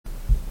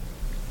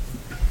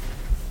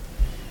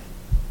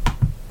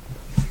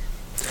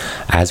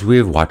As we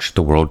have watched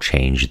the world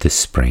change this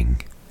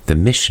spring, the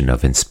mission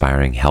of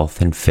inspiring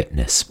health and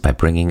fitness by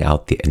bringing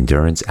out the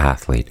endurance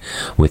athlete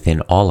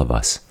within all of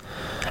us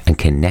and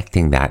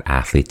connecting that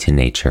athlete to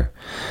nature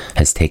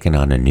has taken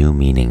on a new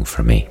meaning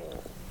for me.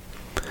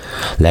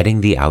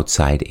 Letting the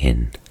outside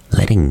in,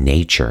 letting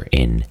nature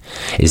in,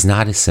 is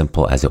not as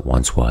simple as it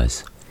once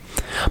was,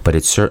 but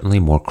it's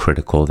certainly more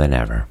critical than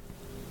ever.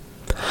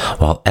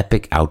 While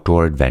epic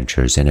outdoor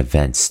adventures and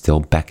events still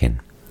beckon,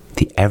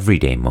 the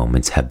everyday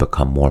moments have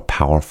become more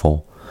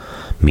powerful,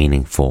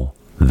 meaningful,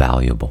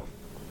 valuable.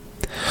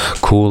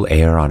 Cool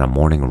air on a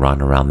morning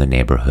run around the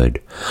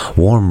neighborhood,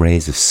 warm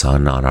rays of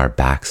sun on our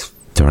backs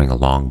during a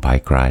long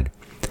bike ride,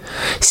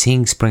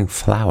 seeing spring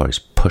flowers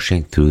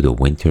pushing through the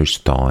winter's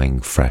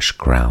thawing fresh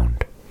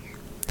ground.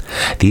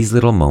 These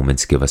little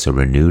moments give us a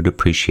renewed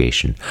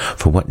appreciation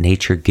for what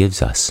nature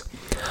gives us,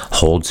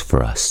 holds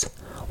for us,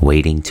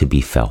 waiting to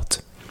be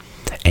felt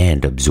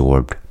and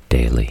absorbed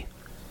daily.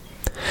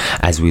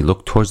 As we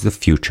look towards the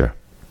future,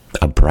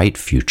 a bright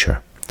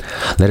future,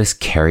 let us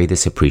carry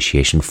this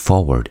appreciation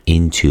forward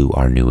into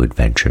our new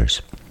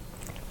adventures.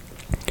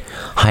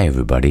 Hi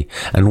everybody,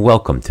 and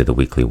welcome to the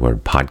Weekly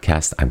Word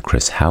Podcast. I'm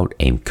Chris Hout,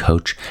 AIM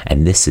Coach,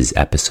 and this is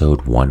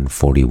episode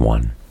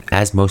 141.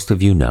 As most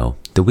of you know,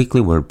 the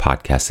Weekly Word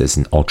Podcast is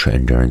an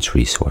ultra-endurance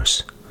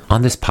resource.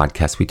 On this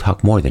podcast, we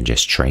talk more than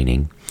just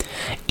training.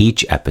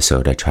 Each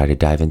episode, I try to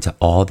dive into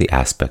all the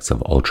aspects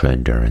of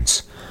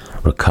ultra-endurance: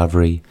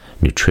 recovery,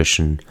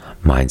 nutrition,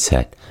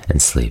 mindset,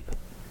 and sleep.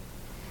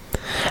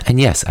 And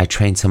yes, I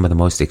train some of the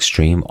most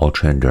extreme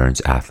ultra-endurance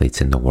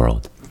athletes in the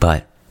world,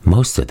 but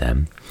most of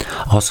them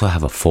also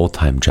have a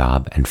full-time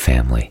job and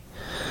family.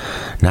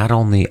 Not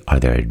only are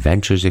their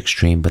adventures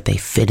extreme, but they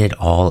fit it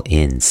all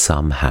in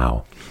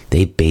somehow.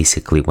 They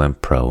basically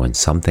went pro in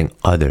something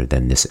other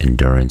than this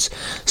endurance,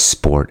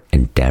 sport,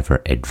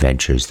 endeavor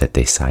adventures that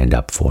they signed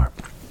up for.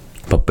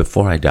 But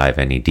before I dive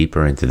any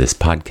deeper into this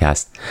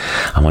podcast,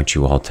 I want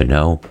you all to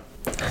know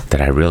that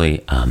I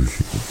really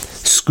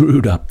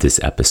screwed up this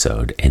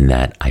episode in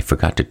that I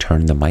forgot to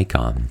turn the mic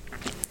on.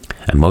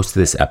 And most of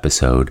this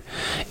episode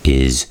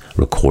is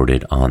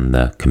recorded on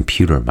the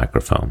computer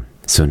microphone,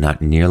 so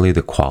not nearly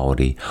the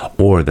quality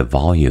or the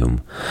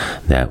volume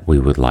that we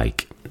would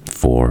like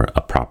for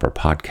a proper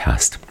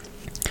podcast.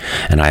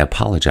 And I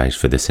apologize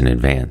for this in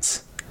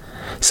advance.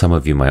 Some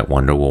of you might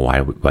wonder,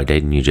 well, why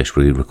didn't you just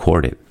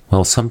re-record it?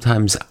 Well, most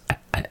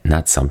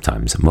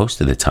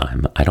of the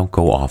time, I don't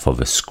go off of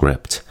a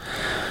script.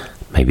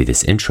 Maybe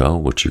this intro,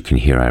 which you can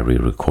hear I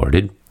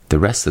re-recorded. The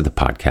rest of the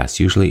podcast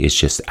usually is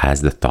just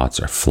as the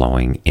thoughts are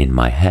flowing in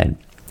my head.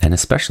 And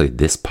especially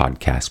this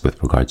podcast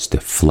with regards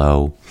to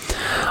flow,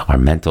 our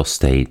mental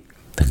state,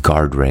 the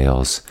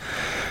guardrails,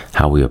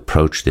 how we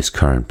approach this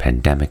current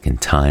pandemic in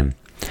time.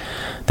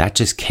 That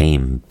just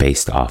came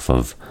based off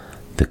of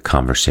the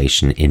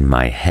conversation in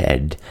my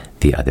head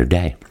the other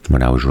day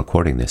when I was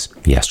recording this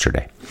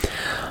yesterday.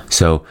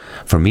 So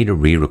for me to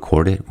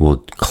re-record it will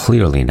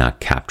clearly not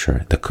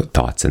capture the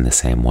thoughts in the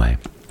same way.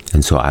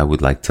 And so I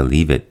would like to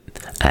leave it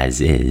as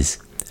is.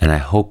 And I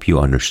hope you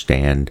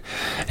understand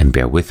and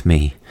bear with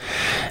me.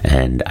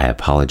 And I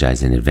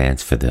apologize in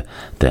advance for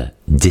the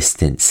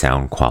distant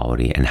sound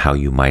quality and how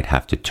you might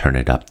have to turn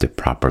it up to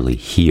properly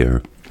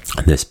hear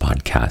this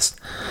podcast.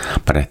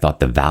 But I thought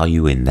the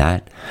value in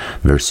that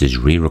versus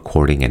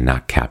re-recording and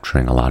not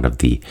capturing a lot of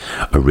the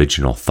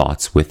original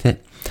thoughts with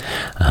it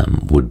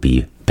would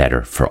be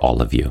better for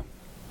all of you.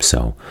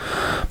 So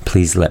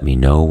please let me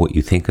know what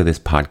you think of this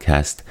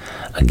podcast.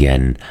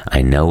 Again,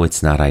 I know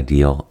it's not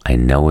ideal. I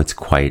know it's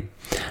quite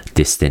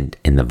distant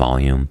in the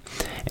volume,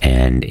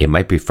 and it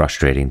might be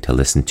frustrating to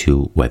listen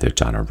to, whether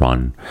it's on a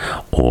run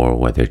or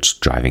whether it's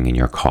driving in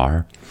your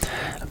car.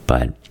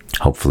 But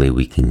hopefully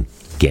we can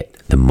get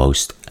the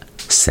most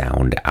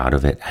sound out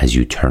of it as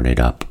you turn it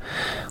up,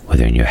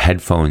 whether in your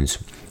headphones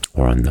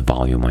or on the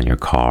volume on your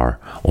car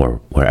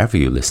or wherever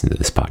you listen to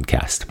this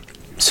podcast.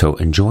 So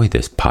enjoy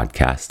this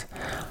podcast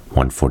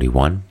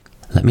 141.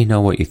 Let me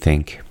know what you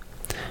think.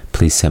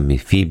 Please send me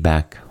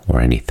feedback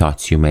or any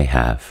thoughts you may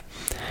have,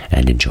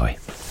 and enjoy.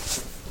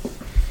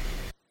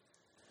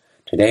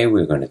 Today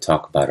we're going to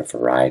talk about a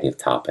variety of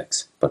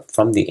topics, but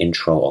from the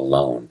intro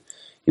alone,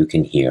 you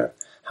can hear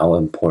how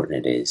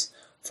important it is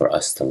for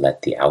us to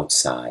let the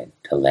outside,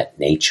 to let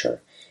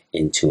nature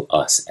into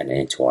us and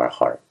into our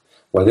heart.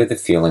 Whether the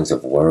feelings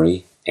of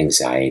worry,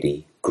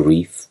 anxiety,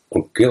 grief,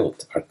 or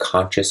guilt are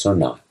conscious or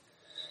not,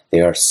 they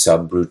are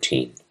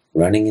subroutine,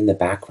 running in the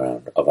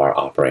background of our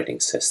operating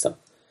system,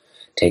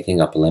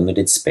 taking up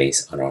limited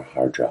space on our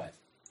hard drive.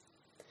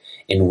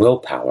 In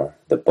Willpower,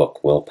 the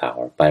book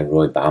Willpower by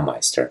Roy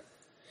Baumeister,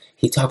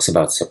 he talks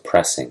about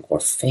suppressing or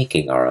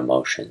faking our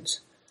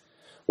emotions,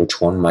 which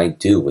one might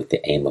do with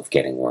the aim of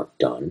getting work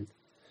done,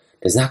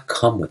 does not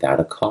come without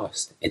a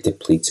cost. It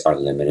depletes our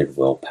limited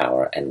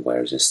willpower and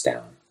wears us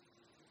down.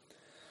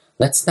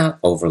 Let's not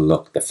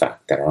overlook the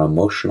fact that our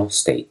emotional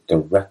state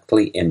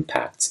directly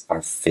impacts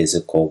our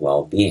physical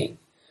well-being.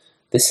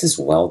 This is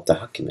well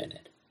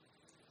documented.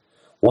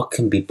 What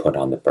can be put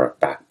on the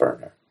back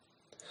burner?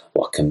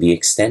 What can be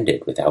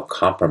extended without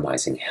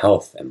compromising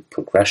health and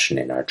progression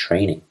in our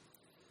training?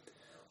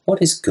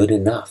 What is good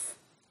enough?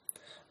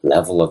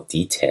 Level of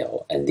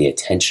detail and the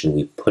attention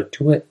we put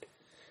to it,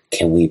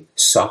 can we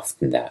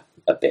soften that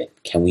a bit?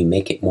 Can we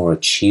make it more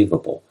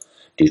achievable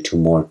due to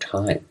more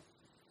time?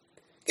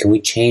 Can we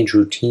change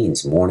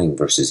routines, morning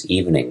versus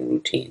evening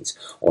routines,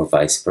 or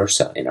vice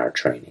versa in our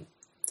training?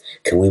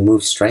 Can we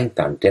move strength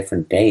on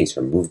different days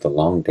or move the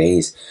long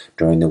days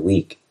during the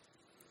week?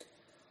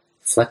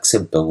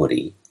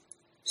 Flexibility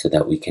so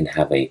that we can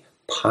have a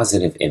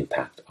positive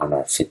impact on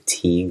our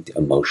fatigued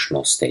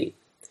emotional state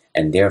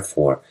and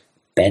therefore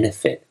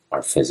benefit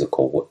our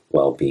physical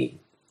well-being.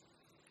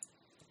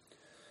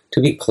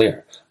 To be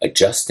clear,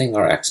 adjusting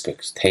our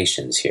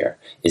expectations here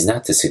is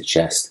not to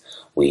suggest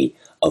we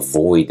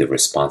avoid the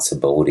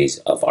responsibilities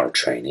of our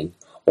training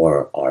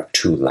or are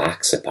too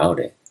lax about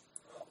it,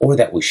 or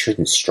that we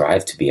shouldn't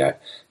strive to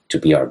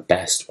be our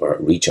best or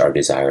reach our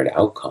desired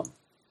outcome,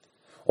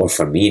 or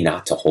for me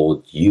not to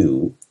hold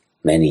you,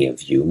 many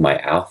of you, my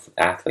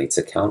athletes,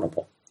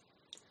 accountable.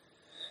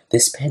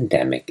 This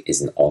pandemic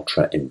is an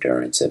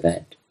ultra-endurance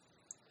event,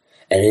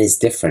 and it is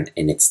different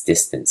in its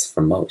distance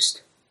for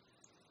most.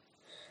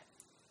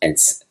 And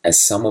as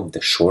some of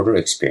the shorter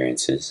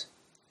experiences,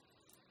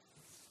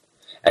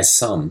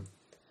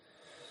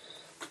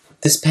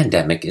 this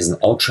pandemic is an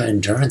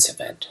ultra-endurance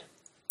event,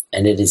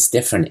 and it is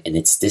different in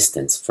its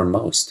distance for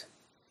most.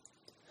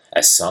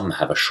 As some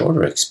have a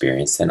shorter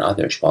experience than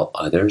others, while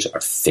others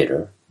are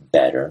fitter,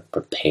 better,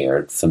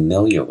 prepared,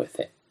 familiar with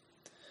it.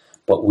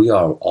 But we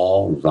are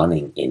all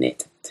running in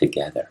it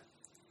together.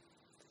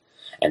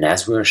 And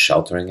as we are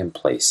sheltering in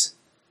place,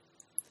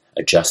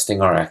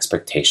 adjusting our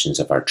expectations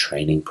of our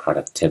training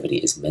productivity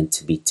is meant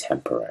to be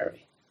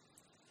temporary.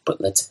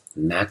 But let's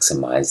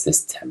maximize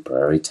this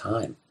temporary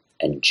time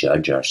and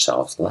judge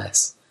ourselves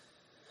less.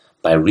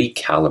 By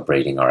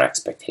recalibrating our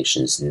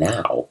expectations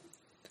now,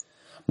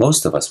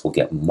 most of us will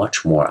get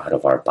much more out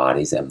of our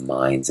bodies and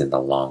minds in the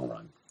long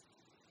run.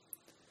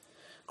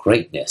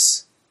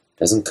 Greatness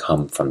doesn't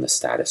come from the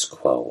status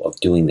quo of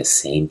doing the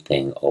same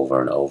thing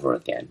over and over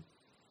again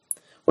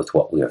with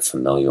what we are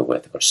familiar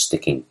with or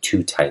sticking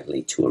too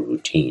tightly to a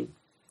routine.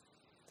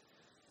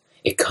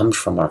 It comes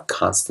from our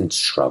constant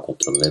struggle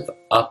to live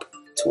up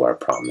to our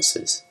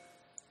promises,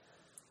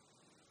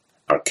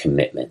 our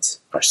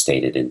commitments, our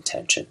stated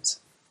intentions.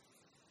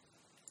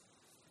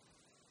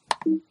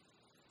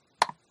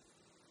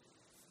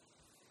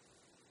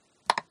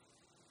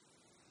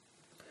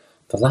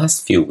 The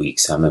last few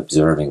weeks I'm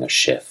observing a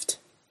shift,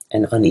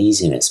 an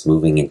uneasiness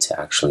moving into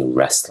actually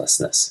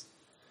restlessness,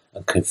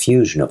 a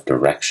confusion of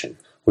direction,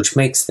 which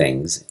makes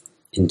things,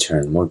 in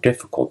turn, more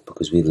difficult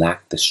because we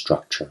lack the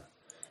structure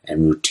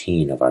and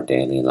routine of our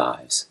daily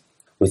lives.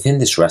 Within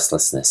this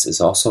restlessness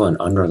is also an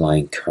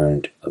underlying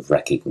current of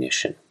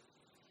recognition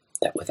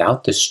that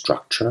without the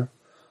structure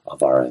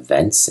of our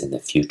events in the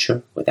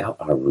future, without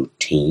our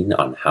routine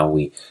on how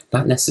we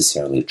not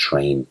necessarily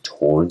train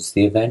towards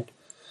the event,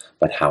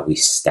 but how we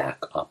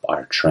stack up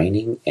our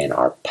training and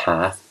our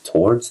path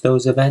towards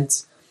those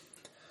events,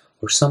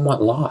 we're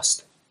somewhat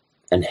lost,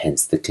 and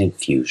hence the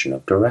confusion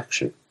of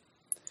direction.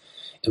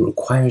 It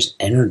requires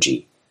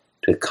energy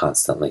to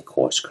constantly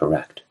course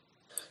correct.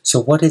 So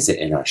what is it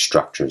in our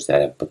structures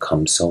that have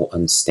become so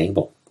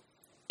unstable?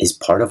 Is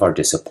part of our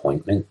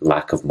disappointment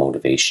lack of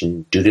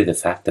motivation due to the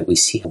fact that we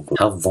see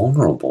how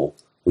vulnerable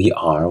we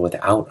are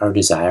without our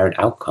desired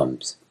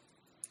outcomes?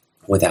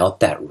 Without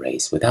that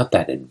race, without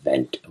that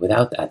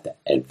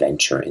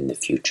adventure in the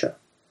future,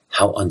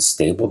 how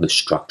unstable the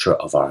structure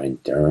of our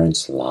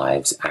endurance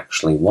lives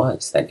actually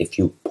was. That if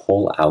you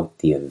pull out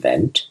the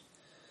event,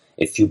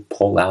 if you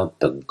pull out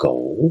the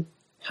goal,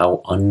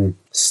 how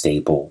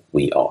unstable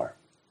we are.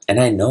 And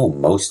I know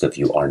most of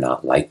you are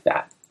not like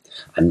that.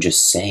 I'm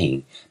just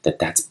saying that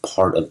that's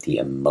part of the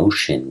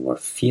emotion we're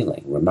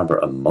feeling. Remember,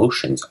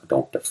 emotions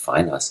don't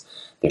define us.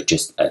 They're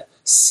just a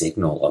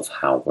signal of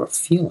how we're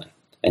feeling.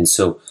 And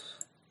so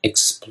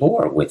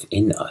explore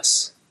within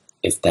us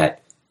if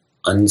that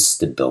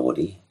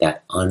instability,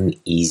 that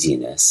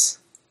uneasiness,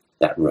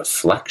 that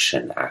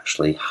reflection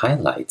actually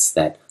highlights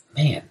that,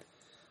 man,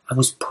 I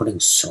was putting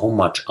so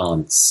much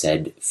on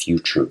said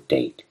future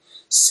date,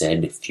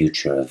 said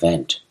future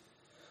event,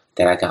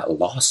 that I got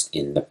lost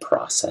in the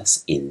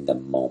process, in the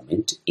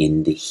moment,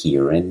 in the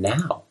here and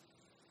now.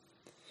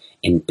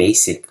 In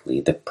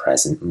basically the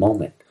present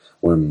moment,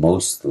 where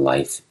most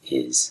life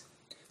is.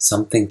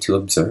 Something to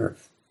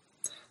observe.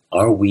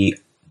 Are we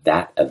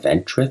that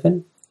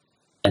event-driven?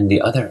 And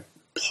the other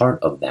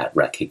part of that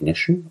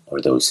recognition, or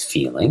those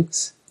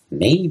feelings,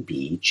 may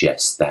be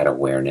just that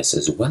awareness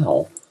as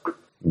well.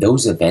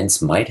 Those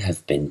events might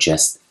have been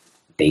just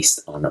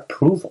based on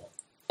approval.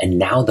 And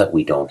now that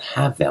we don't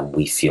have them,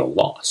 we feel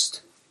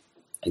lost.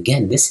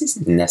 Again, this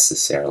isn't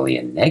necessarily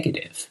a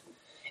negative.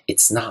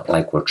 It's not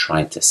like we're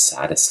trying to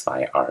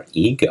satisfy our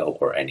ego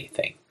or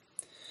anything.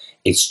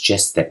 It's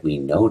just that we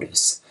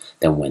notice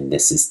that when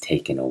this is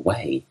taken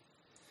away,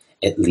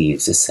 it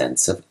leaves a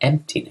sense of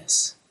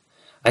emptiness.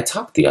 I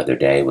talked the other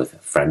day with a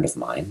friend of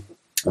mine,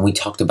 And we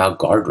talked about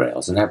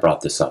guardrails, and I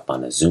brought this up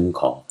on a Zoom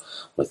call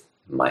with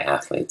my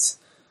athletes.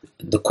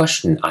 The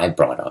question I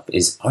brought up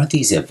is, are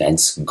these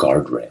events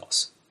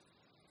guardrails?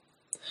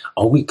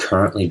 Are we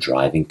currently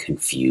driving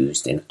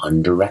confused and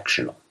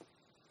undirectional?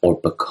 Or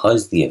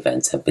because the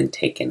events have been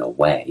taken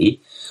away,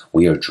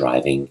 we are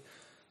driving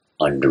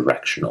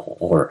undirectional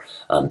or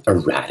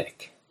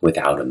erratic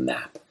without a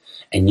map?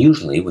 And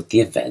usually with the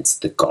events,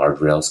 the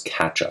guardrails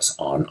catch us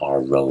on our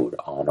road,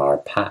 on our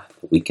path.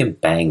 We can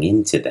bang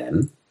into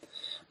them,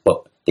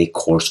 but they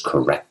course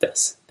correct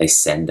us. They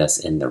send us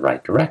in the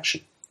right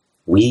direction.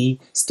 We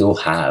still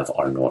have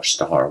our North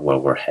Star where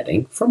we're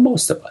heading for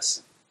most of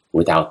us.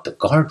 Without the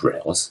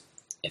guardrails,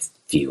 it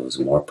feels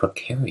more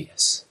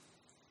precarious.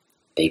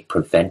 They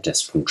prevent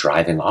us from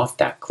driving off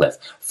that cliff,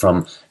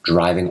 from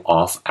driving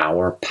off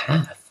our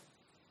path.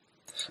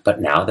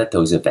 But now that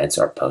those events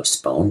are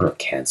postponed or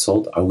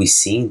canceled, are we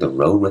seeing the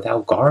road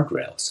without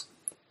guardrails?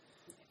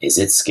 Is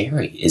it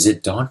scary? Is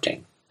it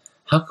daunting?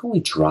 How can we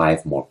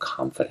drive more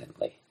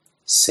confidently,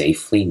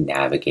 safely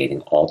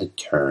navigating all the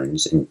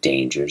turns and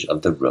dangers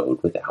of the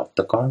road without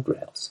the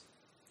guardrails?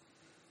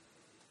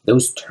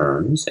 Those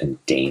turns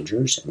and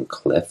dangers and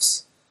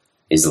cliffs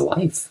is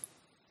life.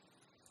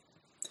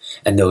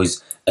 And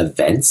those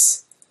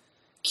events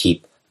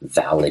keep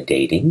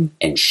validating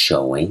and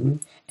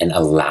showing and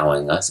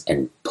allowing us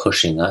and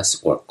pushing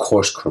us or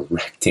course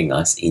correcting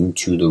us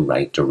into the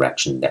right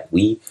direction that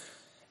we,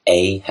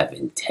 A, have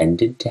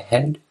intended to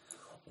head,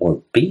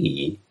 or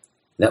B,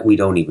 that we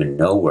don't even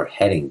know we're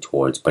heading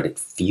towards, but it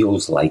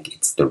feels like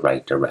it's the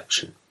right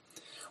direction.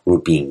 We're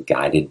being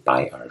guided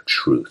by our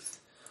truth,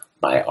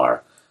 by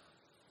our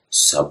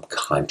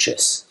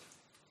subconscious,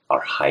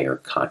 our higher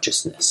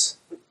consciousness.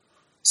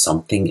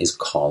 Something is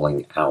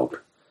calling out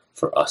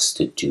for us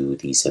to do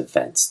these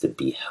events, to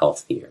be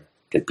healthier,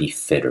 to be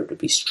fitter, to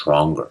be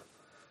stronger,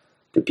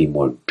 to be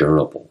more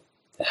durable,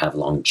 to have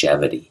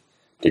longevity,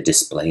 to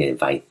display a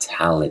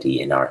vitality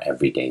in our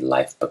everyday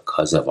life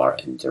because of our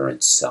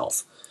endurance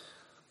self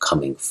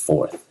coming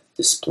forth,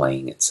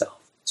 displaying itself.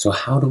 So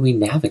how do we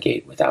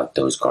navigate without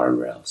those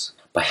guardrails?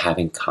 By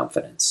having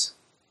confidence,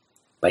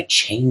 by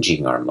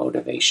changing our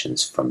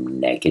motivations from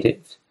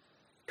negative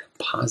to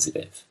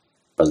positive,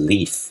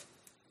 belief,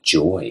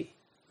 joy,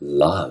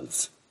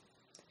 love.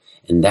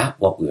 And that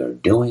what we are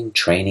doing,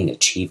 training,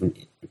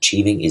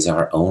 achieving is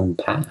our own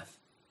path.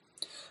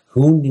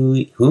 Who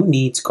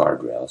needs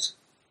guardrails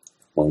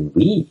when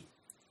we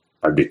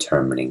are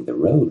determining the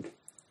road,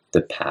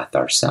 the path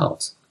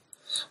ourselves?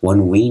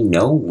 When we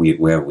know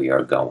where we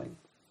are going,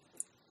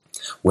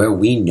 where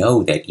we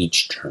know that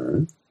each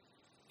turn,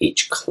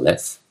 each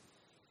cliff,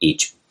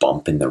 each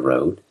bump in the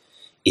road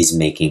is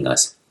making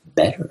us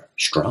better,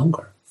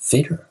 stronger,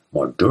 fitter,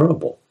 more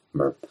durable,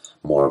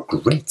 more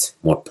grit,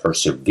 more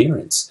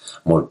perseverance,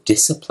 more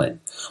discipline,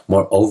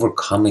 more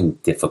overcoming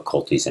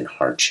difficulties and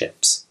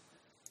hardships.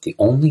 The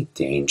only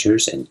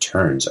dangers and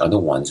turns are the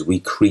ones we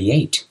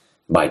create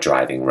by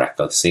driving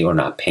recklessly or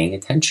not paying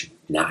attention,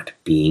 not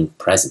being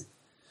present.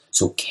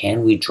 So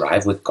can we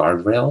drive with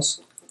guardrails?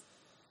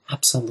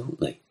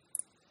 Absolutely.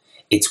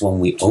 It's when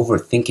we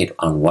overthink it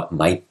on what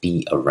might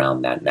be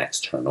around that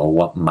next turn, or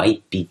what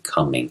might be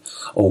coming,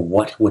 or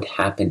what would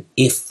happen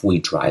if we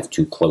drive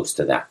too close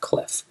to that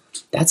cliff.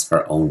 That's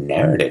our own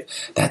narrative.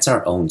 That's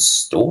our own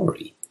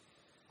story.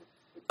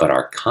 But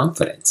our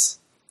confidence,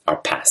 our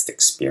past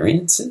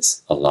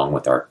experiences, along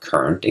with our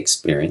current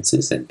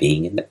experiences and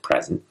being in the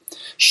present,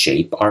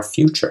 shape our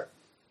future.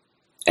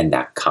 And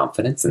that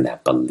confidence and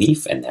that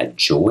belief and that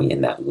joy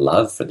and that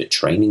love for the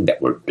training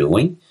that we're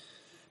doing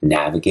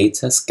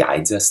navigates us,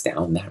 guides us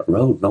down that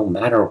road, no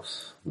matter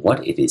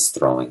what it is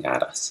throwing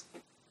at us.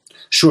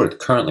 Sure,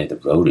 currently the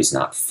road is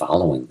not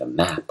following the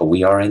map, but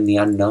we are in the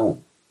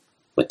unknown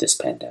with this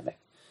pandemic.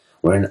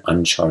 We're in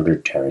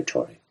uncharted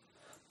territory,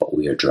 but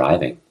we are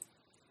driving,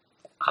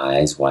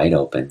 eyes wide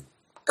open,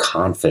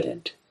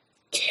 confident,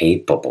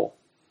 capable,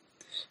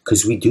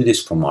 because we do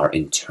this from our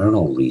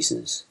internal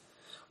reasons.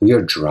 We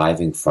are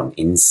driving from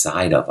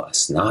inside of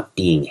us, not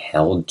being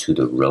held to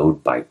the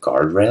road by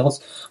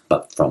guardrails,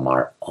 but from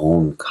our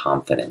own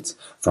confidence,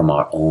 from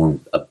our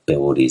own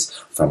abilities,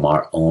 from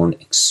our own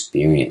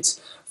experience,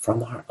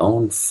 from our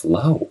own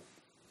flow.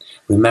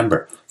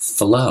 Remember,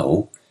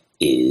 flow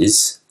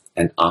is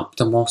an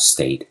optimal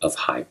state of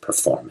high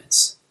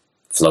performance.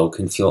 Flow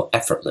can feel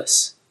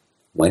effortless.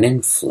 When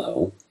in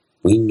flow,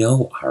 we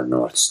know our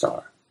North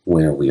Star,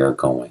 where we are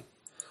going,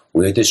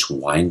 where this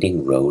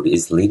winding road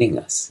is leading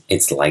us.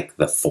 It's like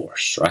the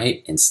Force,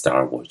 right? In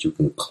Star Wars, you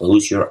can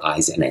close your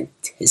eyes and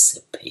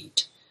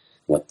anticipate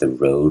what the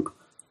road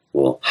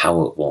will,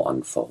 how it will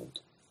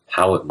unfold,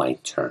 how it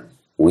might turn,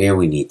 where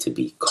we need to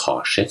be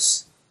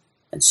cautious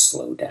and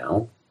slow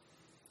down,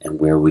 and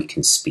where we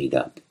can speed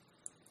up.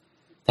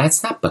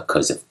 That's not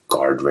because of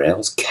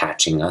guardrails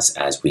catching us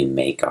as we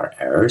make our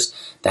errors.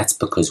 That's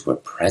because we're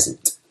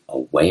present,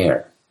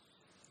 aware,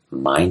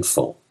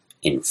 mindful,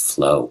 in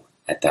flow,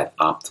 at that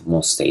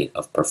optimal state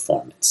of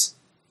performance.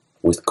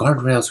 With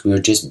guardrails, we are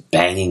just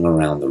banging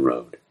around the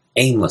road,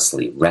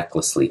 aimlessly,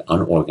 recklessly,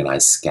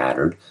 unorganized,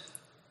 scattered,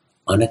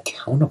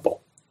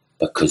 unaccountable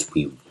because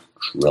we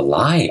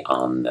rely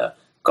on the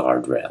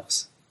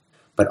guardrails.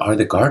 But are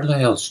the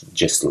guardrails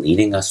just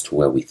leading us to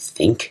where we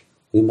think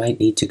we might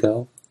need to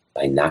go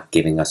by not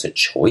giving us a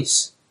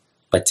choice,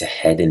 but to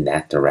head in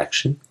that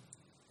direction?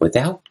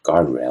 Without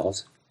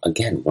guardrails,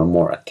 again, we're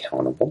more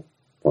accountable,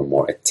 we're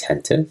more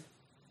attentive,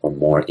 we're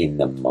more in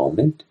the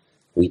moment,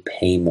 we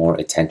pay more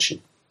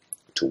attention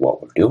to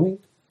what we're doing,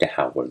 to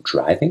how we're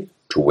driving,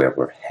 to where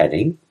we're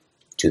heading,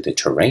 to the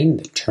terrain,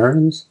 the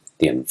turns,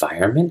 the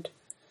environment.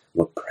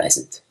 We're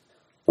present.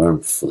 We're in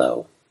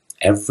flow.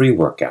 Every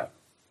workout,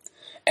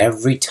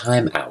 every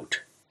time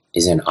out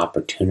is an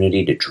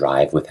opportunity to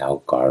drive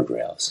without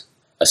guardrails.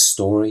 A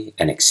story,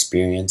 an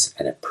experience,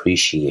 an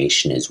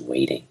appreciation is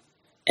waiting.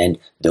 And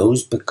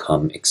those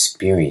become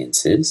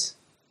experiences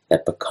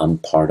that become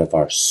part of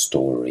our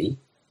story,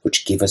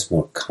 which give us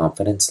more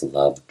confidence,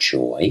 love,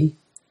 joy,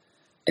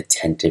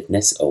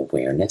 attentiveness,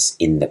 awareness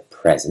in the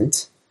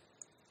present,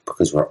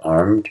 because we're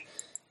armed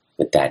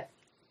with that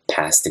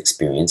past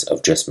experience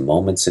of just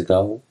moments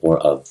ago or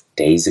of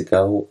days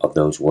ago of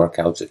those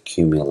workouts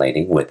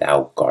accumulating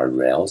without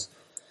guardrails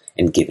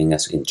and giving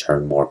us in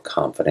turn more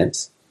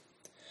confidence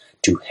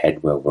to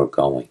head where we're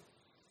going.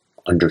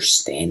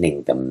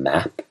 Understanding the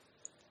map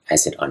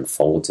as it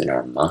unfolds in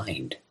our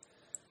mind,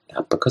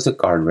 not because of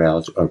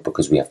guardrails or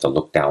because we have to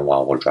look down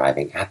while we're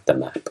driving at the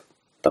map,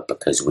 but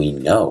because we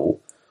know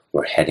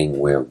we're heading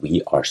where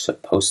we are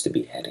supposed to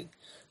be heading,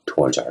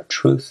 towards our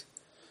truth,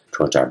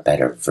 towards our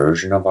better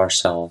version of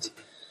ourselves,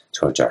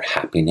 towards our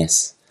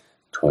happiness,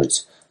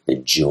 towards the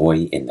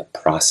joy in the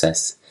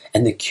process,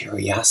 and the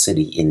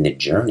curiosity in the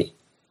journey.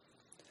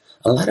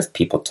 A lot of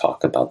people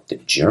talk about the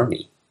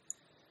journey,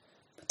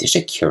 but there's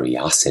a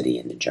curiosity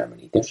in the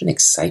journey. There's an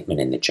excitement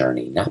in the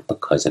journey, not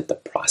because of the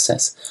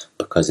process,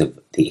 because of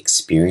the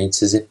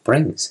experiences it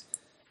brings.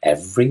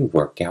 Every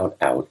workout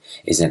out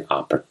is an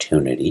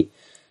opportunity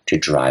to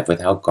drive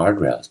without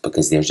guardrails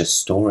because there's a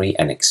story,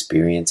 an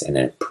experience, and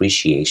an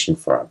appreciation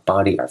for our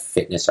body, our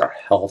fitness, our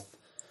health,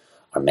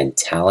 our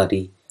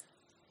mentality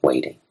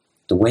waiting.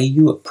 The way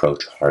you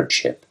approach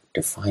hardship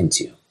defines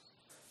you.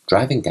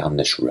 Driving down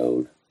this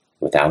road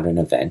without an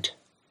event,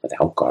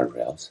 without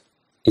guardrails,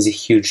 is a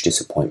huge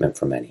disappointment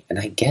for many, and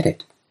I get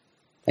it.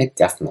 I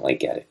definitely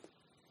get it.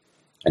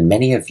 And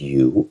many of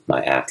you,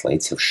 my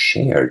athletes, have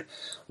shared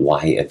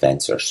why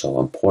events are so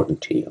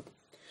important to you.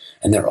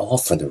 And they're all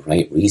for the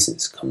right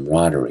reasons: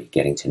 camaraderie,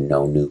 getting to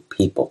know new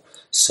people,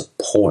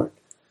 support,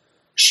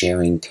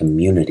 sharing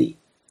community,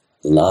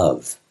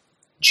 love,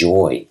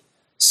 joy,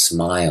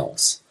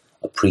 smiles,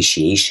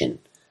 appreciation,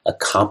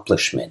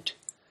 accomplishment.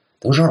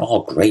 Those are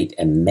all great,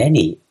 and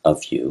many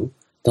of you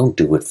don't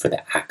do it for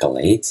the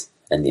accolades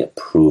and the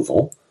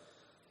approval,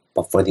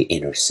 but for the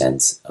inner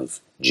sense of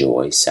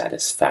joy,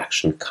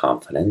 satisfaction,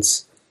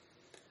 confidence,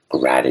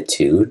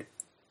 gratitude,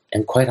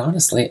 and quite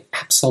honestly,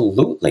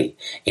 absolutely,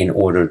 in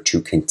order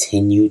to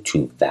continue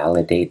to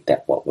validate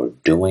that what we're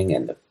doing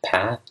and the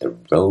path, the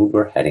road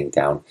we're heading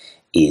down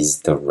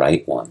is the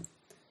right one.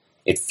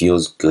 It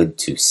feels good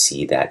to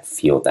see that,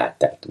 feel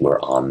that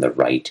we're on the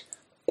right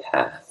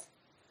path.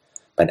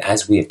 But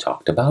as we have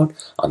talked about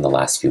on the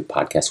last few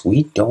podcasts,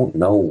 we don't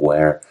know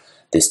where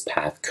this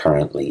path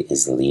currently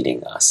is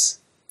leading us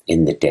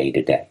in the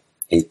day-to-day.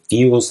 It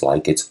feels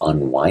like it's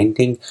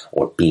unwinding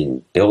or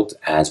being built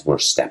as we're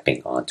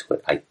stepping onto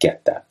it. I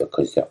get that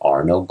because there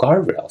are no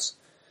guardrails.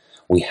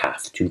 We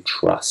have to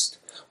trust.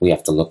 We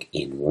have to look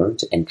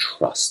inwards and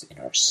trust in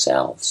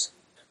ourselves.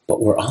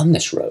 But we're on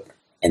this road.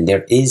 And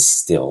there is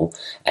still,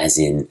 as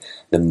in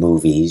the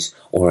movies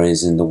or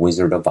as in The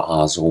Wizard of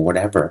Oz or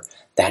whatever,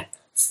 that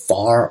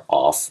far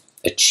off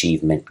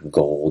achievement,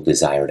 goal,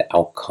 desired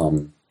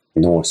outcome,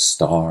 North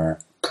Star,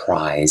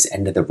 prize,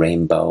 end of the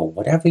rainbow,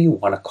 whatever you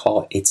want to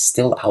call it, it's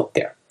still out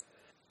there.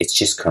 It's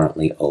just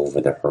currently over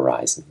the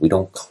horizon. We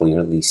don't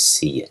clearly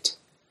see it,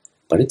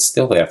 but it's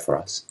still there for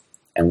us,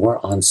 and we're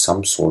on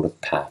some sort of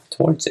path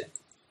towards it.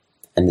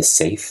 And the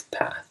safe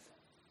path,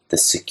 the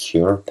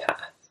secure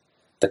path,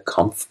 the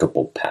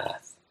comfortable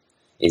path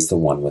is the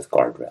one with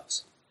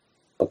guardrails.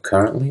 But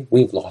currently,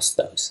 we've lost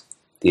those.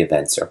 The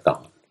events are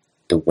gone.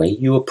 The way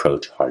you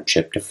approach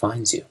hardship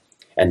defines you,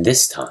 and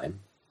this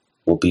time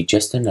will be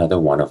just another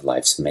one of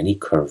life's many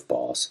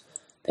curveballs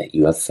that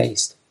you have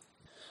faced.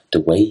 The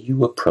way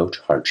you approach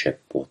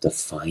hardship will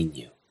define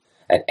you.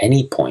 At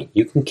any point,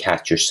 you can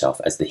catch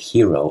yourself as the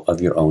hero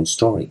of your own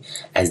story,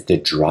 as the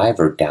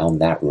driver down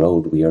that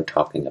road we are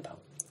talking about,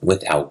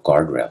 without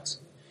guardrails.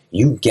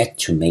 You get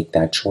to make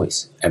that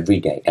choice every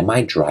day. Am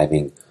I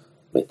driving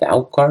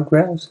without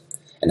guardrails?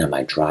 And am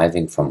I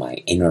driving from my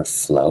inner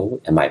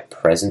flow? Am I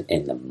present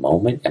in the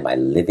moment? Am I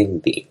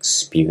living the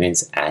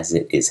experience as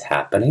it is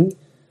happening?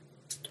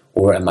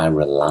 Or am I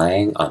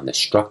relying on the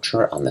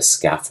structure, on the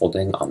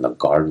scaffolding, on the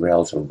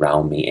guardrails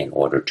around me in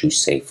order to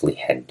safely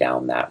head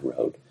down that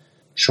road?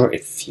 Sure,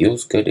 it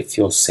feels good, it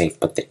feels safe,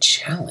 but the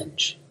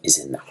challenge is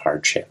in the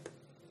hardship.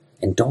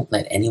 And don't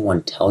let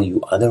anyone tell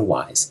you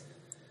otherwise.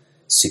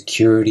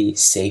 Security,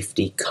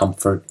 safety,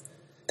 comfort,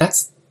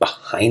 that's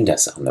behind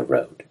us on the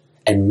road.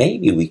 And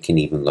maybe we can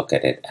even look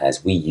at it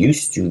as we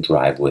used to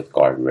drive with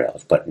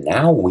guardrails, but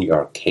now we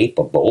are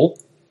capable,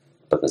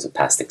 because of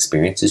past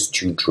experiences,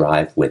 to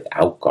drive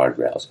without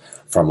guardrails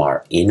from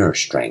our inner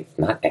strength,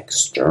 not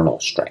external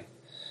strength,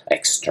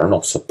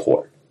 external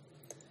support.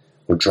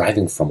 We're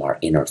driving from our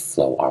inner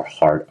flow, our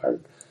heart,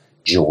 our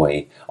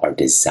joy, our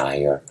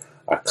desire,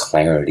 our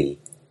clarity,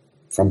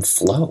 from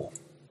flow.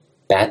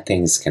 Bad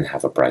things can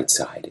have a bright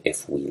side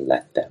if we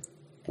let them.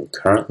 And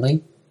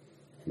currently,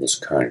 in this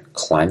current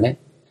climate,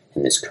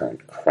 in this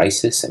current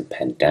crisis and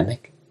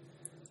pandemic,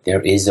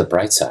 there is a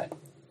bright side.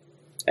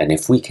 And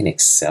if we can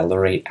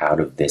accelerate out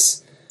of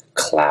this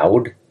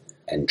cloud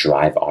and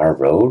drive our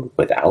road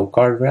without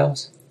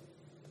guardrails,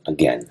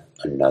 again,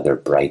 another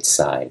bright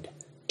side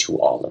to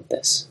all of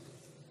this.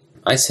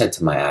 I said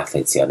to my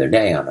athletes the other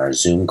day on our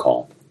Zoom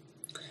call,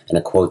 and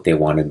a quote they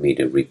wanted me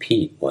to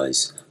repeat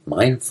was,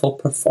 "Mindful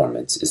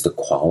performance is the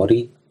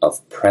quality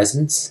of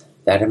presence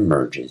that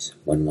emerges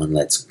when one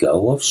lets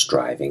go of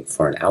striving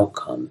for an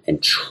outcome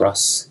and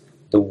trusts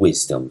the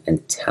wisdom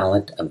and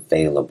talent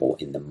available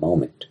in the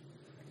moment."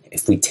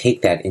 If we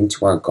take that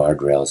into our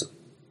guardrails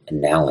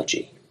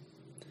analogy,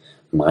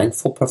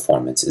 mindful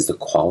performance is the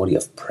quality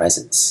of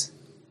presence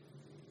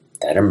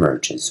that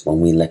emerges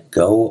when we let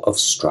go of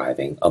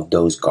striving, of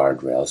those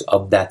guardrails,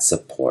 of that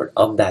support,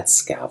 of that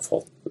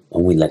scaffold.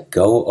 When we let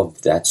go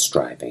of that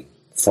striving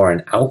for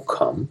an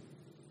outcome,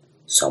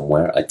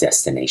 somewhere, a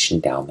destination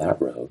down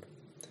that road,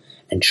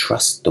 and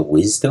trust the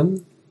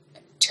wisdom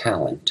and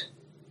talent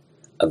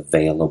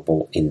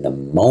available in the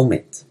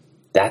moment.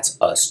 That's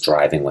us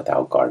driving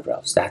without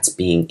guardrails. That's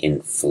being in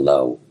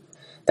flow.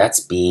 That's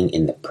being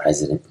in the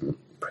present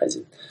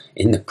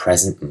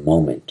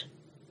moment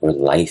where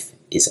life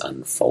is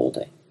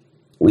unfolding.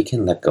 We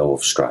can let go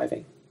of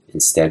striving.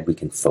 Instead, we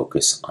can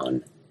focus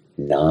on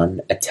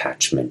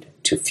non-attachment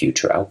to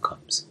future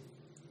outcomes.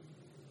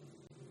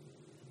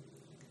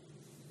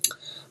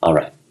 All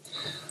right.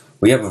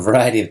 We have a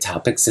variety of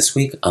topics this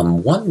week.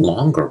 One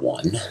longer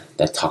one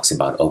that talks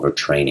about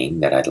overtraining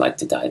that I'd like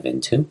to dive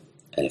into,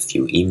 and a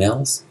few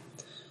emails.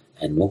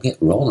 And we'll get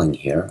rolling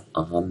here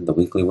on the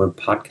Weekly Word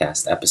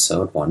Podcast,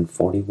 episode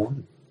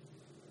 141.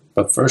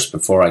 But first,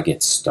 before I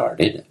get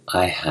started,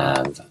 I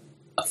have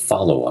a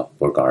follow-up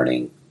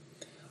regarding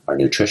our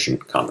nutrition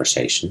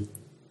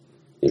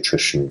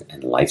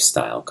and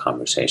lifestyle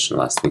conversation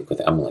last week with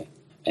Emily.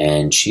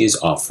 And she is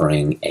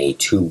offering a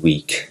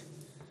 2-week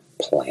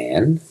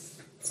plan,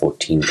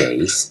 14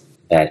 days,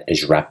 that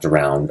is wrapped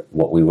around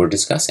what we were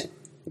discussing: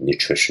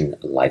 nutrition,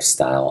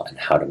 lifestyle, and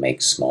how to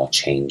make small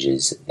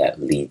changes that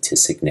lead to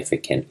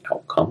significant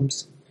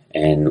outcomes.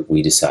 And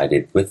we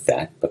decided with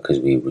that, because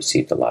we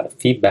received a lot of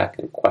feedback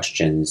and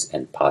questions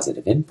and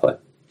positive input,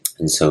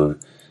 and so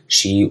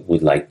she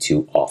would like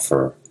to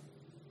offer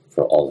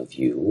for all of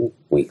you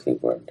Weekly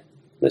Word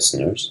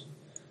listeners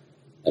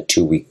a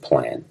 2-week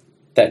plan.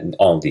 That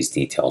all of these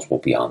details will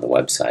be on the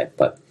website,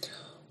 but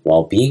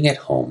while being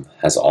at home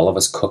has all of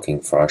us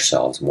cooking for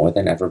ourselves more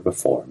than ever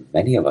before,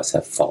 many of us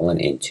have fallen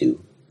into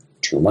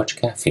too much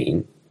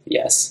caffeine,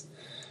 yes,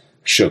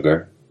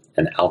 sugar,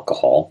 and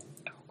alcohol,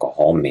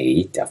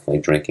 me, definitely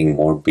drinking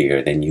more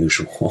beer than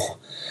usual,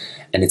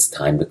 and it's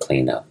time to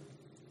clean up.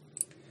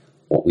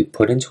 What we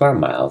put into our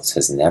mouths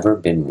has never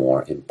been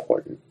more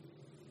important.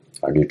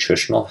 Our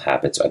nutritional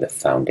habits are the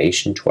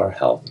foundation to our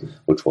health,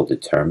 which will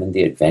determine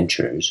the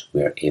adventures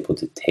we are able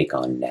to take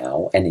on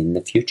now and in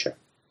the future,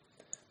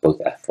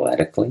 both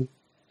athletically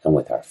and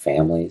with our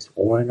families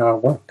or in our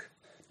work.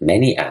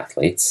 Many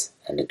athletes,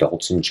 and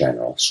adults in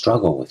general,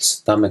 struggle with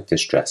stomach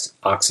distress,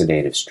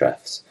 oxidative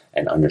stress,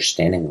 and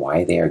understanding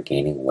why they are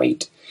gaining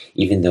weight,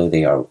 even though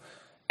they are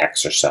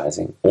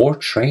exercising or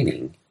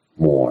training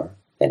more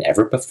than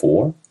ever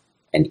before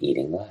and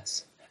eating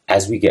less.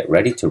 As we get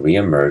ready to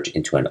reemerge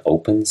into an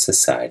open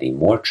society,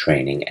 more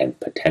training and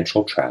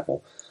potential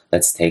travel,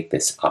 let's take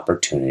this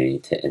opportunity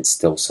to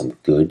instill some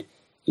good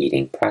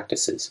eating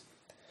practices.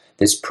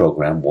 This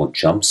program will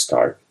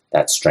jumpstart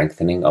that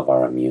strengthening of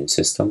our immune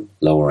system,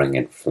 lowering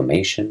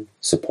inflammation,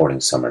 supporting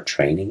summer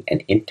training,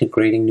 and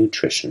integrating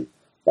nutrition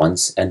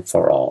once and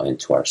for all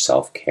into our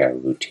self-care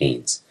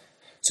routines.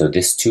 So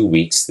this 2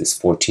 weeks, this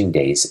 14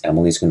 days,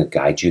 Emily's going to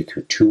guide you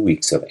through 2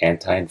 weeks of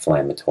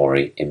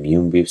anti-inflammatory,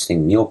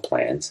 immune-boosting meal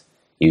plans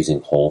using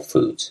whole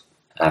foods.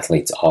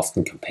 Athletes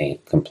often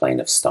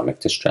complain of stomach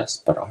distress,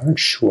 but aren't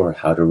sure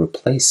how to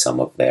replace some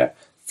of their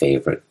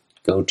favorite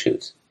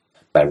go-tos.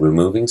 By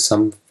removing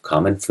some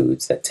common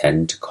foods that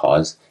tend to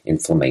cause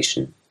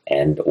inflammation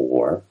and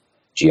or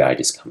GI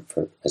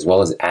discomfort, as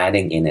well as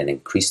adding in an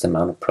increased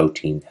amount of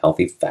protein,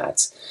 healthy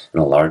fats,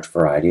 and a large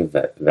variety of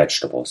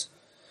vegetables,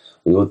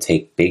 we will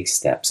take big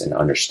steps in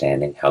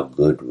understanding how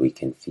good we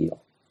can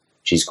feel.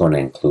 She's going to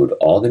include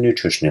all the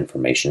nutrition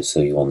information so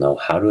you will know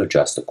how to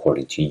adjust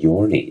according to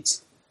your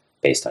needs,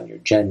 based on your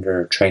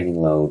gender,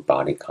 training load,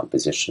 body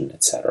composition,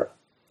 etc.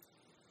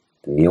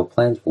 The meal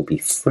plans will be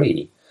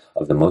free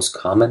of the most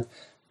common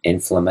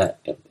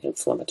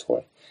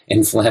inflammatory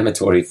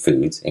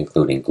foods,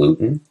 including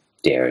gluten,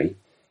 dairy,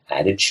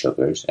 added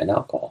sugars, and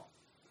alcohol.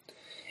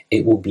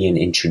 it will be an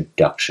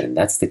introduction.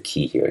 That's the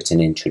key here. It's an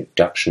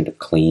introduction to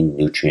clean,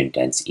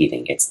 nutrient-dense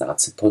eating. It's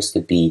not supposed to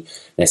be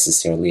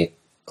necessarily a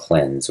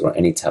cleanse or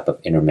any type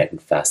of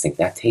intermittent fasting.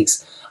 That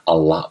takes a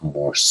lot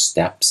more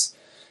steps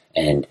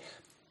and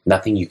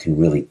nothing you can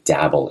really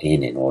dabble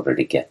in order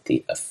to get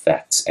the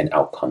effects and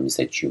outcomes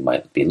that you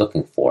might be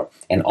looking for.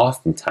 And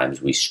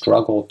oftentimes we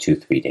struggle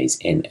 2-3 days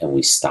in and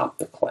we stop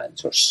the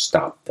cleanse or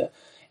stop the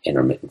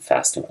intermittent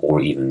fasting or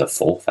even the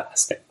full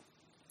fasting.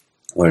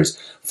 Whereas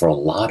for a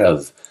lot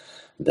of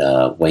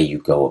the way you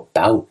go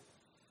about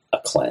a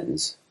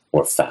cleanse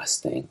or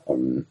fasting or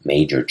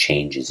major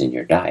changes in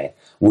your diet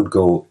would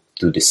go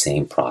through the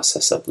same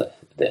process of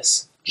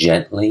this.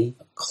 Gently,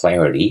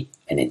 clarity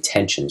and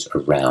intentions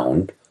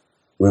around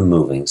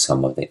removing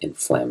some of the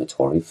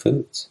inflammatory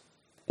foods.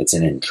 It's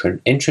an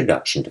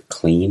introduction to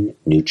clean,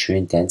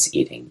 nutrient-dense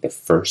eating, the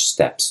first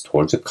steps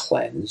towards a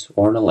cleanse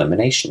or an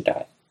elimination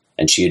diet.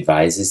 And she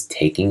advises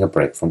taking a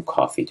break from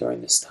coffee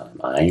during this time.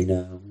 I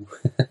know.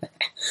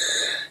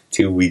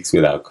 2 weeks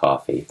without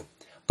coffee.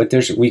 But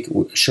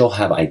she'll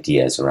have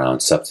ideas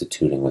around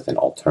substituting with an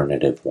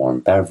alternative warm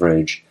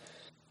beverage.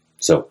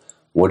 So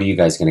what are you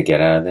guys going to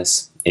get out of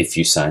this if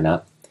you sign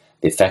up?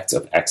 The effects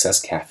of excess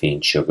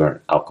caffeine,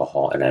 sugar,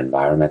 alcohol, and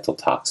environmental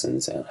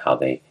toxins and how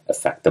they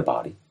affect the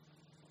body.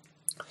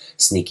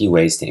 Sneaky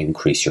ways to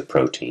increase your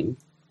protein.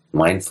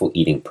 Mindful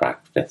eating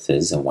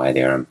practices and why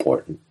they are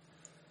important.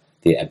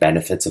 The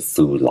benefits of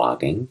food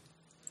logging.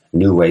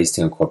 New ways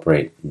to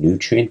incorporate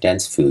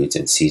nutrient-dense foods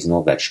and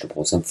seasonal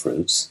vegetables and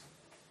fruits.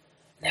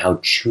 And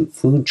how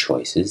food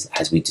choices,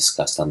 as we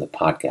discussed on the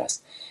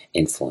podcast,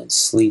 influence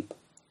sleep,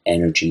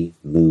 energy,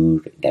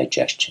 mood,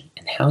 digestion,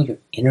 and how you're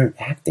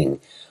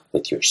interacting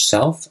with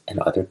yourself and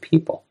other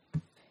people.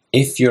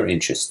 If you're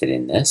interested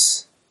in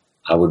this,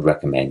 I would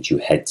recommend you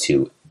head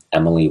to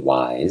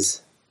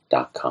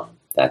EmilyWise.com.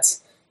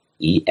 That's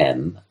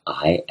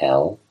EMILEE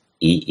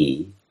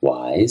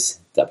Wise,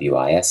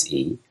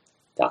 WISE.com.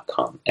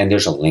 And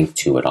there's a link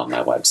to it on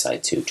my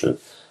website too, to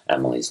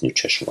Emily's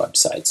nutrition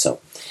website.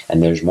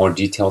 And there's more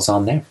details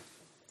on there.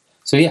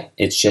 So yeah,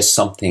 it's just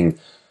something,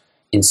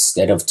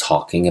 instead of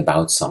talking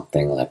about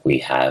something like we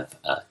have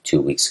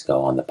 2 weeks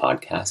ago on the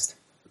podcast,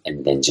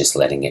 and then just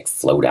letting it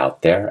float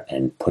out there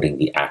and putting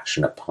the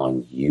action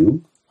upon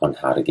you on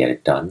how to get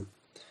it done.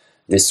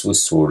 This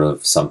was sort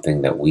of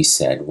something that we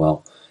said,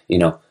 well,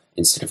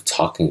 instead of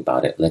talking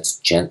about it, let's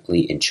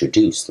gently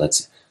introduce,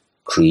 let's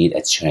create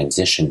a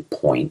transition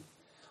point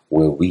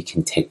where we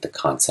can take the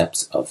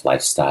concepts of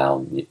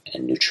lifestyle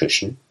and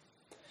nutrition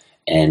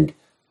and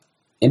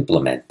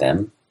implement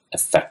them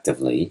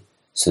effectively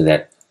so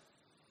that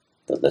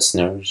the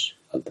listeners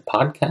of the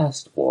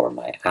podcast or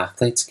my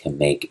athletes can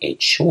make a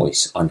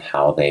choice on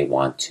how they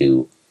want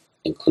to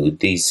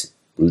include these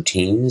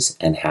routines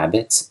and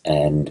habits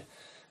and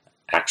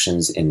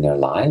actions in their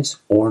lives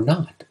or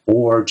not,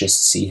 or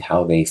just see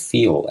how they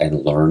feel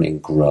and learn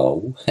and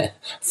grow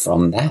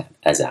from that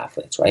as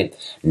athletes, right?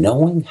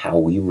 Knowing how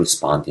we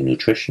respond to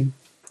nutrition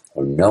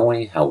or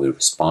knowing how we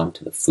respond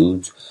to the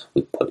foods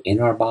we put in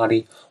our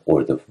body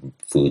or the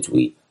foods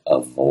we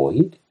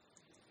avoid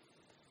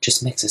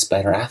just makes us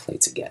better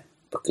athletes again.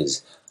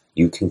 Because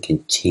you can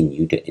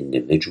continue to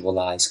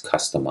individualize,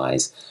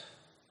 customize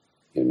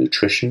your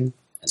nutrition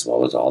as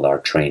well as all our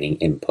training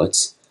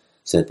inputs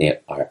so that they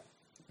are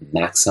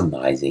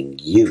maximizing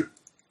you,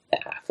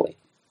 the athlete.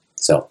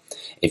 So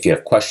if you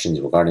have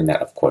questions regarding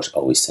that, of course,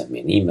 always send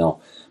me an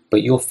email,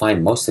 but you'll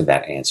find most of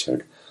that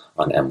answered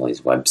on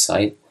Emily's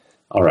website.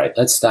 All right,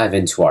 let's dive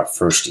into our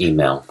first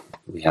email.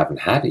 We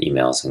haven't had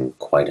emails in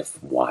quite a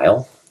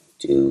while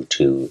due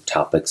to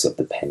topics of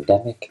the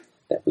pandemic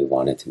that we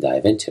wanted to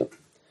dive into.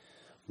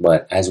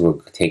 But as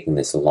we're taking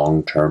this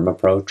long-term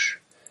approach,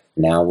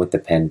 now with the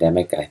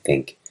pandemic, I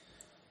think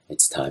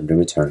it's time to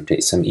return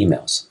to some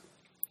emails.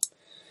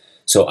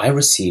 So I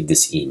received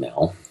this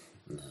email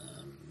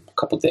a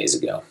couple days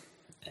ago,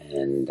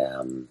 and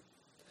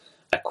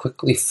I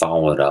quickly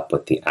followed up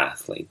with the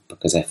athlete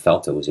because I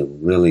felt it was a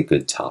really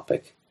good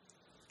topic,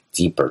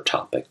 deeper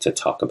topic to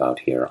talk about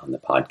here on the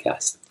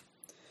podcast.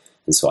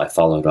 And so I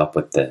followed up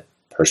with the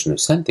person who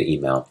sent the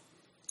email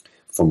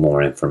for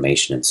more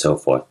information and so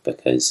forth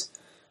because,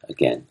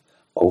 again,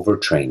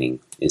 overtraining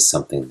is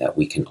something that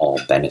we can all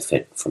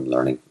benefit from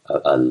learning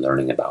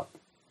about.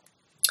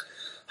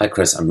 Hi,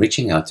 Chris. I'm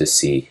reaching out to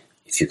see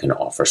if you can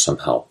offer some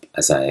help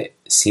as I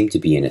seem to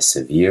be in a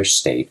severe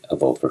state of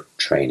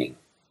overtraining.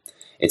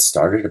 It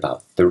started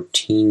about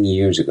 13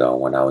 years ago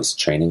when I was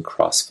training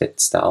CrossFit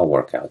style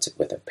workouts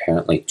with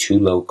apparently too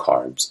low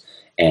carbs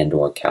and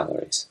or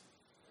calories.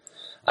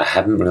 I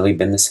haven't really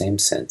been the same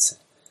since,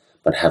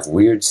 but have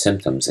weird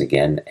symptoms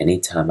again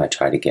anytime I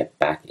try to get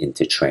back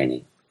into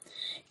training.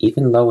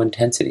 Even low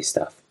intensity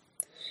stuff,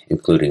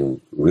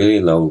 including really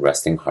low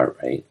resting heart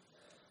rate,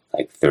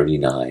 like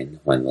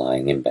 39 when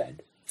lying in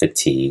bed,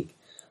 fatigue,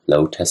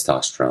 low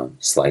testosterone,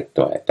 slight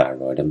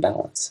thyroid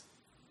imbalance.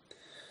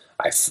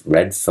 I've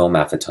read Phil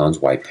Maffetone's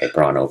white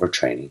paper on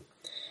overtraining,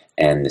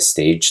 and the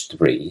stage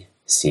 3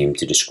 seemed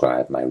to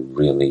describe me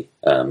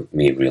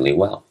really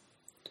well.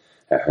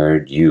 I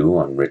heard you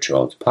on Rich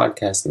Roll's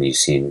podcast, and you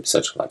seem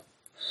such like,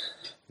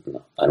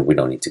 and we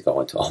don't need to go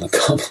into all the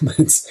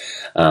compliments.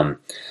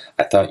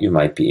 I thought you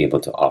might be able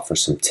to offer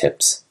some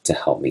tips to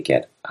help me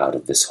get out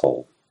of this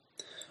hole.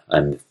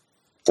 I'm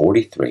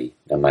 43,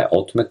 and my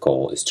ultimate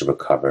goal is to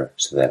recover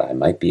so that I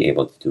might be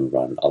able to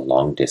run a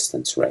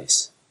long-distance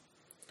race.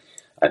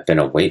 I've been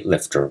a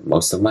weightlifter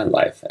most of my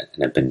life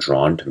and have been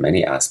drawn to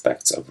many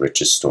aspects of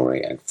Rich's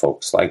story and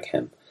folks like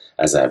him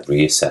as I've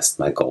reassessed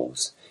my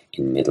goals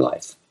in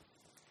midlife.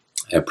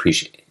 I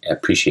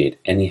appreciate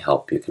any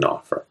help you can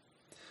offer.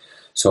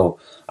 So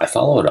I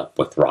followed up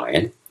with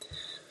Ryan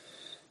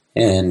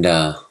and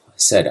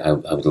said I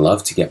would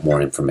love to get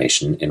more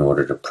information in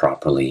order to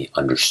properly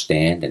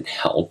understand and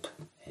help.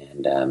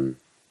 And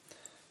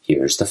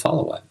here's the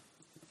follow-up.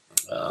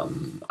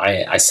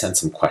 I sent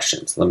some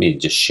questions. Let me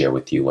just share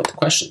with you what the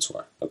questions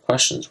were. The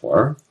questions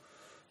were,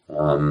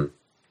 how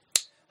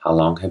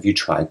long have you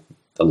tried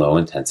the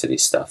low-intensity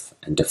stuff,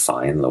 and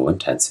define low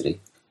intensity?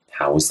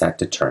 How is that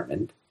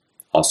determined?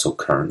 Also,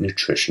 current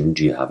nutrition,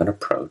 do you have an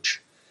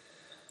approach?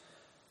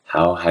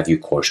 How have you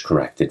course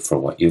corrected for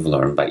what you've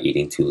learned by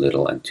eating too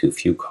little and too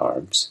few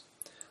carbs?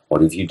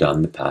 What have you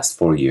done the past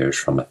 4 years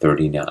from a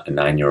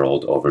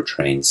 39-year-old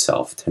overtrained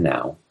self to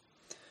now?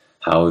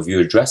 How have you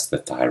addressed the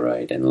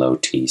thyroid and low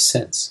T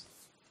since?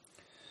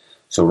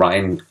 So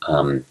Ryan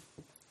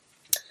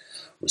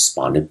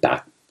responded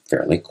back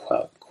fairly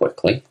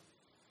quickly.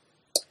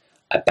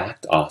 I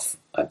backed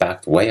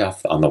way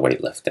off on the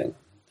weightlifting.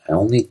 I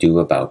only do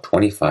about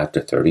 25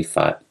 to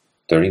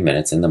 30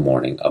 minutes in the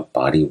morning of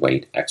body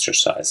weight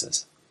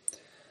exercises.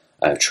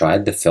 I've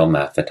tried the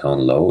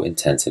phylmaffetone low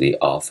intensity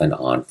off and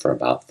on for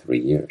about 3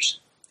 years.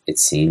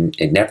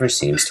 It never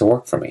seems to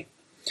work for me.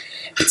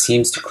 It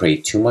seems to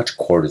create too much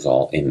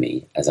cortisol in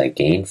me as I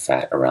gain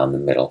fat around the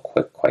middle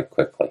quite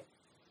quickly.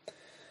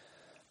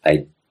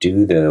 I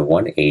do the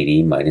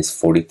 180 minus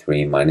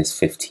 43 minus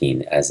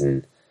 15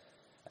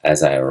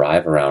 as I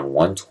arrive around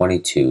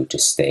 122 to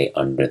stay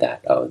under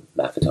that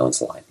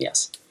Maffetone's line,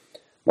 yes.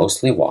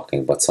 Mostly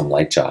walking, but some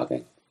light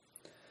jogging.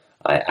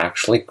 I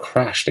actually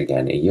crashed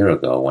again a year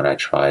ago when I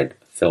tried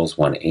Phil's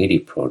 180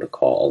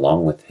 protocol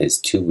along with his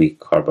 2-week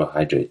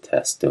carbohydrate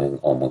test doing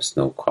almost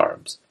no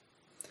carbs.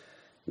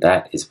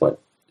 That is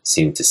what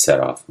seemed to set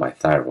off my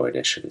thyroid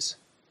issues.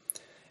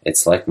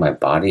 It's like my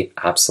body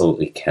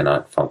absolutely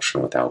cannot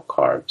function without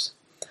carbs.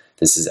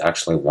 This is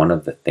actually one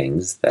of the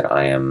things that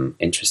I am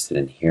interested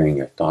in hearing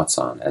your thoughts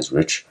on, as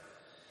Rich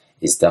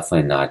is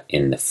definitely not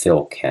in the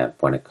Phil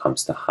camp when it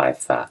comes to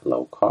high-fat,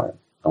 low-carb.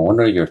 I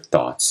wonder your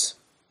thoughts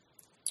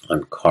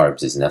on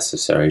carbs is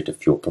necessary to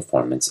fuel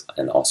performance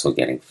and also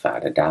getting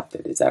fat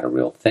adapted. Is that a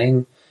real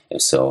thing?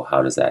 If so,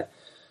 how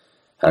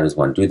does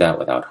one do that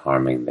without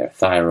harming their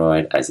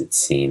thyroid, as it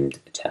seemed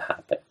to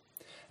happen?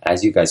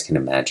 As you guys can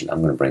imagine,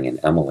 I'm going to bring in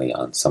Emily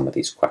on some of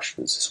these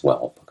questions as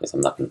well, because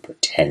I'm not going to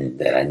pretend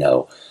that I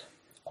know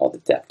all the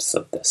depths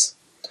of this.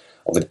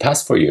 Over the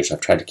past 4 years,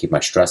 I've tried to keep my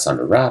stress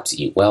under wraps,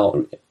 eat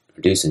well,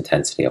 reduce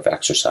intensity of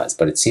exercise,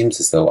 but it seems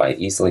as though I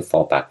easily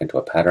fall back into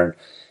a pattern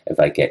if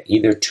I get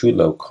either too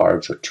low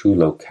carbs or too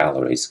low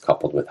calories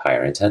coupled with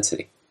higher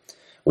intensity,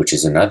 which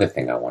is another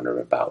thing I wonder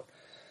about.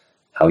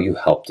 How you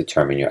help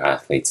determine your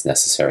athlete's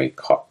necessary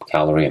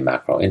calorie and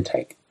macro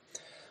intake.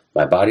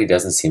 My body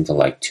doesn't seem to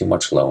like too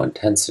much low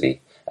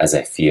intensity, as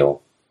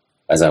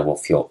I will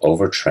feel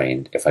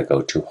overtrained if I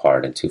go too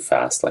hard and too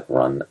fast, like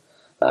run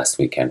last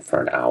weekend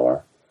for an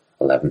hour,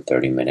 11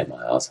 30-minute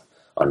miles,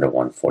 under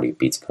 140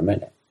 beats per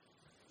minute.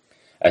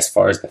 As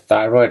far as the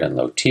thyroid and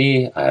low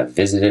T, I have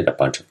visited a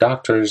bunch of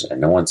doctors, and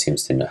no one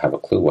seems to have a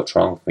clue what's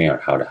wrong with me or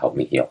how to help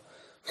me heal.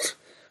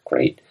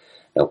 Great.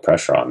 No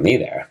pressure on me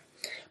there.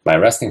 My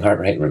resting heart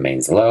rate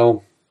remains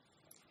low.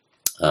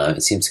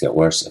 It seems to get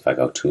worse if I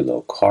go too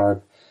low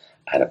carb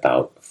at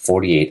about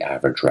 48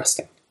 average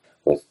resting.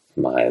 With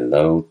my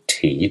low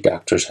T,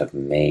 doctors have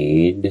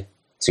made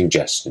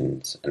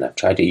suggestions, and I've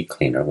tried to eat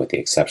cleaner with the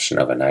exception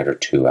of a night or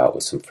two out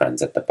with some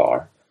friends at the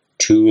bar.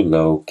 Too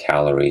low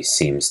calorie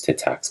seems to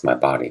tax my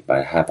body, but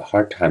I have a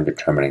hard time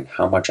determining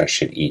how much I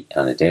should eat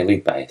on a daily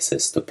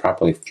basis to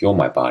properly fuel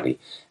my body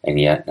and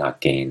yet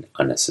not gain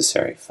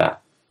unnecessary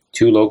fat.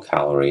 Too low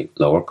calorie,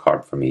 lower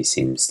carb for me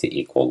seems to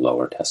equal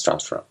lower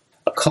testosterone.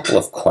 A couple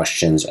of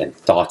questions and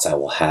thoughts I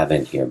will have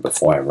in here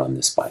before I run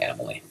this by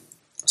Emily.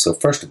 So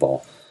first of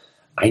all,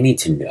 I need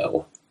to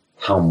know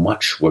how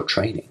much we're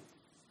training.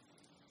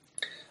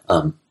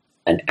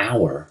 An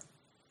hour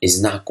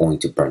is not going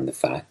to burn the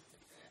fat.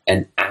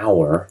 An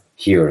hour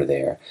here or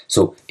there.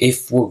 So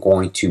if we're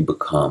going to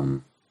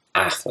become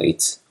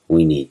athletes,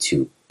 we need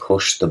to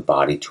push the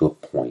body to a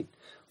point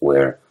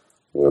where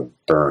we're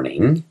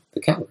burning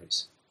the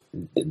calories.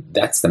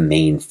 That's the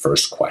main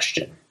first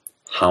question.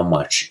 How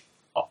much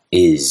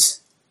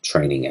is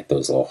training at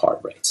those low heart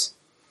rates?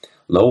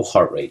 Low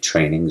heart rate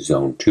training,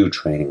 zone 2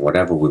 training,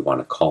 whatever we want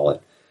to call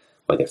it,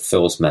 whether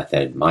Phil's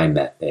method, my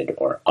method,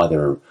 or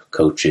other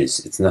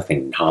coaches, it's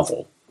nothing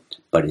novel,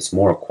 but it's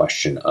more a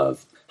question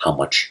of how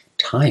much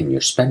time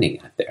you're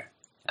spending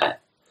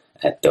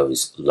at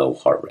those low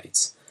heart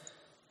rates.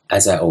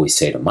 as I always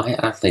say to my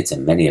athletes,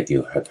 and many of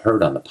you have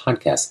heard on the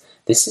podcast,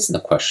 this isn't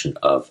a question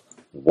of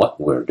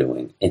what we're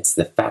doing. It's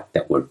the fact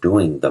that we're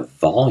doing the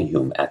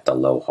volume at the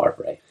low heart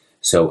rate.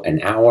 So an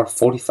hour,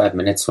 45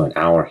 minutes to an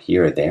hour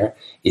here or there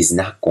is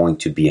not going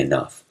to be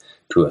enough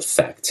to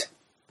affect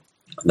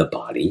the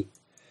body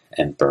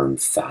and burn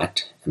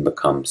fat and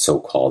become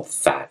so-called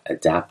fat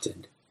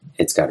adapted.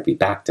 It's got to be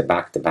back to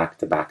back to back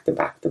to back to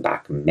back to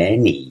back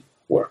many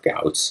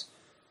workouts,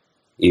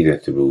 either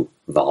through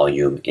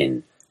volume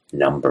in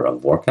number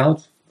of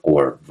workouts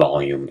or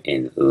volume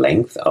in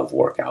length of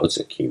workouts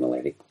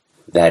accumulating,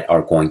 that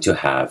are going to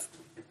have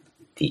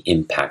the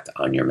impact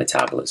on your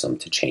metabolism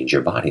to change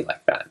your body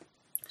like that.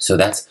 So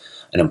that's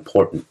an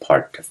important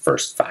part to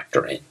first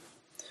factor in.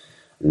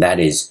 And that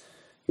is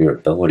your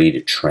ability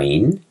to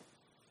train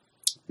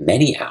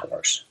many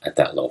hours at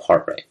that low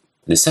heart rate.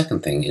 The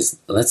second thing is,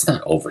 let's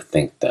not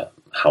overthink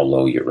how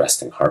low your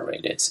resting heart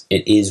rate is.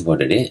 It is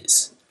what it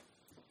is.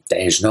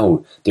 There's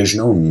no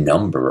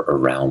number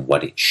around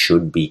what it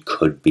should be,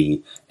 could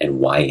be, and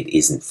why it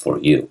isn't for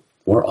you.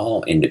 We're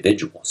all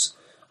individuals.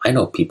 I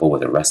know people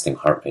with a resting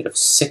heart rate of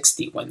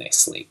 60 when they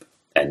sleep,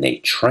 and they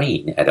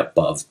train at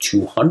above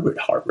 200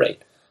 heart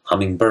rate,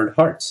 hummingbird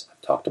hearts.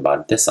 I've talked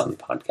about this on the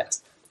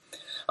podcast.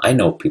 I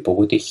know people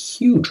with a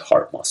huge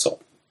heart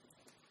muscle,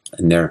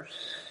 and they're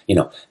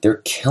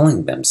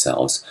killing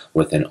themselves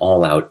with an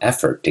all-out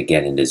effort to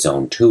get into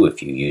zone 2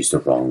 if you use the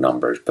wrong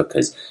numbers,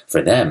 because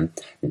for them,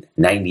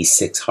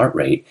 96 heart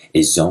rate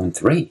is zone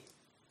 3.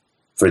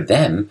 For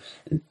them,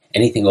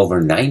 anything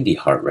over 90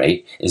 heart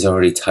rate is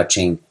already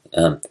touching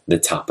the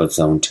top of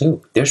zone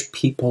 2. There's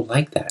people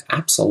like that,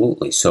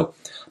 absolutely. So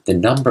the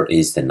number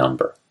is the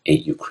number.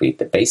 You create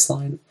the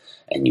baseline,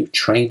 and you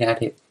train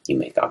at it, you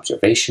make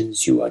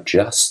observations, you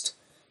adjust,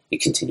 you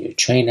continue to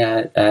train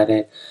at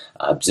it,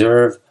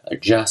 observe,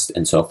 adjust,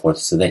 and so forth,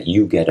 so that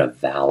you get a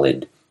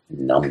valid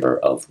number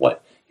of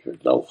what your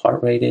low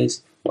heart rate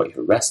is, what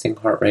your resting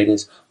heart rate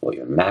is, what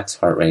your max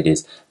heart rate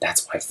is.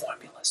 That's why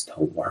formulas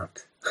don't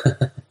work.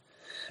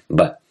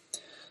 But,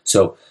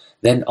 so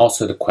then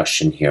also the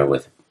question here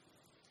with,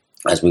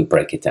 as we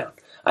break it down,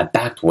 I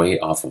backed way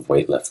off of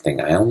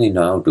weightlifting. I only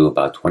now do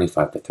about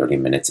 25 to 30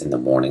 minutes in the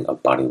morning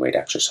of body weight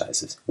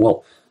exercises.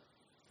 Well,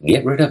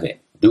 get rid of it.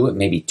 Do it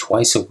maybe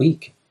twice a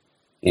week.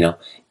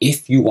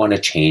 If you want to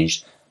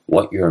change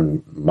what your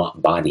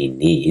body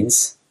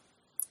needs,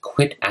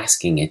 quit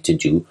asking it to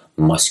do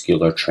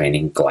muscular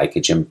training,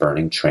 glycogen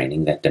burning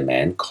training that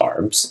demand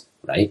carbs,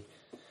 right?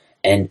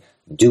 And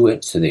do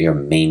it so that you're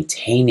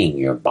maintaining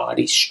your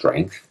body's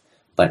strength,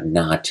 but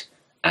not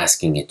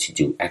asking it to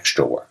do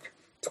extra work.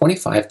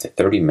 25 to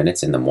 30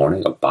 minutes in the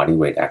morning of body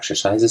weight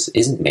exercises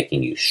isn't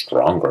making you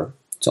stronger.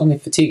 It's only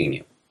fatiguing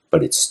you,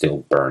 but it's still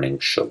burning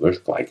sugars,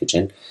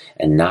 glycogen,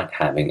 and not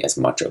having as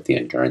much of the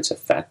endurance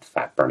effect,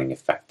 fat burning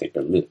effect that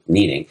you're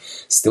needing.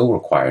 Still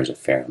requires a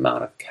fair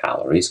amount of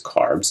calories,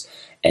 carbs,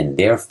 and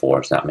therefore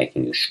it's not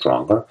making you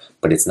stronger,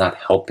 but it's not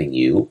helping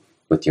you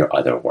with your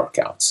other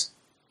workouts.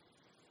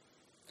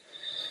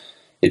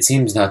 It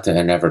seems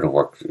never to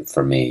work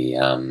for me.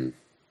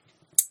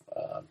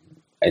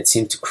 It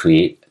seems to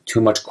create too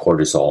much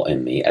cortisol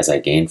in me as I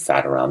gain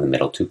fat around the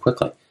middle too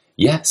quickly.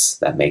 Yes,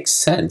 that makes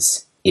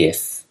sense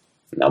if,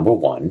 number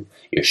one,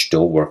 you're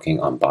still working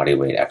on body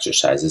weight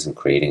exercises and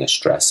creating a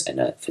stress and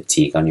a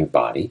fatigue on your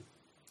body,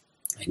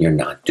 and you're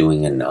not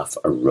doing enough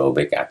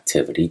aerobic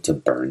activity to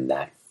burn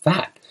that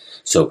fat.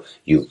 So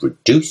you've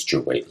reduced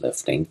your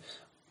weightlifting,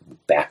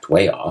 backed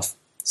way off,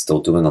 still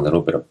doing a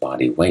little bit of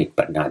body weight,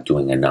 but not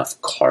doing enough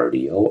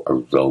cardio,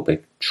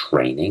 aerobic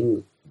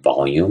training,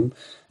 volume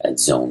at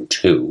zone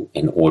 2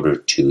 in order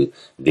to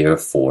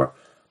therefore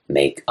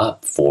make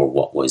up for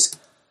what was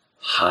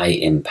high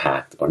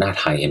impact, or not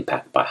high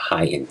impact, but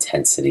high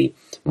intensity,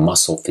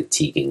 muscle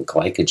fatiguing,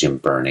 glycogen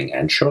burning,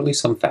 and surely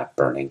some fat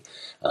burning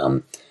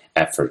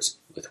efforts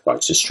with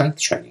regards to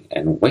strength training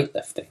and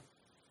weightlifting.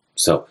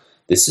 So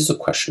this is a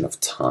question of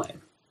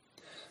time.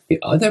 The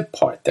other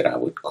part that I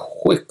would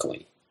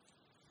quickly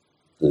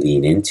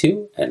lean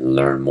into and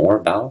learn more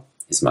about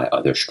is my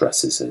other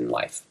stresses in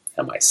life.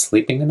 Am I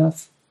sleeping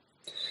enough?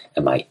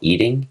 Am I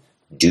eating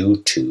due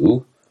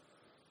to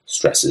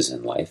stresses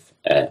in life?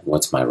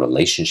 What's my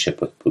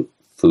relationship with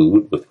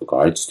food with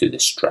regards to the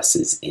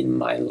stresses in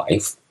my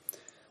life?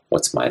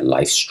 What's my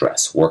life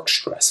stress, work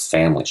stress,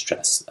 family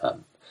stress,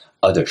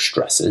 other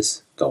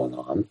stresses going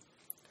on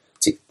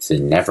to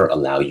never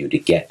allow you to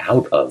get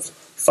out of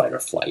fight or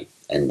flight,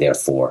 and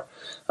therefore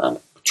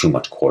too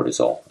much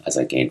cortisol as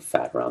I gain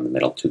fat around the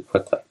middle too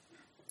quickly.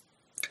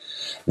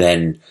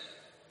 Then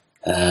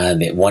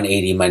the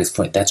 180 minus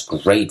point, that's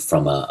great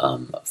from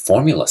a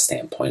formula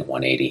standpoint,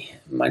 180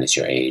 minus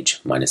your age,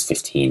 minus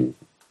 15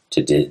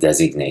 to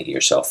designate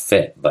yourself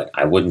fit, but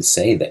I wouldn't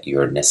say that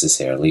you're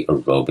necessarily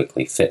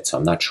aerobically fit, so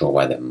I'm not sure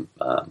why the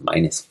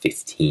minus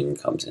 15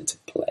 comes into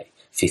play.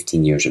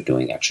 15 years of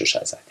doing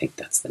exercise, I think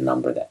that's the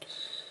number that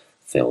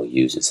Phil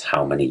uses,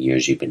 how many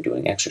years you've been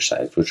doing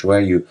exercise, which where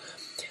you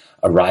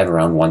arrive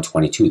around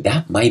 122.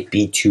 That might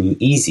be too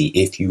easy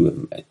if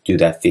you do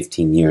that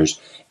 15 years.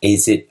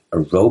 Is it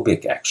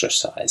aerobic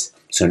exercise?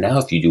 So now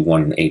if you do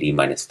 180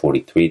 minus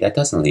 43, that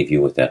doesn't leave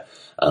you with a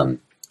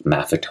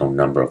Maffetone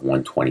number of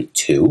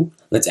 122.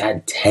 Let's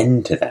add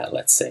 10 to that,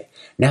 let's say.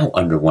 Now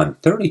under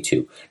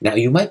 132. Now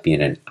you might be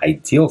in an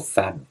ideal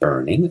fat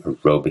burning,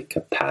 aerobic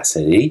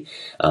capacity,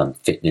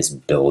 fitness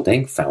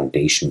building,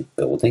 foundation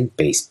building,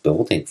 base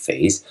building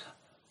phase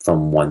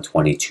from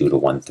 122 to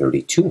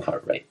 132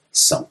 heart rate.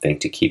 Something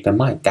to keep in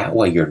mind. That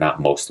way you're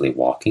not mostly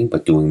walking,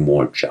 but doing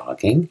more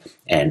jogging.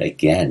 And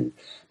again,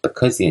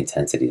 because the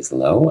intensity is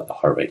low, the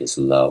heart rate is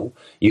low,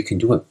 you can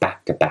do it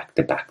back to back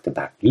to back to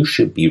back. You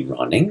should be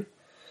running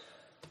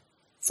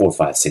 4,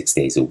 5, 6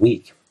 days a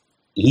week.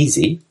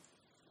 Easy,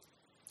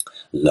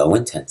 low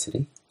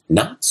intensity,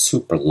 not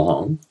super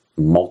long,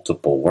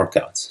 multiple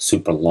workouts.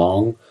 Super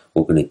long,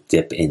 we're going to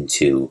dip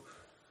into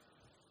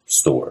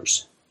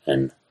stores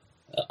and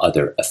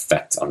other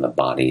effects on the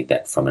body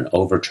that from an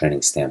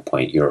overtraining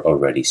standpoint, you're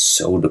already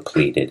so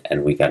depleted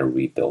and we got to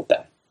rebuild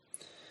that.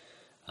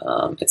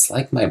 It's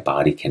like my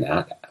body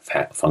cannot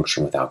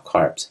function without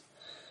carbs.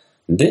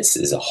 This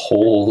is a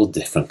whole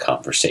different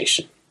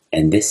conversation.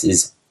 And this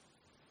is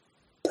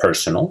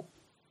personal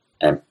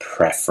and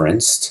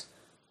preferenced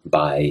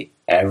by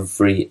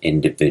every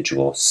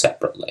individual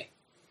separately.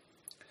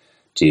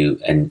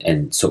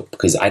 So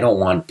because I don't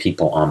want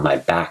people on my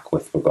back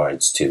with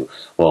regards to,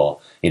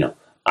 well,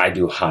 I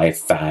do high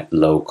fat,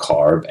 low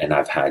carb, and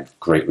I've had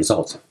great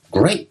results.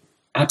 Great,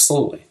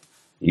 absolutely.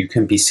 You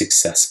can be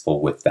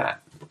successful with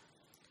that.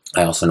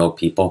 I also know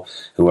people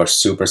who are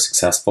super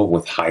successful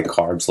with high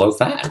carbs, low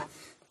fat.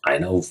 I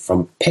know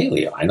from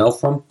paleo. I know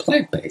from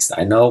plant-based.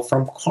 I know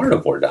from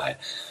carnivore diet.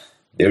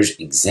 There's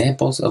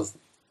examples of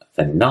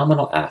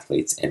phenomenal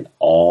athletes in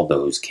all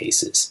those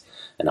cases.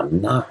 And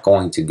I'm not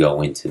going to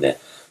go into the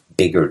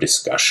bigger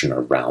discussion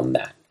around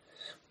that.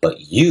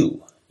 But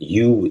you,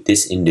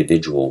 this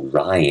individual,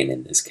 Ryan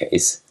in this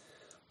case,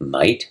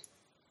 might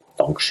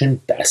function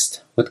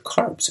best with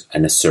carbs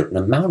and a certain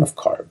amount of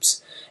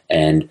carbs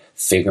and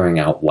figuring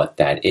out what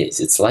that is.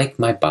 It's like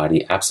my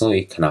body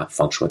absolutely cannot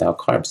function without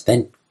carbs.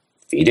 Then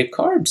feed it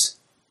carbs.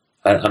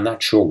 I'm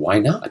not sure why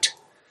not.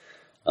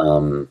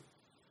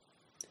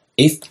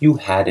 If you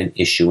had an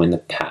issue in the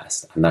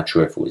past, I'm not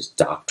sure if it was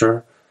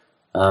doctor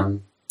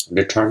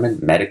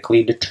determined,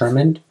 medically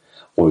determined,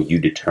 or you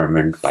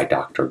determined by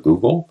Dr.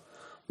 Google,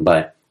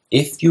 but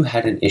if you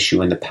had an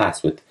issue in the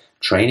past with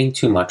training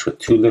too much with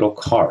too little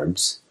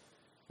carbs,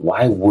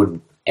 why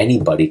would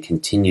anybody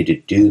continue to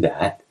do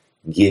that,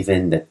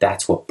 given that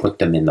that's what put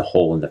them in the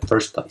hole in the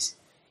first place?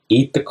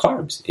 Eat the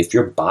carbs. If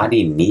your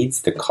body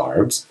needs the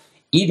carbs,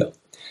 eat them.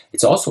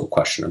 It's also a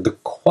question of the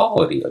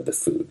quality of the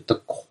food, the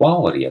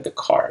quality of the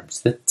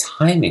carbs, the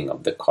timing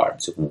of the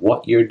carbs,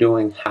 what you're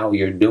doing, how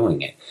you're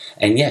doing it.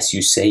 And yes,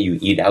 you say you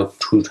eat out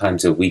 2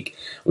 times a week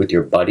with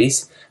your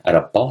buddies at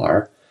a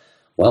bar.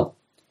 Well,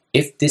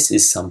 if this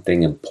is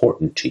something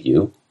important to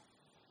you,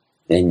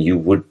 then you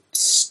would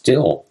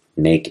still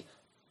make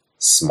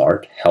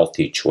smart,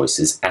 healthy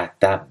choices at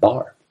that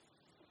bar.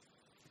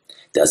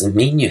 Doesn't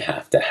mean you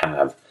have to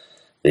have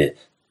the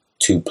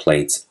 2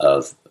 plates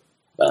of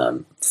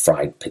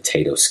fried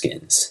potato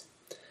skins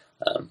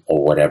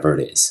or whatever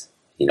it is.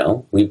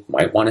 We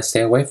might want to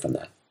stay away from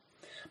that.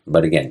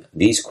 But again,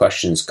 these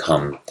questions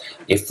come,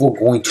 if we're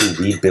going to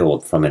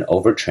rebuild from an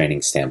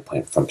overtraining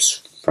standpoint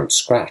from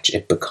scratch,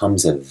 it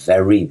becomes a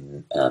very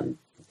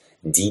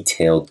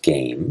detailed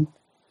game,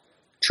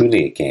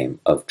 truly a game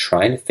of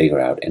trying to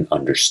figure out and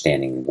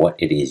understanding what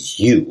it is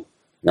you,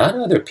 not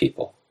other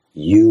people,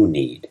 you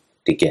need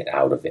to get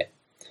out of it.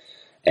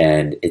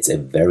 And it's a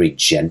very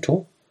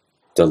gentle,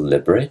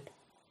 deliberate,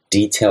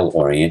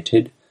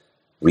 detail-oriented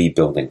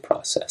rebuilding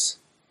process.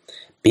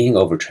 Being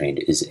overtrained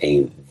is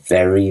a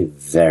very,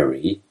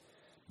 very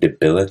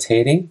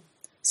debilitating,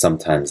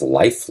 sometimes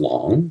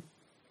lifelong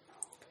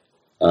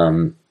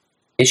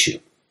issue.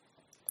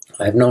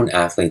 I've known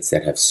athletes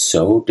that have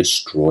so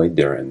destroyed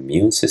their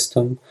immune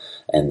system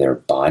and their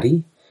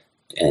body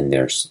and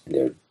their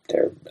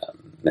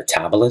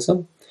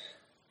metabolism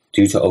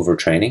due to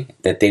overtraining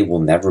that they will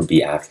never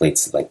be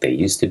athletes like they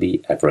used to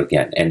be ever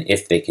again. And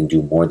if they can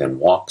do more than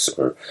walks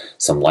or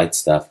some light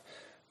stuff,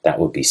 that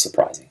would be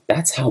surprising.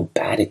 That's how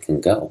bad it can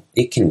go.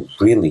 It can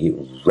really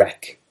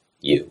wreck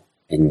you,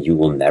 and you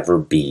will never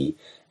be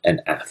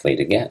an athlete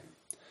again.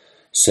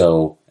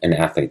 So, an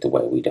athlete the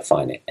way we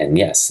define it. And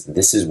yes,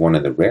 this is one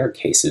of the rare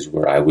cases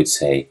where I would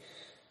say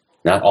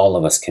not all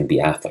of us can be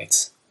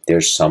athletes.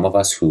 There's some of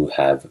us who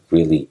have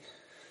really,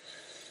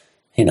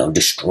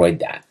 destroyed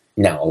that.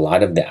 Now, a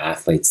lot of the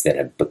athletes that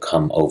have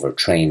become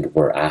overtrained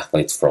were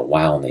athletes for a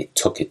while and they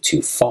took it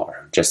too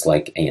far. Just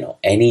like,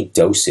 any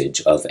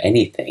dosage of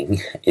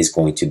anything is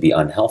going to be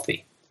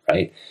unhealthy,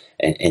 right?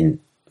 And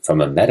from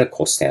a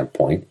medical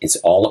standpoint, it's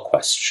all a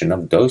question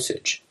of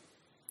dosage.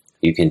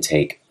 You can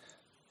take,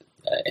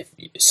 if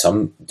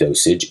some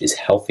dosage is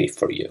healthy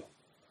for you,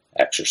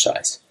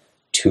 exercise.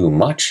 Too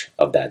much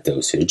of that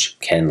dosage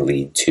can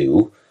lead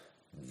to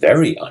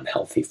very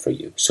unhealthy for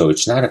you. So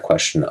it's not a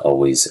question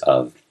always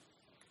of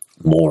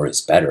more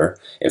is better.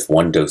 If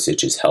one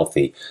dosage is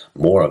healthy,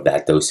 more of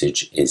that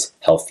dosage is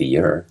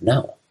healthier.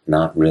 No,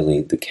 not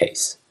really the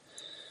case.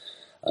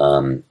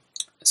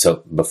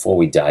 So before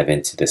we dive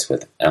into this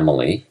with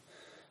Emily,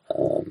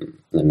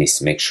 let me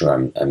make sure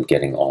I'm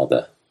getting all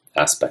the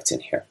aspects in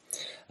here.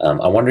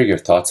 I wonder your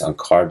thoughts on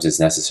carbs as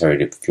necessary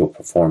to fuel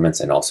performance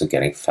and also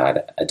getting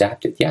fat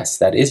adapted. Yes,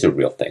 that is a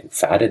real thing.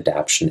 Fat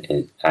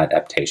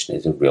adaptation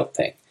is a real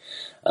thing.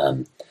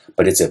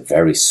 But it's a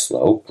very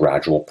slow,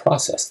 gradual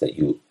process that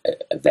you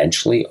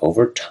eventually,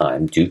 over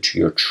time, due to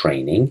your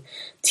training,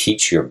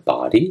 teach your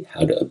body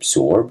how to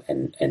absorb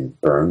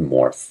and burn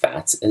more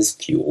fats as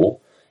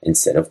fuel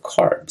instead of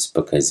carbs,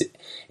 because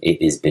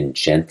it has been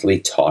gently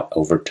taught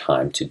over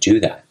time to do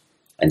that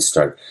and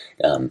start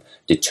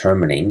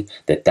determining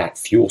that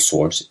fuel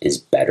source is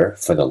better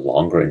for the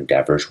longer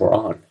endeavors we're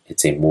on.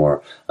 It's a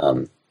more,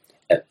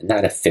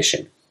 not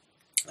efficient,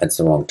 that's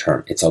the wrong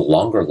term. It's a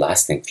longer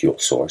lasting fuel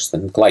source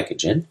than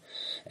glycogen,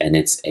 and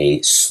it's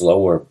a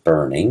slower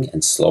burning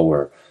and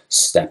slower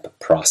step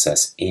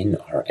process in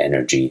our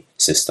energy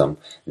system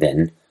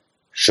than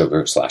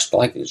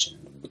sugar/glycogen.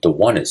 The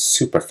one is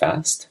super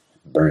fast,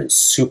 burns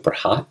super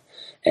hot,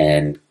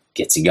 and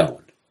gets you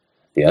going.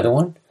 The other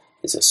one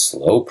is a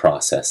slow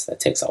process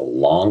that takes a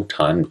long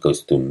time,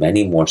 goes through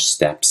many more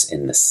steps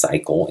in the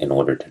cycle in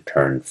order to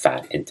turn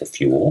fat into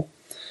fuel.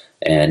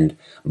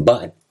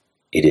 But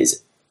it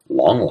is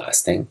long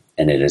lasting,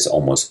 and it is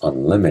almost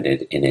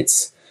unlimited in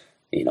its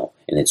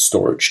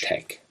storage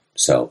tank.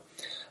 So,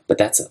 but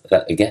that's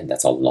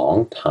a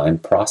long time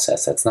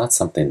process. That's not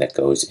something that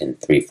goes in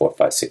 3, 4,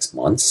 5, 6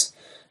 months.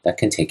 That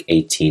can take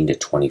 18 to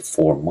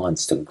 24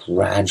 months to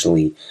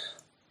gradually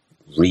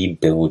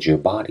rebuild your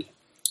body.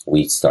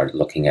 We start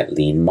looking at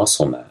lean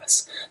muscle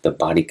mass. The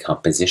body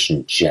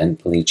composition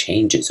gently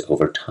changes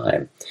over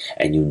time,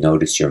 and you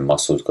notice your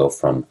muscles go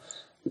from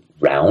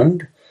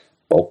round,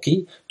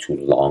 bulky, to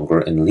longer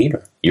and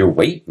leaner. Your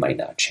weight might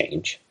not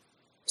change.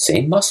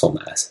 Same muscle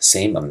mass,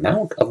 same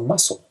amount of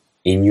muscle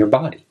in your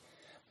body,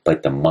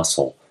 but the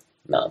muscle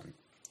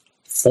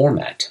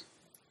format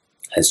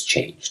has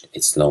changed.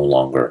 It's no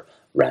longer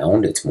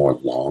round, it's more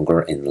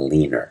longer and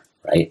leaner,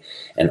 right?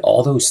 And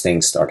all those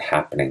things start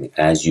happening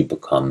as you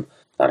become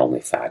not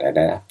only fat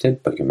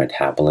adapted, but your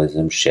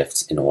metabolism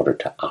shifts in order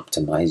to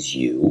optimize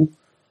you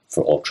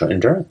for ultra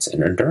endurance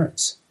and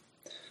endurance.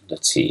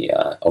 Let's see,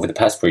 over the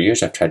past 4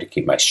 years, I've tried to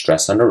keep my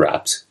stress under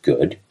wraps.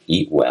 Good.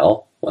 Eat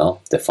well.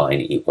 Well, define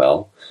eat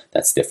well.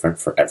 That's different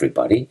for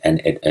everybody,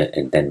 and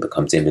it then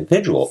becomes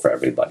individual for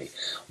everybody.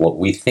 What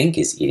we think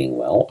is eating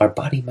well, our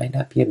body might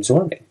not be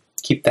absorbing.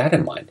 Keep that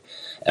in mind.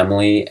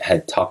 Emily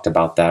had talked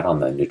about that on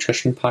the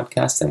nutrition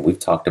podcast, and we've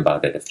talked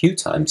about it a few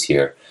times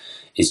here,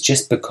 is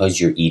just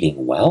because you're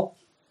eating well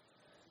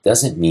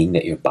doesn't mean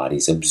that your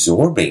body's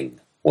absorbing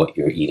what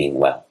you're eating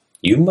well.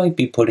 You might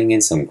be putting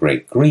in some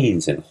great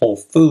greens and whole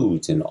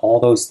foods and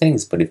all those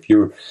things, but if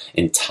you're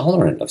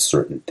intolerant of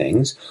certain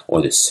things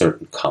or the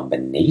certain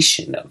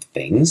combination of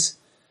things,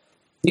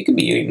 you can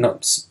be eating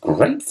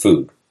great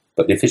food,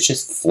 but if it's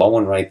just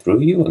flowing right through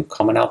you and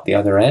coming out the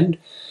other end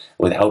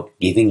without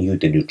giving you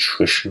the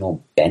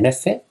nutritional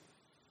benefit,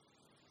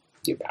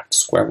 you're back to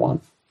square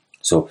one.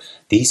 So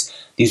these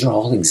are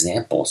all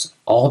examples.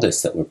 All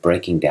this that we're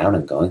breaking down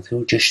and going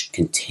through just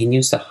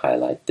continues to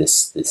highlight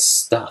this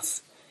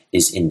stuff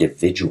is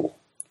individual.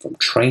 From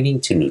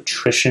training to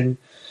nutrition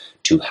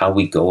to how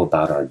we go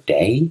about our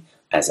day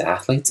as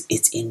athletes,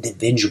 it's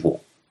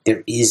individual.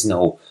 There is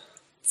no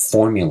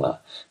formula.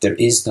 There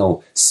is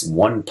no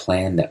one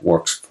plan that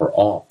works for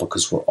all,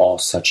 because we're all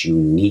such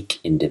unique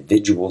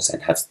individuals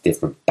and have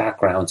different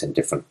backgrounds and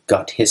different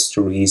gut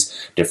histories,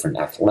 different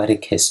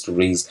athletic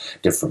histories,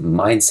 different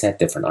mindset,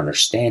 different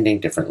understanding,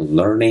 different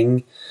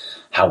learning,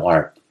 how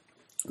our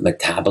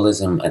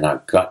metabolism and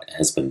our gut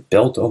has been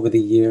built over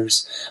the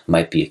years,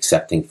 might be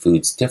accepting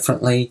foods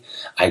differently.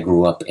 I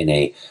grew up in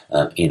a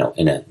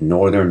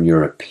Northern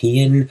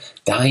European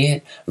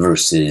diet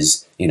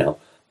versus,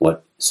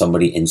 what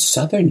somebody in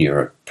Southern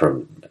Europe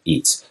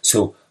eats.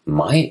 So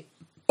my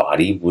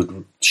body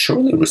would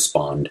surely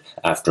respond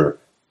after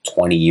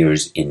 20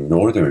 years in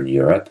Northern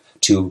Europe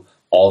to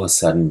all of a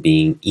sudden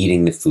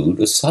eating the food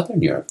of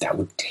Southern Europe. That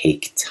would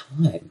take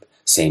time.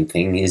 Same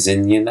thing is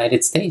in the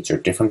United States or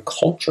different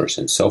cultures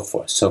and so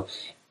forth. So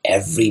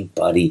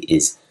everybody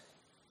is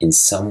in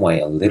some way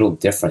a little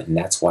different, and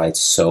that's why it's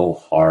so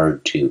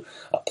hard to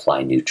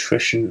apply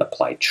nutrition,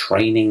 apply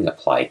training,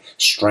 apply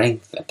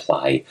strength,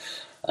 apply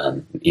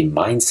in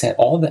mindset,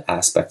 all the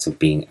aspects of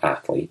being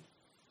athlete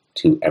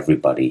to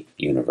everybody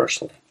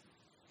universally.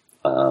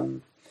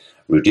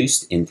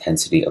 Reduced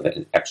intensity of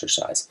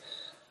exercise.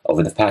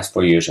 Over the past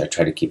 4 years, I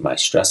try to keep my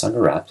stress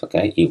under wraps.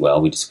 Okay, eat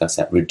well, we discussed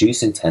that.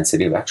 Reduce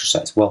intensity of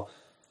exercise. Well,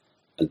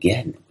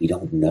 again, we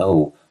don't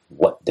know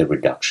what the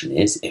reduction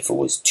is, if it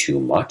was too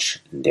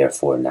much, and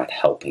therefore not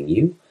helping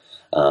you.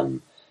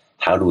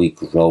 How do we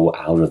grow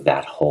out of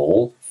that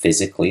hole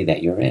physically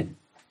that you're in?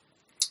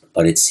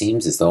 But it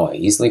seems as though I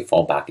easily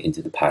fall back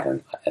into the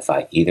pattern if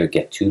I either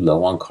get too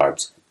low on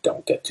carbs,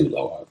 don't get too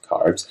low on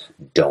carbs,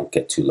 don't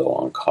get too low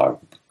on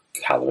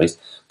calories,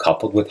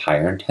 coupled with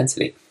higher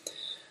intensity.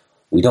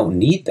 We don't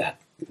need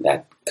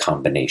that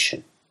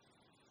combination.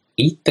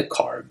 Eat the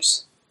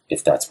carbs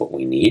if that's what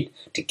we need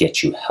to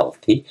get you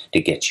healthy, to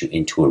get you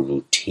into a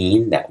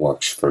routine that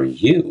works for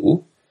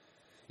you,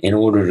 in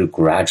order to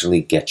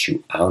gradually get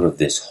you out of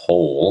this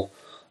hole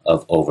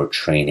of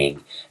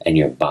overtraining and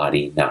your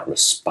body not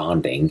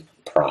responding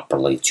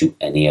properly to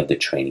any of the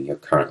training you're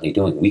currently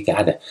doing.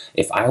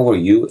 If I were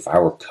you, if I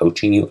were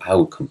coaching you, I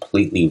would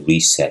completely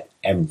reset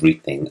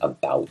everything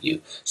about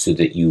you so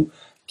that you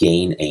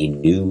gain a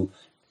new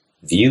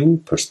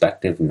view,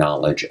 perspective,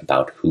 knowledge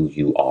about who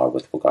you are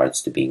with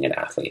regards to being an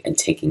athlete, and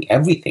taking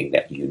everything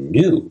that you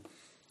knew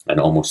and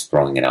almost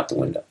throwing it out the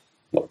window,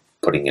 or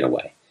putting it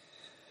away.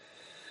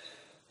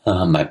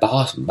 My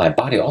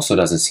body also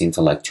doesn't seem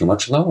to like too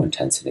much low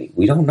intensity.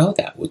 We don't know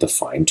that. We'll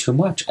define too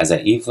much, as I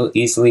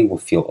easily will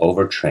feel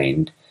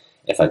overtrained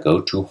if I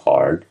go too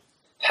hard.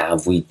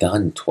 Have we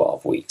done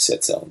 12 weeks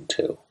at Zone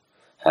 2?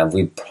 Have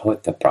we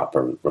put the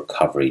proper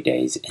recovery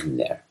days in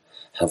there?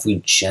 Have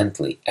we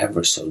gently,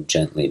 ever so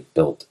gently,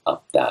 built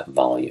up that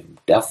volume?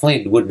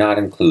 Definitely would not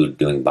include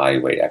doing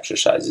bodyweight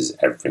exercises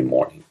every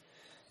morning.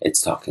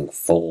 It's talking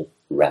full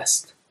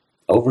rest.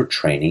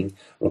 Overtraining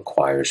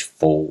requires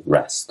full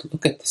rest.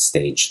 Look at the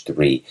stage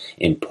 3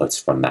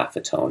 inputs from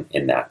Maffetone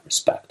in that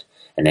respect.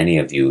 And any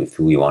of you, if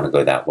you want to go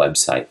to that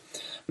website,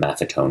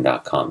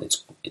 maffetone.com,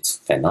 it's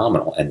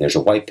phenomenal. And there's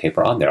a white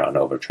paper on there on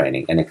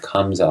overtraining, and it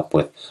comes up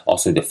with,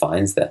 also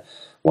defines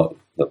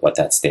what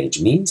that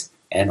stage means,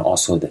 and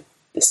also the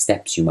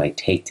steps you might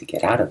take to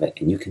get out of it.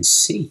 And you can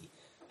see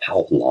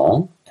how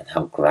long and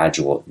how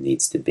gradual it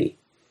needs to be.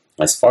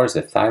 As far as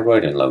the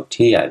thyroid and low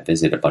T, I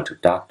visited a bunch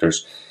of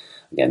doctors.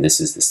 Again, this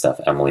is the stuff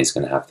Emily's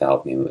going to have to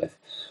help me with.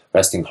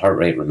 Resting heart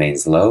rate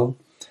remains low.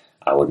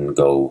 I wouldn't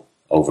go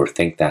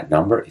overthink that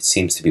number. It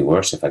seems to be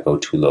worse if I go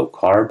too low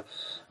carb.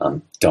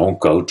 Don't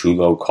go too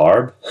low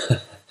carb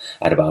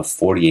at about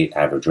 48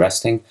 average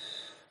resting.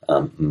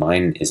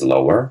 Mine is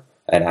lower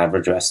at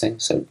average resting,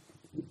 so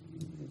it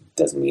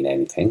doesn't mean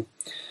anything.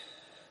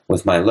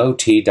 With my low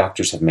T,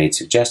 doctors have made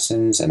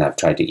suggestions, and I've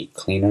tried to eat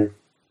cleaner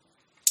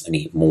and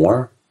eat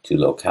more. Too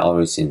low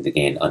calories seem to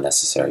gain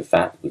unnecessary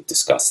fat. We've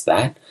discussed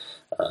that.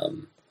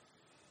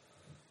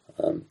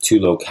 Too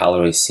low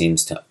calories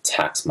seems to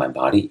tax my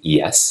body.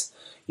 Yes,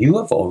 you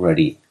have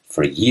already,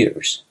 for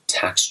years,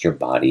 taxed your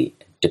body,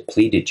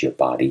 depleted your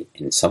body,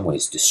 in some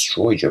ways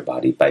destroyed your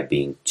body by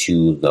being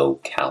too low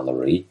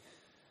calorie,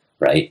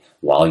 right,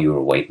 while you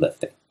were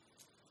weightlifting.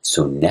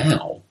 So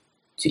now,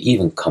 to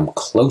even come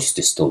close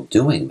to still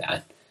doing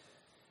that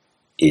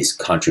is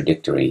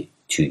contradictory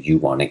to you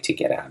wanting to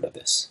get out of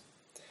this.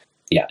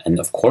 Yeah, and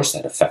of course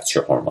that affects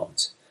your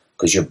hormones,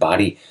 because your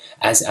body,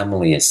 as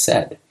Emily has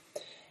said,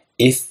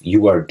 if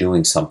you are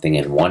doing something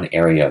in one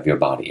area of your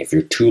body, if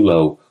you're too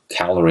low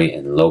calorie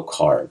and low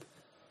carb,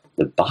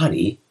 the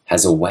body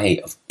has a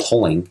way of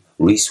pulling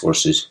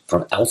resources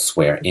from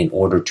elsewhere in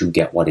order to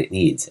get what it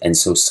needs. And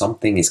so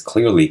something is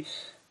clearly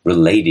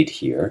related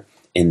here,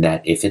 in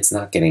that if it's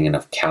not getting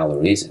enough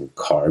calories and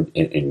carb,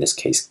 in this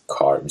case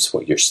carbs,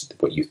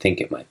 what you think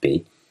it might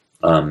be,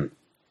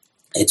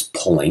 it's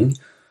pulling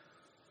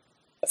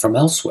from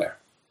elsewhere.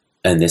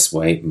 And this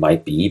way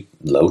might be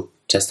low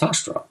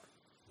testosterone,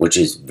 which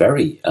is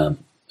very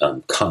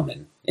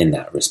common in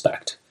that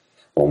respect.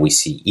 When we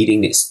see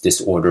eating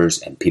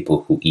disorders and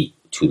people who eat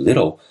too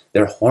little,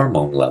 their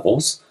hormone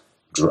levels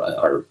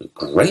are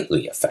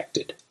greatly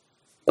affected.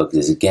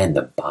 Because again,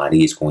 the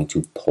body is going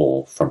to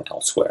pull from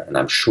elsewhere. And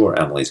I'm sure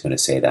Emily's going to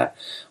say that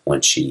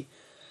when she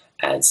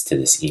adds to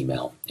this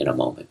email in a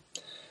moment.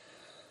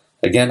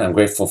 Again, I'm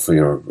grateful for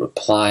your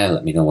reply.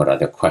 Let me know what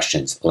other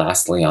questions.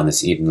 Lastly, on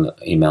this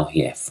email,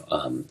 he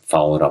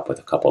followed up with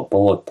a couple of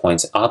bullet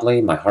points.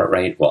 Oddly, my heart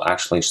rate will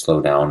actually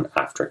slow down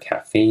after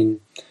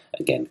caffeine.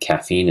 Again,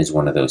 caffeine is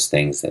one of those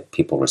things that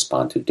people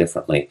respond to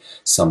differently.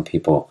 Some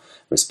people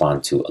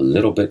respond to a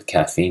little bit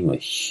caffeine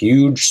with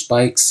huge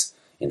spikes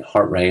in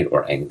heart rate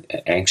or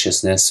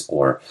anxiousness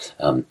or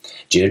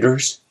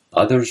jitters.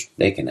 Others,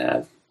 they can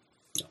have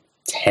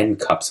 10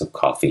 cups of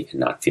coffee and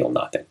not feel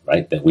nothing,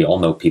 right? That we all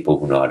know people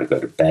who know how to go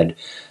to bed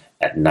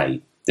at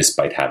night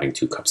despite having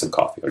 2 cups of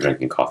coffee or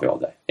drinking coffee all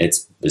day.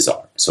 It's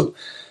bizarre. So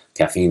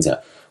caffeine's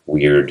a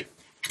weird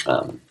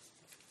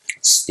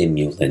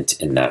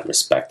stimulant in that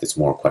respect. It's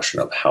more a question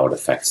of how it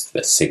affects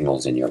the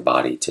signals in your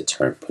body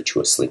to put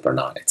you asleep or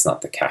not. It's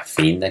not the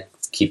caffeine that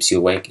keeps you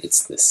awake.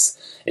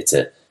 It's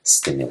a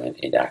stimulant.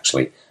 It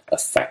actually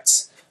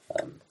affects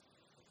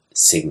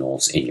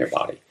signals in your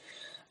body.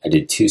 I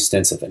did 2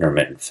 stints of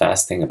intermittent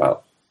fasting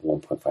about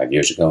 1.5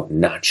 years ago.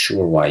 Not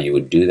sure why you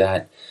would do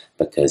that,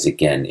 because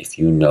again, if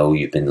you know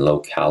you've been low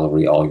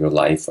calorie all your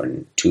life,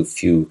 or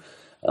too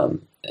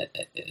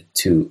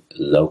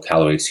low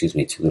calorie,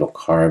 too little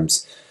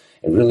carbs,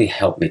 it really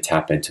helped me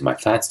tap into my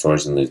fat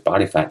stores and lose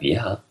body fat.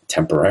 Yeah,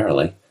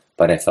 temporarily,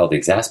 but I felt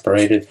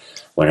exasperated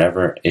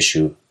whenever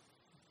issue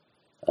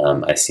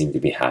I seemed to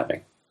be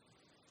having.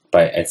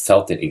 but I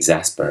felt it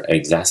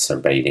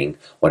exacerbating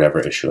whatever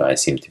issue I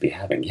seemed to be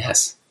having.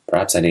 Yes,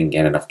 perhaps I didn't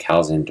get enough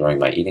calories in during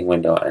my eating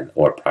window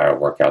or prior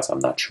workouts. I'm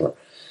not sure.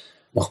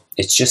 Well,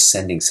 it's just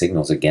sending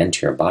signals again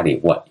to your body.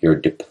 What? You're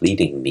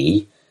depleting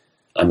me.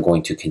 I'm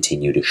going to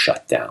continue to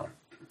shut down.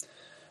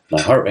 My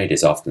heart rate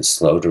is often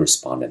slow to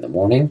respond in the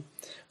morning.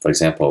 For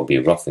example, it will be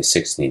roughly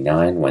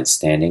 69 when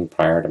standing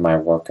prior to my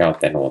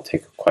workout. Then it will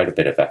take quite a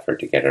bit of effort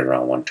to get it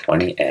around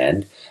 120.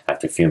 And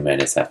after a few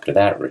minutes after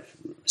that,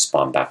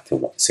 respond back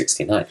to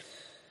 69.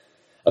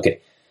 Okay,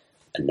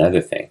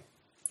 another thing.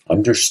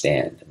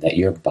 Understand that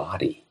your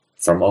body,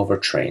 from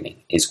overtraining,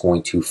 is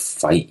going to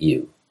fight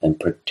you and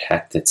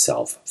protect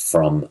itself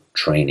from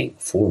training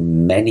for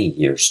many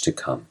years to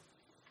come.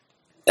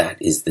 That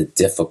is the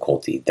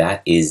difficulty.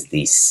 That is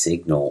the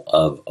signal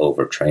of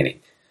overtraining.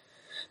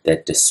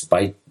 That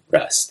despite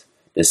rest,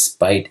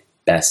 despite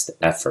best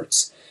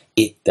efforts,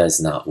 it does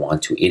not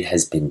want to. It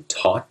has been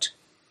taught,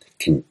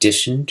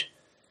 conditioned,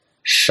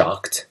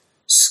 shocked,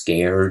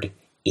 scared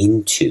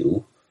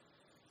into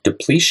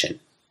depletion.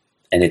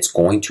 And it's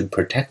going to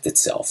protect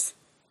itself.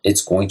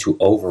 It's going to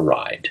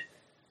override.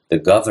 The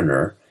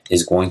governor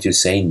is going to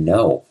say,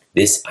 no,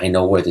 I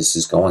know where this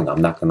is going.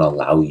 I'm not going to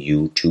allow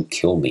you to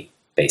kill me,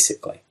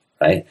 basically,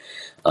 right?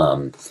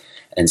 And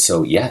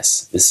so,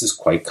 yes, this is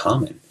quite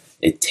common.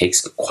 It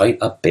takes quite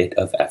a bit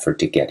of effort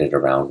to get it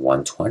around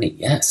 120.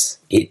 Yes,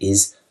 it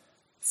is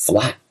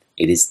flat.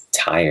 It is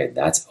tired.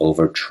 That's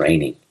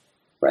overtraining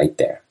right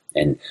there.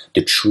 And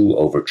the true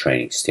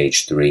overtraining,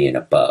 stage 3 and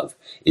above,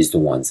 is the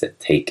ones that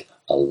take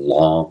a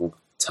long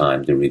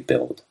time to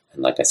rebuild.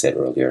 And like I said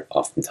earlier,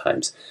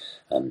 oftentimes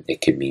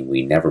it could mean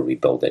we never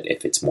rebuild it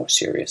if it's more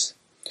serious.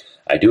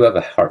 I do have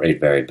a heart rate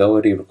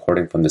variability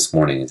recording from this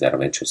morning. Is that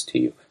of interest to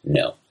you?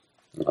 No.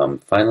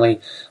 Finally,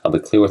 I'll be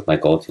clear with my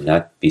goal to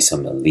not be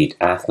some elite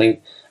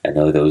athlete. I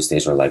know those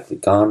days are likely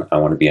gone. I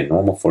want to be a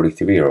normal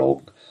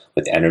 43-year-old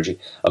with energy.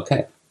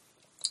 Okay.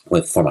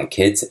 For my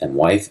kids and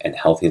wife and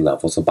healthy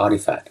levels of body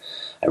fat.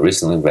 I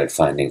recently read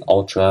Finding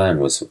Ultra and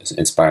was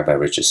inspired by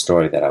Rich's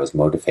story that I was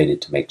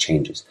motivated to make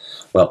changes.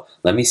 Well,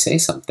 let me say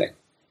something.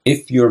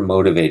 If you're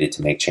motivated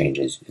to make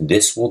changes,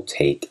 this will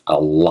take a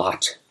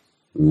lot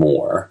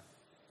more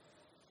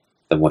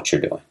than what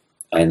you're doing.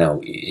 I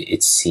know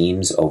it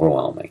seems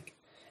overwhelming,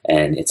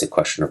 and it's a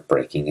question of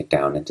breaking it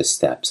down into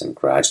steps and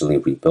gradually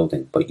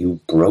rebuilding, but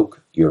you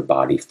broke your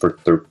body for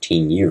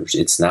 13 years.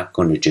 It's not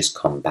going to just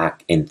come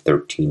back in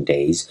 13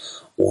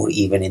 days or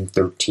even in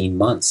 13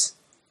 months.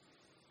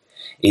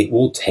 It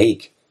will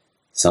take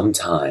some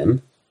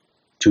time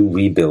to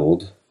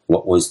rebuild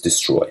what was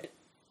destroyed.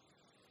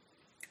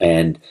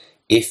 And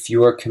if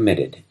you are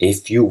committed,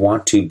 if you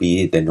want to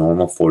be the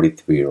normal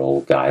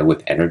 43-year-old guy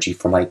with energy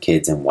for my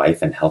kids and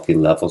wife and healthy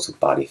levels of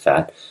body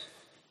fat,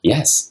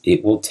 yes,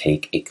 it will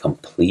take a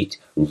complete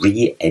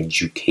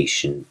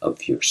re-education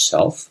of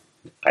yourself,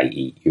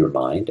 i.e. your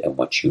mind and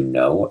what you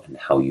know and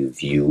how you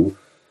view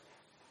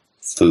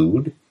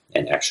food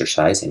and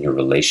exercise and your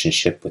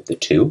relationship with the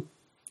two,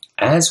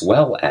 as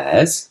well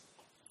as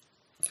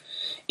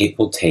it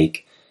will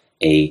take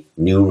a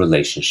new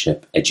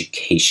relationship,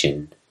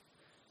 education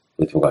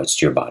with regards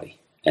to your body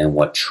and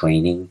what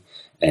training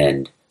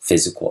and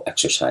physical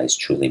exercise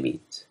truly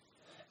means.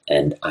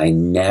 And I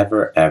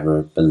never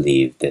ever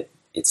believed that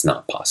it's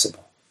not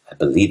possible. I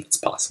believe it's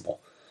possible,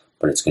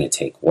 but it's going to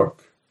take work.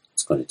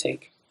 It's going to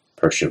take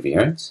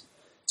perseverance.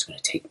 It's going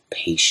to take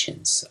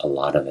patience, a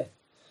lot of it.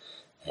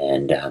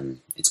 And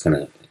it's going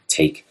to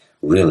take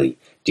really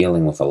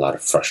dealing with a lot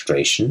of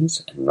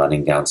frustrations and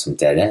running down some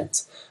dead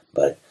ends.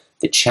 But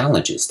the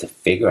challenge is to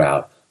figure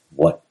out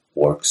what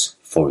works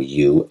for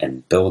you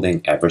and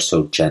building ever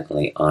so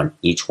gently on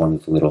each one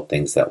of the little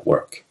things that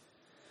work.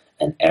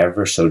 And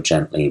ever so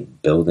gently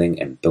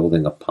building and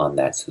building upon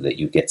that so that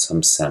you get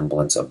some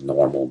semblance of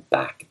normal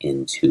back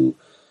into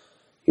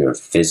your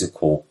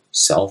physical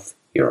self,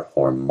 your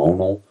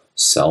hormonal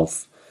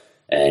self,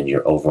 and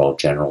your overall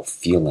general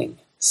feeling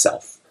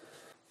self.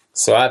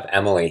 So I have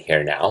Emily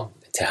here now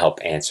to help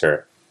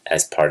answer,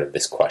 as part of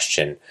this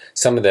question,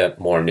 some of the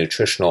more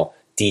nutritional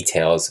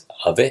details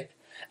of it,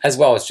 as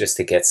well as just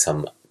to get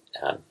some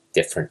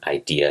different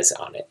ideas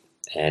on it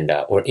and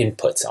or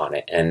inputs on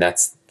it. And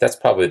that's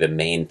probably the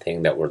main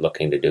thing that we're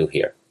looking to do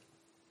here.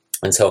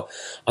 And so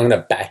I'm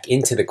going to back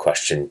into the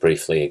question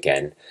briefly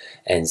again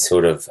and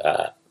sort of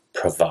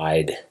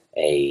provide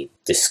a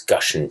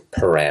discussion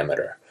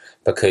parameter,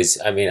 because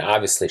I mean, I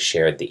obviously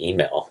shared the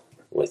email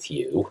with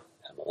you,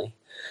 Emily,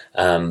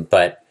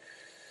 but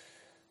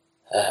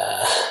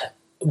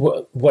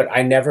what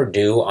I never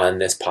do on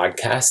this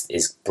podcast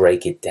is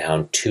break it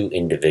down too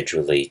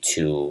individually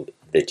to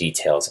the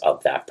details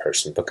of that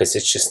person, because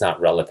it's just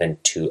not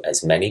relevant to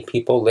as many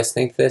people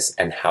listening to this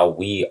and how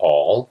we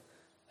all,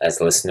 as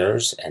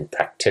listeners and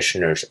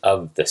practitioners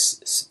of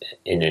this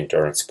in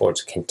endurance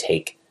sports, can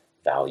take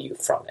value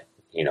from it,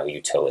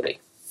 utility.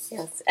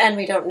 Yes, and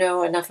we don't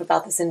know enough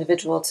about this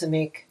individual to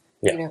make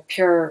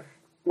pure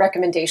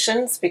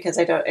recommendations, because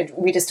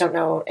we just don't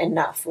know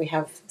enough. We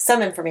have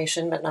some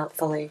information, but not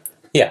fully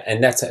Yeah,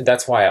 and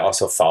that's why I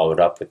also followed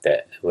up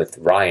with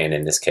Ryan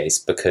in this case,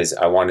 because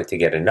I wanted to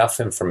get enough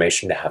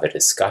information to have a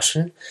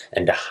discussion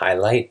and to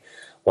highlight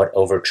what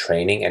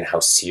overtraining and how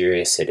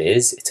serious it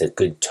is. It's a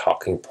good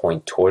talking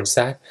point towards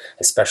that,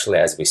 especially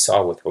as we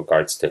saw with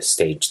regards to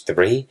stage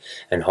 3,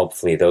 and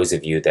hopefully those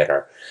of you that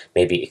are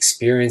maybe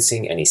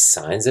experiencing any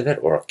signs of it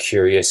or are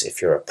curious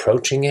if you're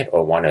approaching it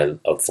or want to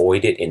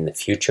avoid it in the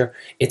future,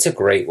 it's a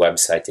great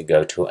website to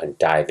go to and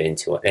dive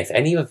into it. And if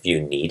any of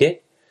you need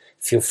it,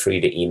 feel free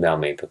to email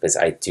me, because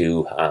I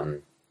do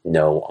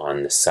know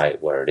on the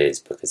site where it is,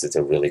 because it's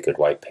a really good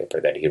white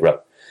paper that he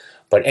wrote.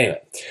 But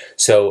anyway,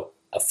 so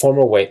a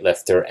former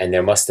weightlifter, and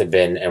there must have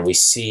been, and we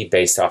see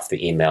based off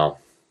the email,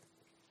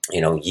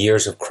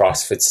 years of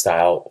CrossFit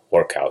style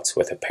workouts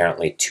with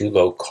apparently too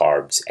low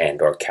carbs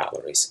and or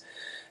calories.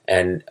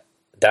 And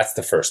that's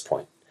the first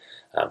point.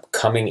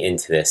 Coming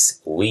into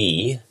this,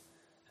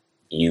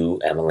 you,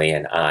 Emily,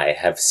 and I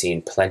have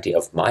seen plenty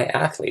of my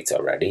athletes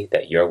already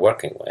that you're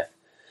working with,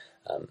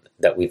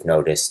 that we've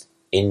noticed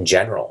in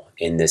general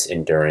in this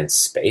endurance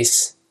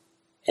space,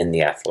 in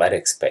the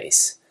athletic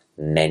space,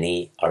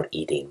 many are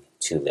eating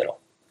too little.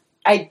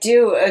 I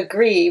do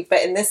agree,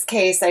 but in this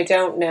case, I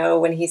don't know.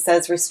 When he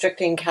says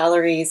restricting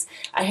calories,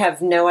 I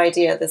have no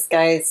idea this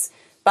guy's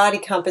body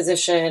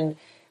composition,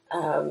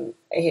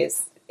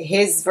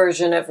 his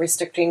version of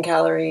restricting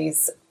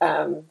calories,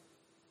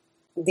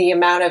 the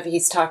amount of, he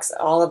talks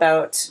all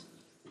about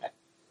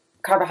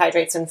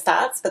carbohydrates and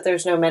fats, but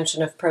there's no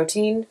mention of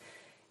protein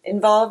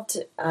involved.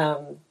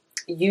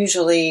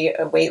 Usually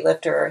a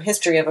weightlifter, or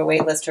history of a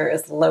weightlifter,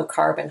 is low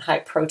carb and high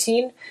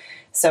protein.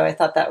 So I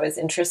thought that was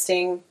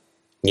interesting.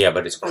 Yeah,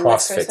 but it's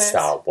CrossFit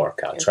style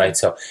workouts, right?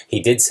 So he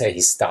did say he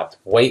stopped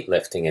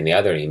weightlifting in the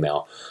other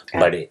email,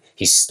 but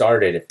he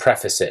started to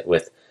preface it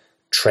with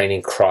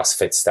training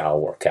CrossFit style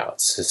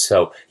workouts.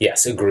 So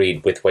yes,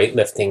 agreed. With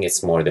weightlifting,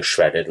 it's more the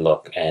shredded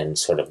look and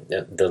sort of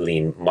the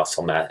lean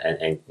muscle mass,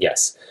 and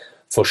yes,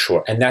 for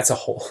sure. And that's a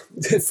whole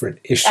different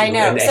issue. I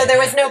know. So there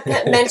was no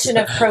mention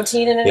of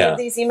protein in any of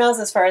these emails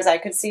as far as I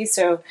could see.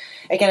 So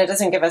again, it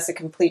doesn't give us a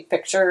complete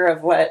picture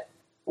of what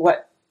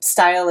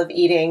style of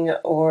eating,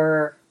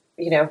 or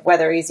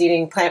whether he's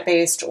eating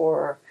plant-based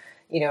or,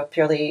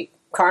 purely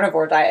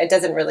carnivore diet. It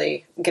doesn't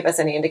really give us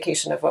any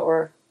indication of what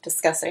we're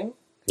discussing.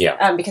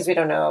 Yeah. Because we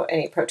don't know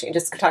any protein. It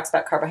just talks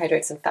about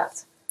carbohydrates and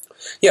fats.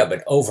 Yeah,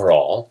 but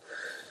overall,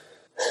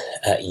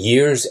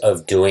 years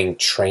of doing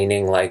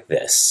training like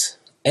this,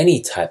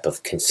 any type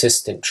of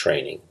consistent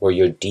training where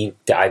you're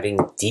diving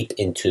deep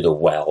into the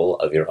well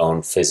of your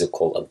own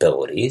physical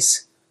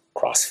abilities,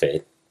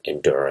 CrossFit,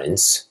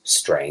 endurance,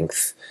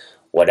 strength,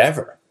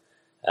 whatever,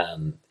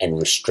 and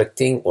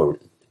restricting or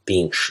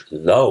being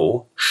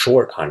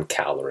short on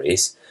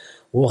calories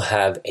will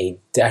have a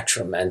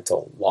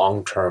detrimental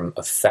long-term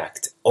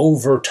effect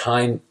over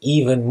time,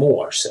 even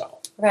more so.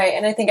 Right,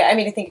 and I think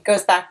it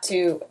goes back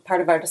to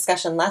part of our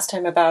discussion last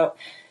time about,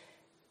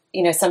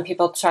 some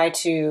people try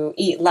to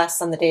eat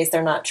less on the days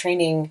they're not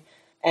training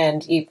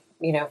and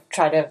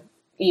try to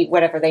eat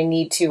whatever they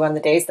need to on the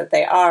days that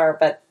they are,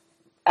 but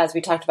as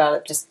we talked about,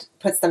 it just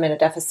puts them in a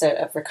deficit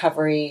of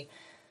recovery,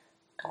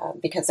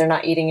 because they're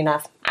not eating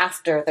enough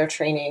after their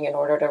training in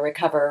order to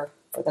recover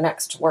for the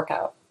next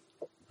workout.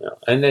 Yeah.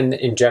 And then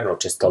in general,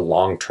 just the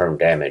long-term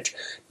damage,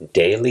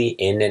 daily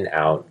in and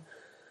out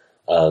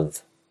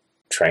of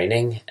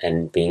training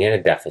and being in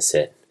a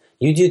deficit.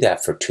 You do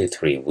that for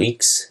 2-3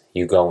 weeks,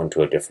 you go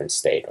into a different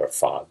state or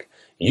fog.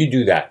 You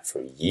do that for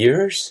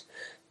years,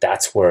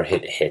 that's where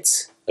it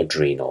hits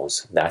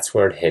adrenals, that's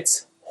where it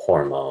hits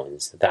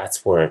hormones,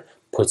 that's where it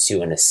puts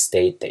you in a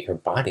state that your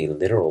body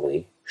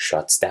literally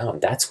shuts down.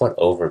 That's what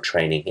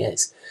overtraining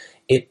is.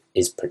 It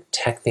is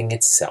protecting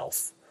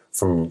itself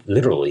from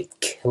literally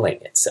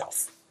killing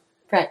itself.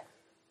 Right.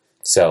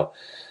 So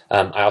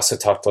I also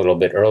talked a little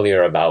bit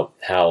earlier about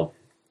how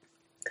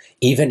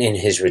even in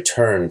his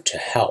return to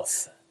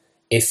health,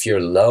 if you're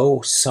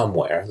low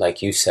somewhere,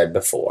 like you said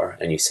before,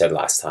 and you said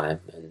last time,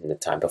 and the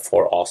time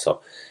before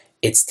also,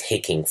 it's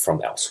taking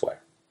from elsewhere.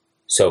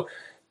 So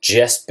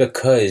just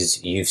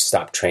because you've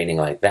stopped training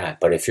like that,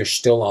 but if you're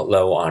still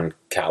low on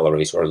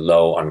calories or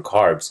low on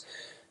carbs,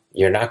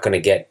 you're not going to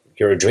get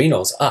your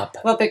adrenals up.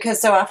 Well,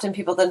 because so often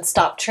people then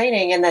stop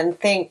training and then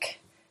think,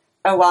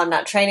 oh, well, I'm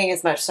not training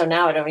as much, so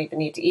now I don't even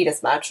need to eat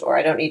as much, or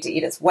I don't need to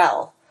eat as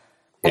well.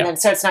 And then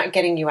so it's not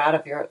getting you out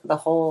of the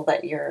hole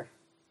that you're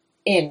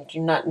in.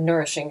 You're not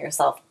nourishing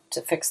yourself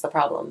to fix the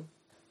problem.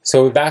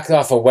 So we backed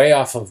way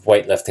off of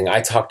weightlifting.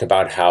 I talked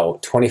about how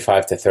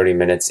 25 to 30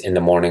 minutes in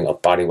the morning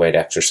of bodyweight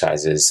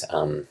exercises,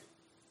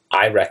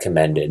 I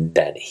recommended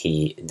that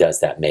he does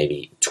that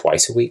maybe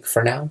twice a week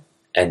for now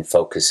and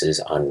focuses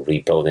on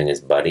rebuilding his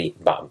body,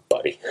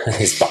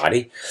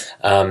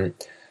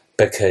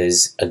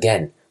 because,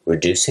 again,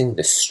 reducing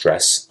the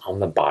stress on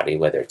the body,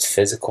 whether it's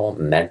physical,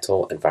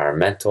 mental,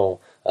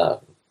 environmental,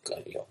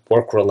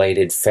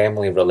 work-related,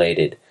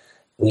 family-related,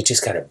 we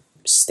just got to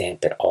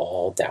stamp it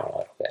all down a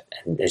little bit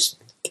and just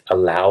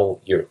allow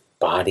your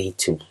body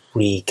to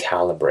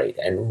recalibrate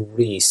and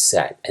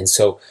reset. And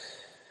so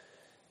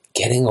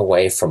getting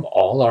away from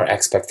all our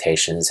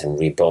expectations and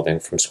rebuilding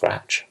from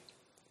scratch.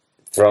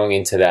 Throwing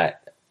into that,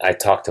 I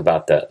talked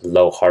about the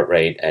low heart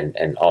rate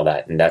and all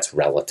that, and that's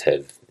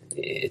relative.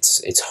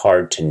 It's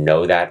hard to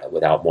know that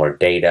without more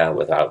data,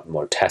 without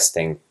more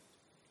testing.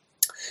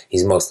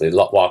 He's mostly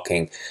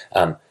walking.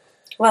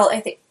 Well, I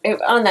think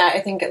on that, I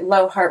think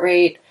low heart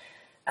rate,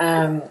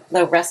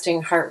 low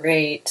resting heart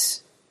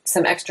rate,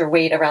 some extra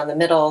weight around the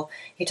middle.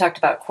 He talked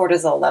about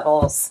cortisol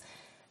levels.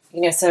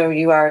 So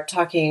you are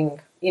talking,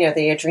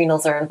 the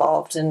adrenals are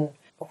involved in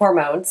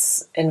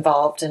hormones,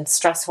 involved in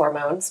stress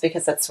hormones,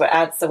 because that's what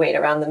adds the weight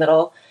around the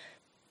middle.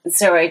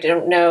 So I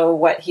don't know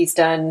what he's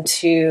done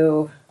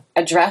to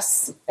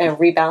address and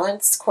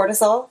rebalance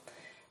cortisol.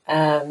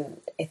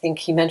 I think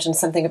he mentioned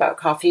something about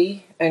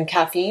coffee and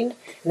caffeine,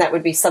 and that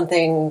would be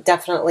something,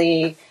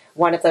 definitely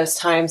one of those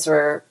times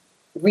where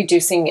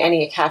reducing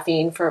any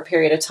caffeine for a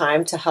period of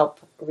time to help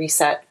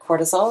reset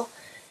cortisol,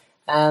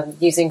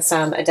 using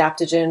some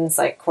adaptogens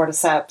like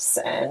cordyceps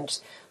and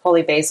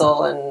holy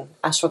basil and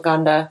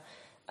ashwagandha.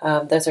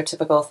 Those are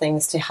typical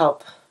things to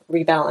help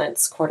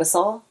rebalance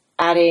cortisol.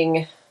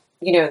 Adding,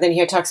 then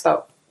he talks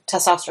about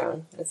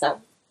testosterone.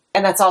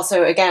 And that's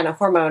also, again, a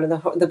hormone, and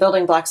the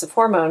building blocks of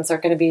hormones are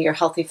going to be your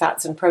healthy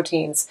fats and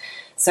proteins.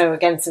 So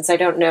again, since I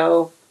don't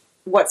know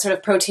what sort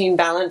of protein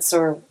balance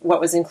or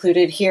what was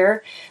included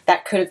here,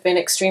 that could have been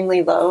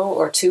extremely low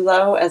or too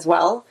low as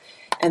well.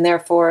 And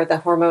therefore, the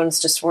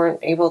hormones just weren't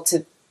able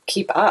to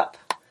keep up.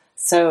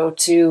 So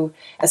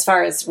as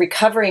far as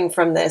recovering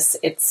from this,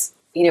 it's,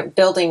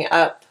 building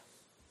up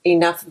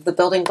enough of the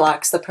building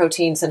blocks, the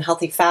proteins and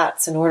healthy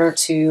fats, in order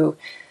to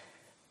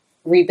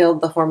rebuild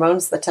the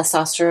hormones, the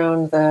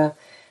testosterone, the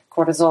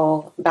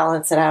cortisol,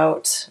 balance it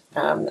out,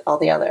 all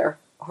the other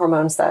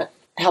hormones that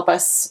help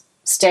us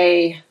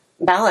stay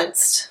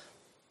balanced.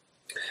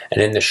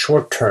 And in the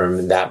short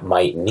term, that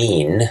might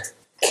mean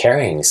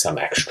carrying some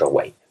extra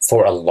weight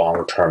for a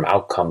long-term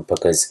outcome,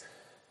 because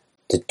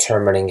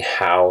determining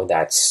how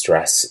that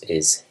stress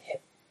is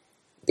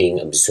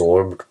being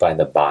absorbed by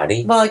the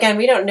body. Well, again,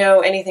 we don't know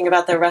anything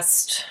about the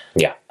rest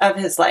of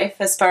his life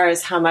as far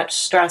as how much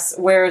stress,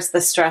 where is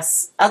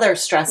the other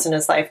stress in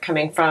his life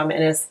coming from,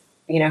 and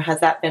has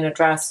that been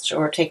addressed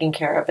or taken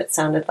care of? It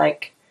sounded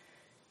like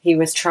he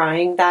was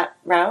trying that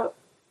route,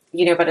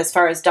 but as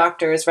far as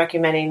doctors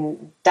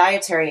recommending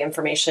dietary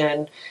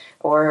information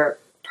or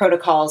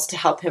protocols to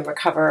help him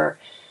recover,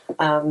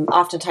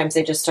 oftentimes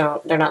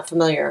they're not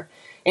familiar.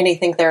 And I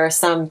think there are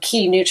some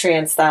key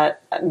nutrients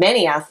that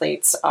many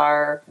athletes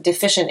are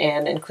deficient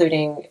in,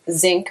 including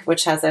zinc,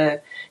 which has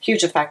a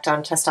huge effect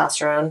on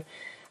testosterone,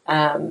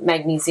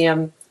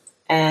 magnesium,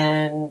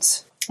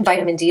 and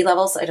vitamin D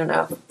levels. I don't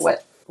know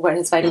what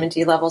his vitamin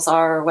D levels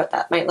are or what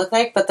that might look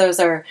like, but those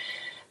are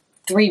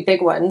three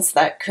big ones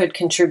that could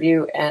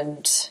contribute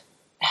and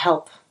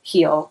help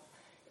heal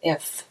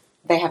if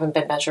they haven't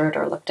been measured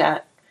or looked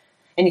at.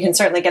 And you can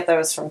certainly get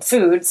those from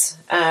foods,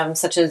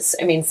 such as,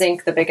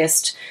 zinc, the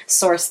biggest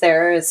source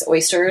there is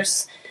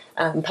oysters,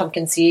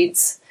 pumpkin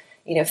seeds.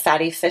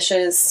 Fatty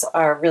fishes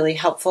are really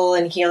helpful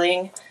in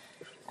healing.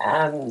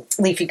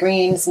 Leafy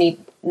greens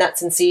need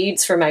nuts and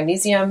seeds for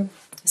magnesium.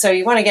 So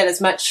you want to get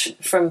as much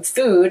from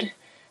food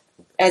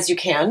as you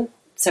can.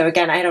 So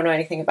again, I don't know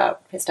anything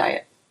about his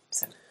diet.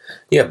 So.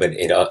 Yeah, but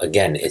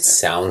it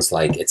sounds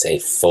like it's a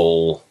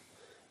full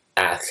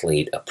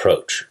athlete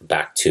approach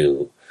back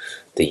to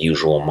the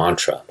usual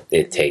mantra.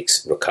 It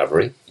takes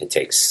recovery, it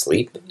takes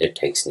sleep, it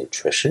takes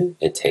nutrition,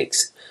 it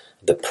takes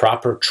the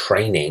proper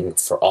training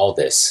for all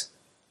this,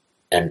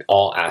 and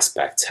all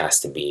aspects has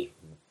to be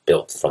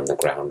built from the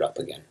ground up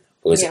again.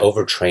 Because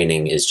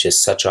overtraining is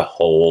just such a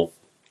hole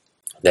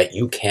that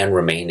you can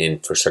remain in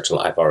for such a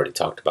long. I've already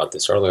talked about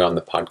this earlier on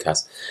the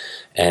podcast.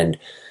 And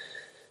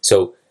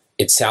so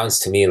it sounds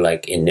to me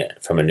like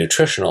from a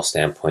nutritional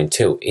standpoint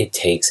too, it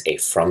takes a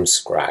from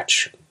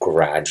scratch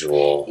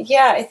gradual.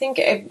 Yeah, I think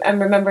I'm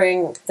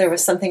remembering there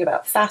was something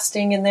about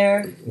fasting in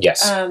there.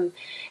 Yes. And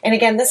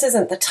again, this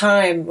isn't the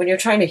time when you're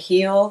trying to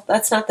heal.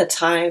 That's not the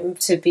time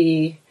to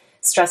be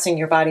stressing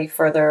your body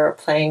further or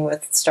playing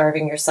with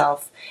starving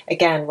yourself.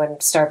 Again,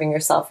 when starving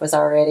yourself was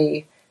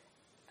already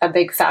a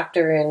big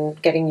factor in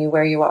getting you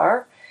where you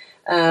are.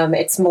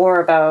 It's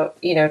more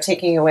about,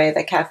 taking away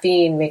the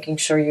caffeine, making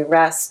sure you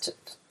rest,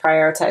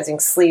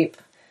 prioritizing sleep,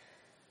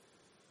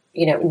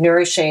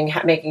 nourishing,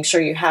 making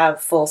sure you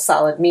have full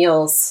solid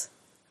meals,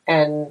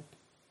 and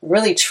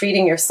really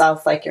treating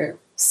yourself like you're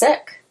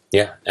sick.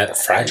 Yeah,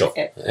 fragile.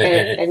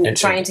 And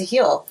trying to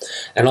heal.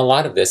 And a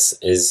lot of this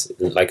is,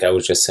 like I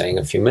was just saying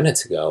a few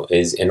minutes ago,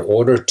 is in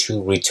order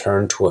to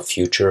return to a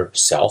future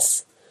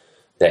self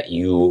that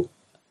you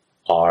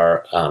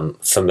are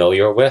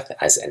familiar with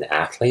as an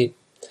athlete,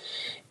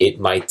 it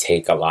might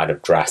take a lot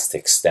of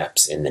drastic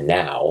steps in the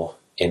now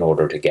in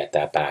order to get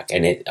that back.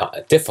 And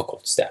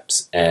difficult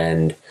steps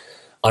and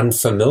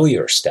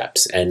unfamiliar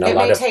steps. And it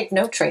may take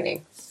no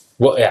training.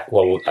 Well, yeah.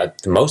 Well,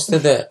 most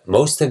of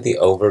the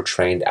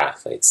overtrained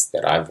athletes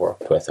that I've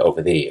worked with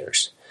over the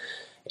years,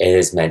 it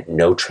has meant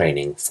no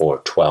training for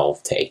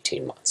 12 to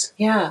 18 months.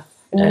 Yeah,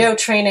 no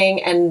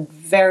training and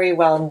very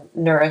well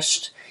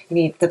nourished.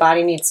 The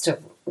body needs to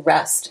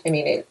rest. I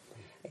mean,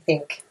 I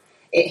think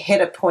it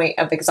hit a point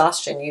of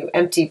exhaustion. You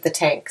emptied the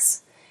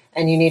tanks,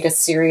 and you need a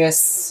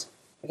serious,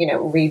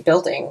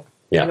 rebuilding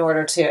in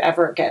order to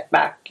ever get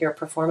back your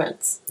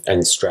performance.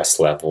 And stress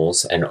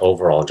levels, and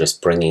overall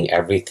just bringing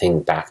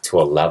everything back to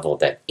a level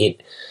that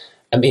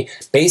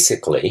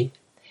basically.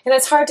 And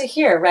it's hard to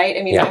hear, right?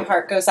 I mean, my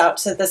heart goes out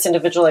to this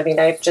individual. I mean,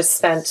 I've just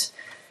spent,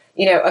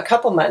 a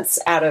couple months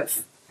out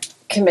of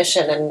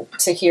commission, and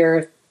to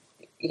hear,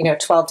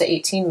 12 to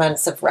 18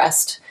 months of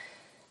rest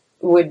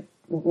would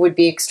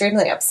be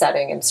extremely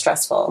upsetting and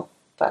stressful.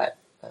 But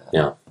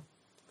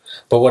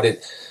but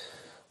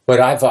what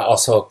I've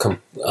also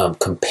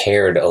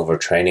compared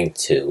overtraining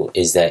to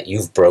is that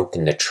you've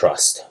broken the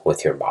trust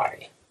with your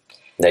body.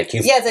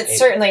 It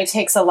certainly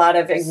takes a lot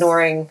of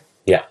ignoring.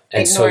 Yeah,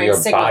 and so your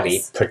signals.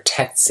 Body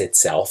protects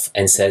itself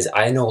and says,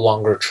 I no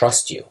longer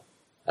trust you.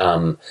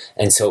 And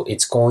so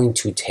it's going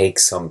to take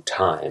some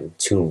time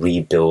to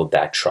rebuild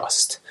that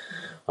trust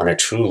on a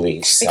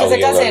truly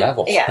cellular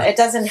level. Yeah, it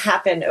doesn't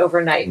happen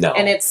overnight. No.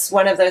 And it's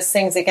one of those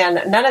things,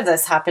 again, none of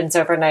this happens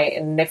overnight.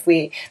 And if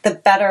the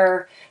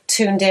better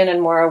tuned in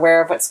and more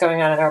aware of what's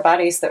going on in our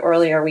bodies, the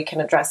earlier we can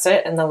address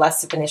it and the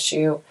less of an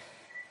issue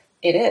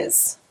it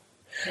is.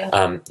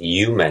 Yeah.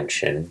 You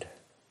mentioned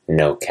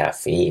no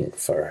caffeine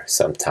for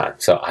some time.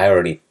 So I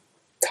already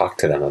talked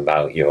to them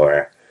about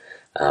your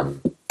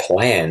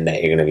plan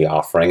that you're going to be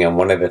offering, and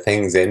one of the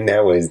things in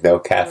there was no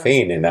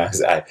caffeine. And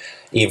as I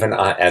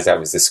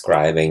was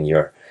describing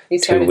your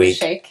 2 week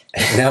shake.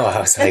 No,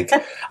 I was like,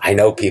 I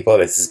know people,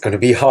 this is going to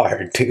be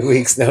hard. 2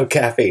 weeks, no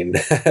caffeine.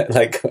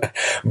 That's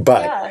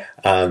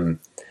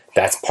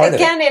part of it.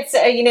 Again, it's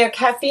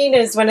caffeine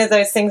is one of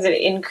those things that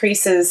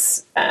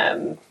increases.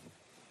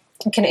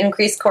 Can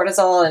increase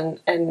cortisol,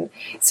 and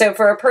so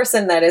for a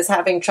person that is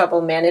having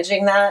trouble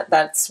managing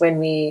that's when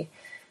we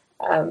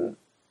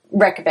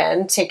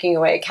recommend taking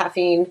away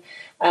caffeine.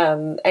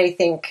 I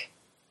think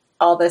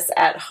all this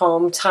at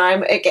home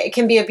time, it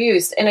can be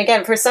abused. And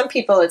again, for some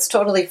people, it's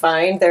totally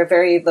fine. They're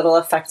very little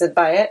affected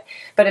by it,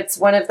 but it's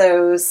one of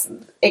those,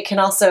 it can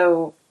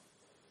also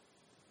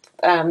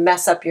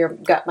mess up your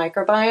gut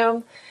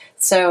microbiome.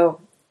 So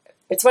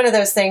it's one of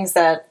those things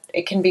that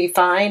it can be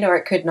fine or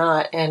it could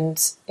not,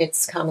 and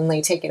it's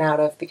commonly taken out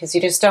of because you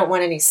just don't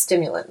want any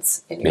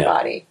stimulants in your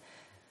body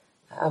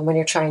when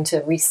you're trying to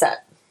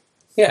reset.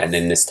 Yeah, and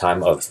in this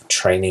time of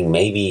training,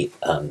 maybe,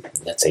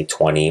 let's say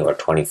 20 or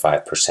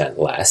 25%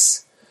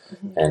 less.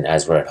 Mm-hmm. And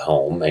as we're at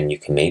home, and you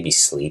can maybe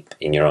sleep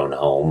in your own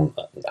home,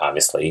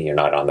 obviously you're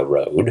not on the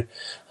road,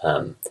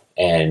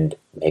 and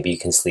maybe you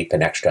can sleep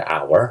an extra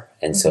hour,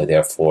 and so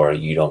therefore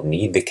you don't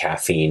need the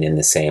caffeine in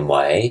the same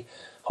way,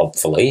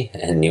 hopefully,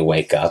 and you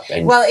wake up.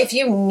 And well, if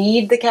you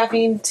need the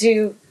caffeine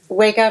to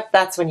wake up,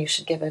 that's when you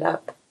should give it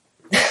up.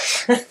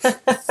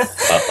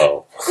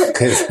 Uh-oh.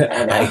 Because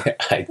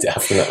I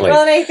definitely...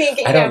 Well, and I think...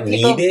 I don't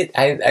need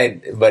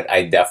it, but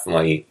I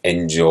definitely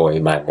enjoy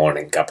my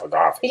morning cup of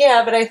coffee.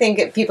 Yeah, but I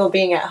think people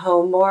being at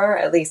home more,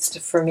 at least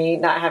for me,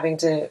 not having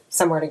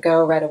somewhere to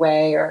go right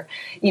away, or,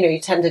 you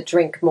tend to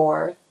drink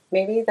more,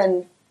 maybe,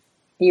 than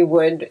you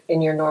would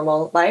in your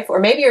normal life. Or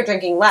maybe you're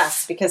drinking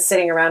less because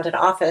sitting around an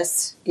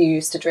office, you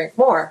used to drink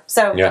more.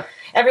 So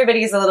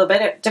everybody's a little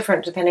bit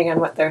different depending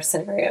on what their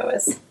scenario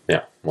is.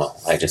 Yeah, well,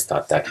 I just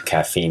thought that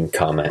caffeine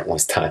comment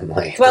was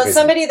timely. Well,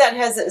 somebody that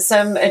has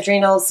some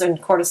adrenals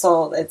and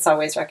cortisol, it's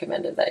always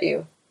recommended that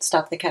you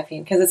stop the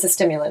caffeine because it's a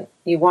stimulant.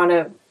 You want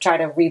to try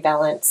to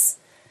rebalance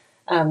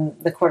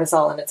the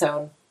cortisol on its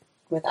own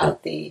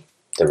without the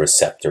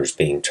receptors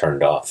being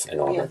turned off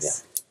and all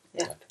that.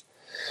 Yeah.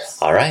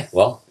 All right,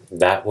 well,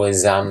 that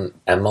was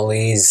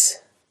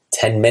Emily's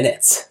 10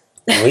 minutes,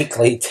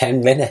 weekly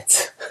 10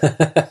 minutes.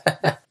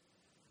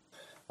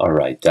 All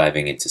right,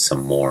 diving into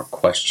some more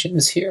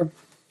questions here.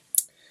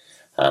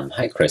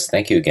 Hi, Chris.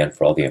 Thank you again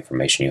for all the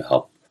information you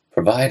help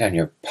provide on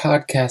your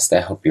podcast.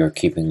 I hope you're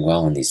keeping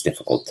well in these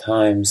difficult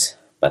times.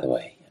 By the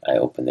way, I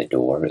opened the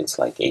door. It's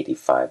like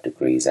 85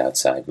 degrees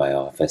outside my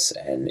office,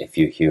 and if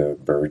you hear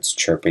birds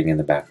chirping in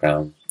the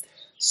background,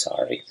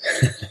 sorry.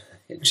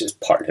 It's just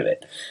part of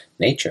it.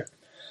 Nature.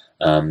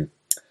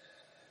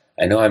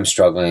 I know I'm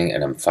struggling,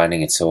 and I'm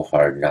finding it so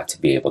hard not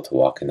to be able to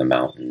walk in the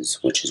mountains,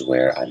 which is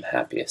where I'm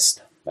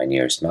happiest. My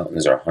nearest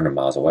mountains are 100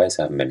 miles away,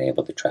 so I haven't been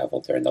able to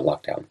travel during the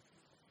lockdown.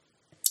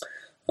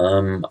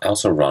 I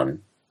also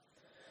run,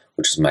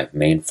 which is my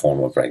main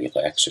form of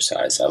regular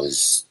exercise. I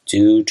was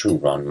due to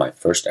run my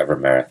first ever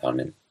marathon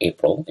in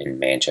April in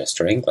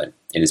Manchester, England.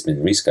 It has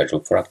been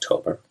rescheduled for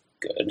October.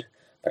 Good.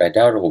 But I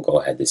doubt it will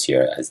go ahead this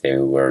year, as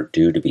there were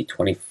due to be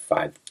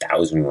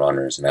 25,000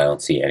 runners, and I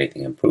don't see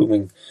anything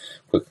improving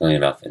quickly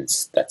enough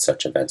that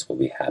such events will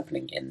be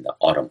happening in the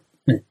autumn.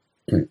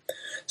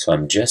 So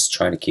I'm just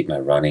trying to keep my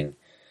running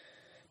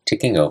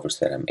ticking over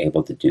so that I'm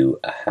able to do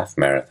a half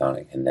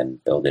marathon and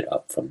then build it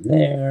up from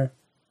there.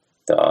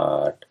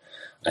 I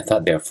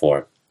thought,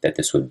 therefore, that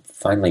this would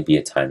finally be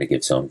a time to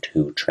give Zone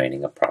 2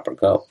 training a proper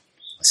go.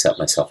 I set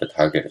myself a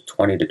target of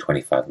 20 to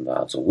 25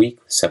 miles a week,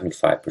 with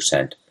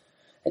 75%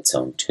 at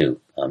zone 2.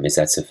 Is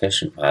that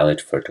sufficient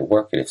mileage for it to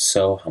work? And if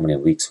so, how many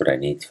weeks would I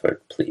need for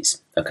it,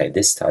 please? Okay,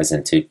 this ties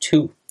into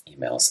 2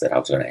 emails that I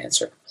was going to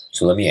answer.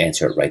 So let me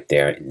answer it right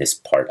there in this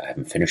part. I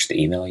haven't finished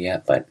the email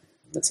yet, but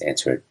let's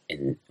answer it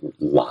in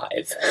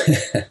live.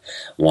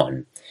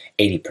 1,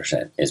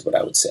 80% is what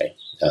I would say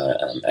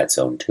at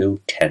zone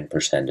 2,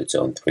 10% at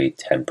zone 3,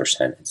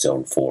 10% at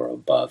zone 4 or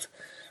above.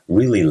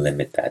 Really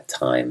limit that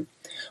time.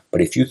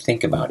 But if you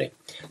think about it,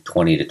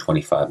 20 to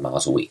 25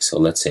 miles a week. So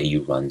let's say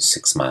you run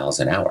 6 miles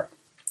an hour.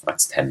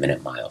 That's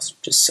 10-minute miles,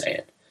 just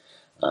saying.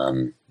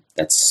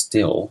 That's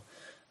still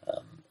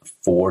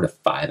 4 to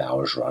 5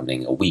 hours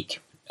running a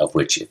week, of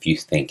which if you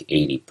think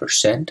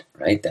 80%,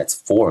 right, that's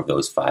 4 of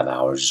those 5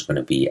 hours is going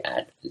to be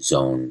at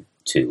zone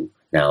 2.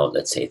 Now,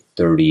 let's say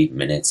 30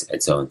 minutes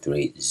at zone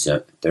 3,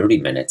 30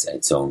 minutes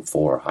at zone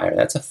 4 or higher.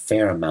 That's a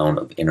fair amount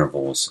of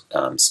intervals,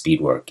 speed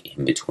work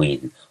in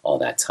between all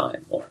that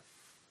time, or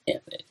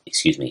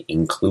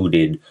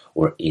included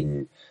or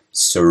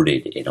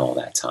inserted in all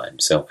that time.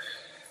 So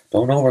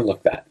don't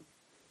overlook that.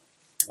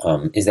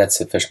 Is that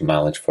sufficient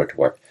mileage for it to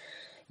work?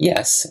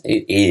 Yes,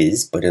 it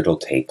is, but it'll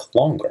take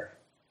longer,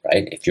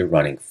 right? If you're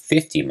running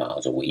 50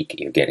 miles a week,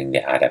 you're getting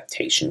the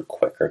adaptation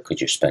quicker because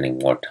you're spending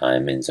more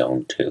time in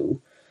zone 2.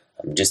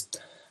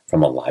 Just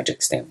from a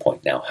logic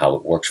standpoint. Now, how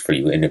it works for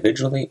you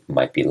individually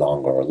might be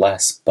longer or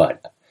less,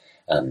 but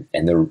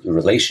and the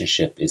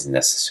relationship isn't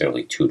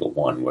necessarily 2 to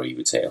 1, where you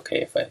would say,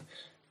 okay, if I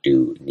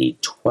do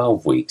need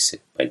 12 weeks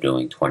by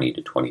doing 20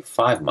 to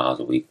 25 miles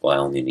a week, well, I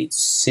only need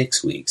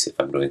 6 weeks if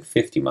I'm doing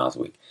 50 miles a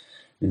week.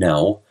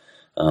 No,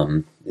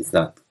 it's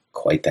not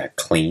quite that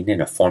clean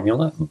in a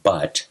formula,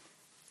 but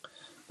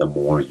the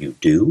more you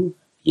do,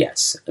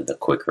 yes, the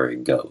quicker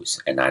it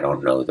goes. And I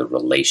don't know the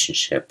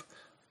relationship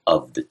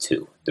of the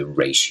two, the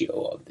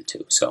ratio of the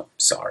two. So,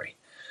 sorry.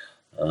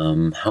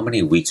 How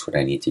many weeks would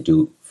I need to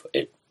do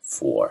it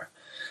for?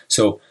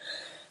 So,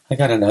 I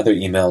got another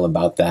email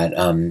about that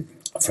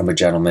from a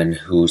gentleman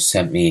who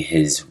sent me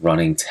his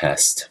running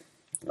test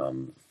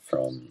and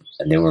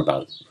they were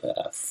about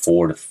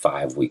 4 to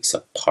 5 weeks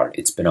apart.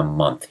 It's been a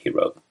month, he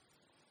wrote.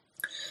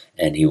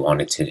 And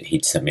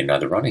he'd send me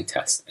another running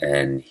test,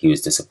 and he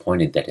was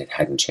disappointed that it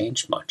hadn't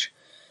changed much.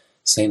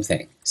 Same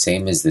thing,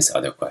 same as this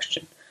other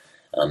question.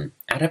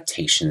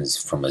 Adaptations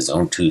from a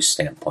zone 2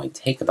 standpoint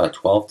take about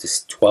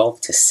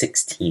 12 to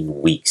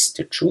 16 weeks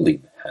to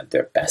truly have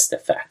their best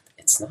effect.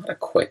 It's not a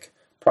quick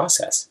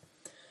process.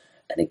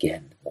 And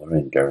again, we're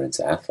endurance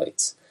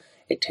athletes.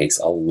 It takes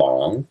a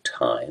long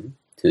time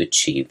to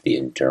achieve the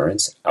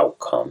endurance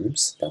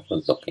outcomes that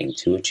we're looking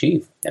to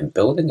achieve. And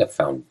building a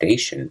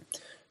foundation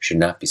should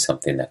not be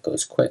something that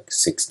goes quick.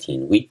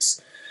 16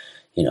 weeks,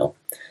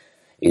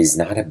 is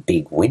not a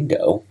big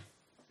window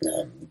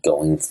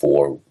going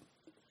for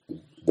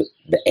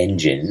the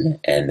engine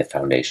and the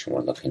foundation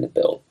we're looking to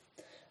build.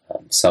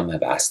 Some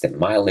have asked in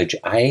mileage.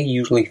 I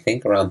usually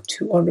think around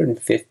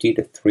 250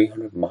 to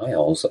 300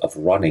 miles of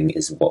running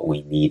is what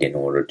we need in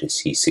order to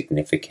see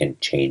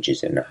significant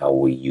changes in how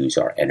we use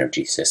our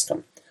energy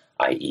system,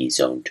 i.e.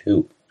 zone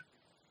 2.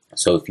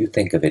 So if you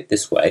think of it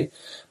this way,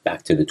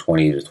 back to the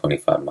 20 to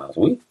 25 miles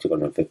a week,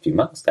 250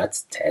 miles,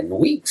 that's 10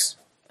 weeks.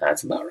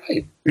 That's about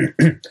right.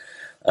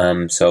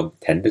 So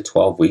 10 to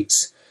 12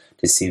 weeks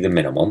to see the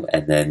minimum,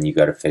 and then you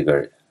got to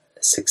figure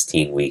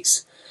 16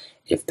 weeks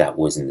if that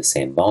wasn't the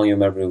same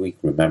volume every week.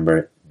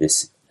 Remember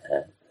this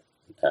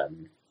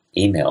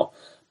email.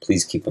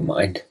 Please keep in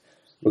mind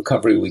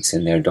recovery weeks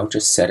in there. Don't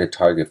just set a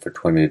target for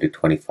 20 to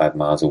 25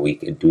 miles a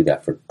week and do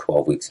that for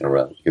 12 weeks in a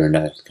row. You're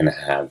not going to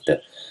have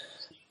the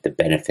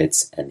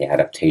benefits and the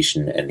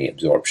adaptation and the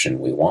absorption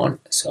we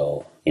want.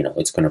 So,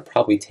 it's going to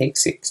probably take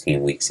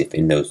 16 weeks if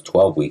in those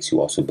 12 weeks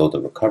you also build a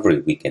recovery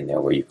week in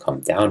there where you come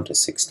down to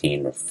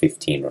 16 or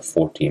 15 or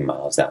 14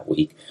 miles that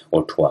week,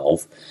 or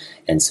 12.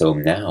 And so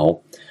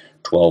now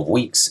 12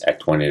 weeks at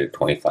 20 to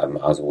 25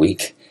 miles a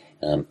week,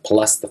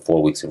 plus the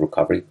 4 weeks of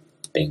recovery,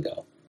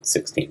 bingo,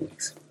 16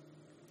 weeks.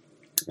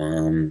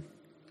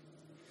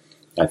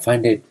 I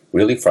find it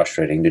really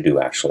frustrating to do,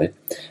 actually,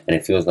 and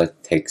it feels like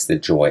it takes the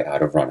joy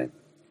out of running.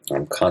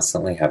 I'm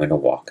constantly having to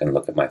walk and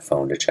look at my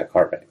phone to check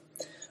heart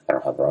rate. I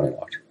don't have a running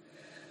watch.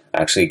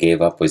 I actually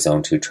gave up with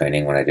zone 2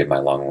 training when I did my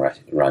long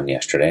run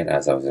yesterday, and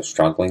as I was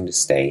struggling to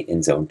stay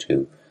in zone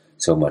 2,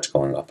 so much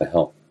going up a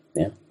hill.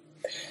 Yeah.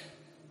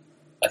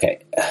 Okay,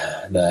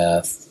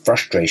 the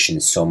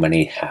frustration so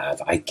many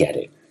have, I get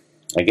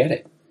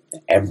it.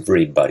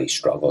 Everybody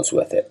struggles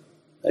with it.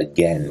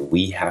 Again,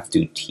 we have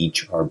to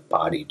teach our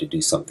body to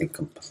do something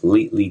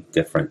completely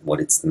different,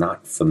 what it's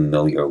not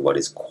familiar, what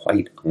is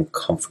quite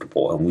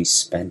uncomfortable. And we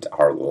spent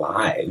our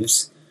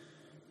lives,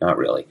 not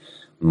really,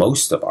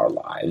 most of our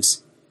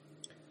lives,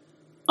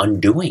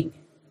 undoing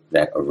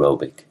that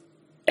aerobic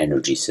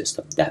energy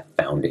system, that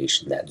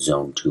foundation, that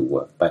zone 2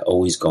 work, by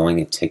always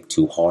going a tick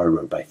too hard,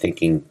 or by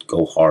thinking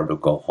go hard or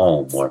go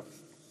home, or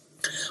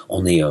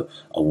only a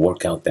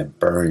workout that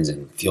burns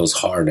and feels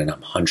hard and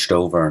I'm hunched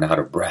over and out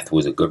of breath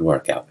was a good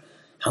workout.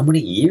 How many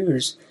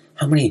years,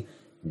 how many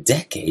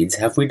decades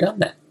have we done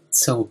that?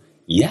 So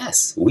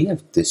yes, we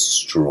have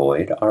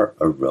destroyed our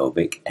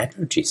aerobic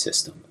energy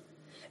system.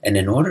 And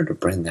in order to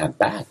bring that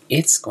back,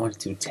 it's going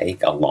to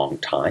take a long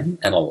time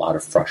and a lot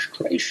of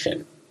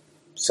frustration.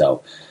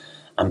 So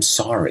I'm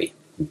sorry,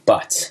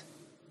 but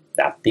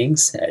that being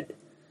said,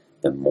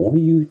 the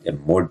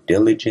more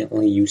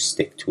diligently you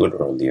stick to it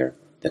earlier,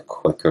 the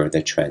quicker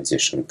the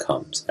transition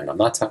comes. And I'm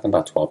not talking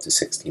about 12 to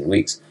 16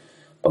 weeks,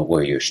 but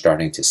where you're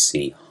starting to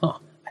see,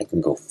 I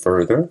can go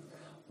further,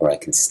 or I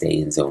can stay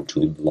in zone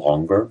 2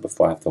 longer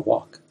before I have to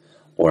walk,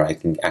 or I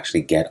can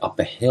actually get up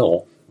a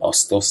hill while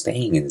still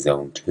staying in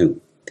zone 2.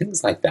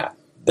 Things like that.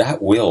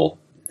 That will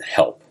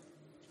help.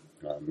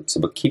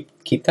 But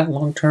keep that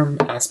long-term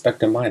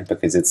aspect in mind,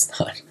 because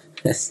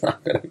it's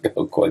not going to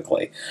go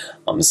quickly.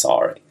 I'm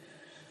sorry.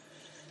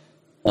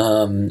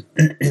 One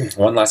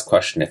last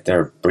question. If there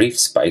are brief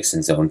spikes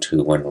in zone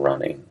 2 when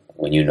running,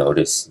 when you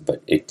notice,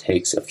 but it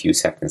takes a few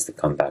seconds to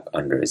come back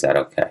under, is that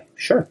okay?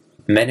 Sure.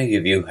 Many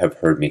of you have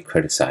heard me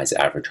criticize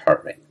average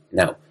heart rate.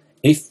 Now,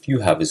 if you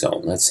have a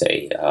zone, let's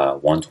say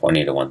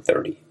 120 to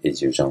 130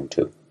 is your zone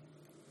 2,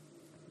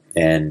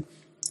 and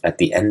at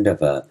the end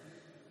of a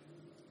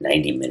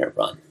 90-minute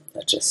run,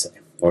 let's just say,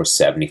 or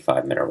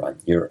 75-minute run,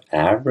 your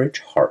average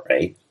heart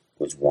rate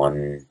was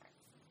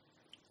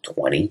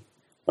 120,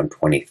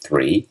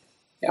 123,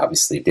 you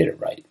obviously did it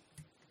right.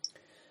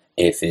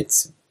 If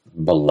it's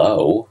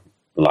below,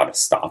 a lot of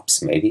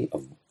stops maybe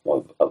of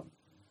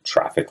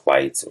traffic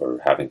lights,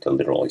 or having to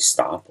literally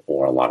stop,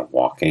 or a lot of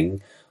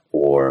walking,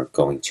 or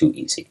going too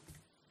easy.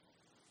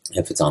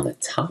 If it's on the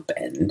top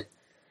end,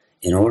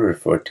 in order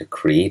for it to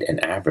create an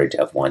average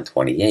of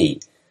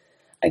 128,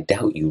 I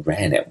doubt you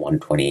ran at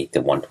 128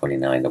 to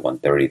 129 to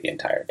 130 the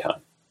entire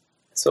time.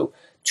 So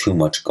too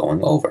much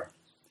going over.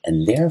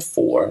 And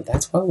therefore,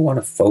 that's why we want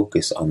to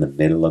focus on the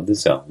middle of the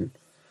zone.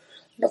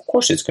 And of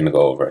course it's going to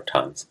go over at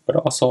times, but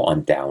also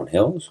on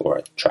downhills or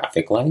at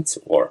traffic lights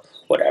or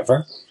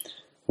whatever,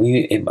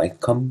 it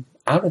might come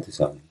out of the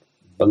zone,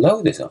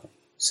 below the zone.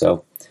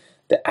 So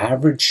the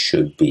average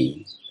should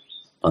be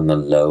on the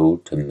low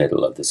to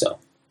middle of the zone.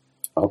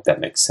 I hope that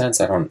makes sense.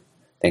 I don't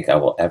think I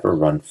will ever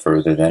run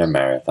further than a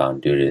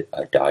marathon due to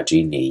a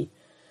dodgy knee.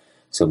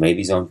 So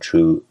maybe zone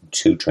 2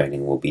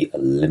 training will be a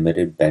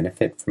limited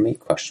benefit for me, ?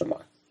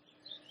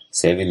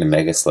 Saving the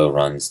mega slow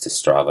runs to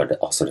Strava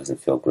also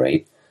doesn't feel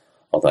great,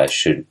 although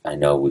I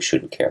know we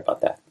shouldn't care about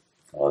that.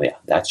 Well, yeah,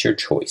 that's your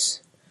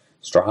choice.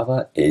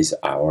 Strava is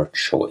our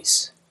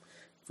choice.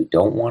 If we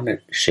don't want to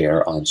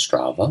share on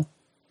Strava,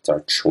 it's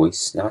our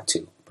choice not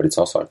to, but it's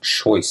also our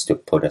choice to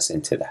put us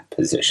into that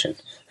position.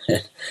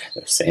 The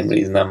same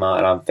reason I'm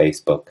not on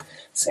Facebook,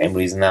 same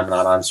reason I'm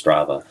not on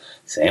Strava,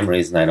 same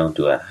reason I don't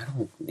do it.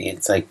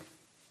 It's like,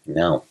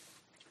 no.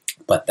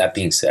 But that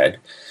being said,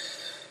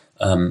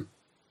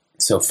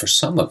 so for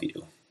some of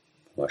you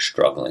who are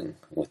struggling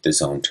with the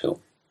zone 2,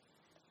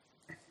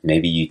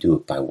 maybe you do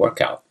it by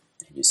workout,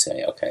 and you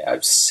say, okay, I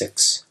have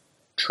 6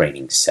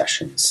 training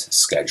sessions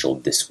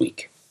scheduled this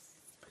week.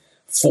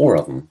 4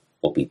 of them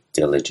will be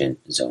diligent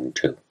zone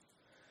 2.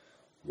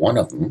 1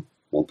 of them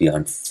will be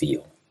on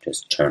feel,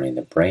 just turning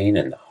the brain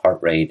and the heart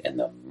rate and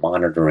the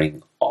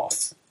monitoring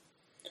off.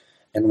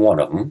 And 1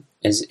 of them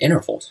is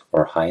intervals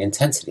or high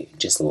intensity,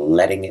 just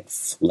letting it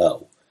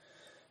flow.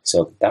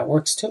 So that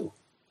works too,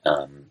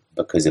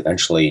 because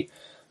eventually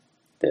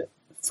the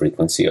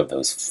frequency of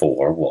those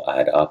 4 will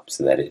add up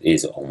so that it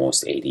is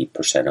almost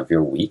 80% of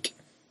your week.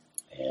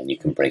 And you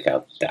can break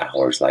out the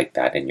hours like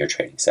that in your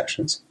training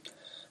sessions.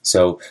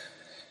 So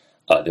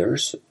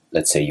others,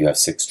 let's say you have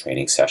 6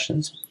 training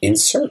sessions,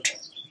 insert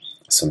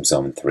some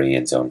zone 3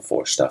 and zone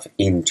 4 stuff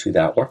into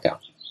that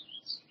workout.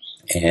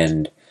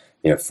 And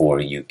therefore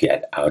you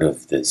get out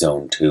of the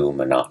zone 2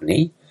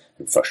 monotony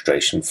and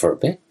frustration for a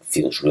bit,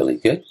 feels really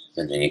good,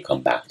 and then you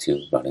come back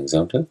to running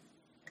zone 2.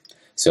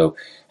 So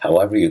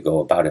however you go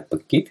about it,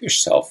 but give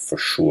yourself for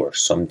sure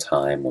some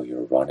time where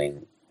you're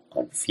running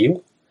on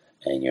feel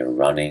and you're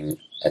running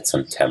at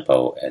some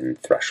tempo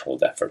and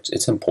threshold efforts.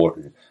 It's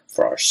important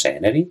for our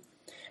sanity,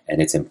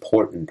 and it's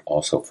important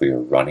also for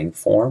your running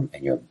form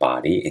and your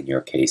body, in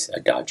your case, a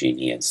dodgy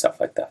knee and stuff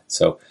like that.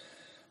 So,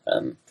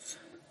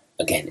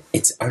 again,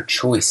 it's our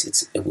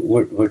choice.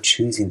 We're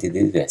choosing to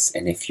do this.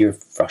 And if you're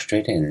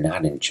frustrated and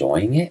not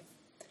enjoying it,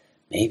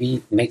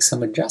 maybe make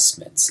some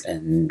adjustments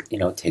and,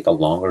 take a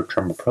longer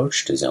term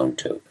approach to zone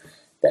 2,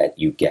 that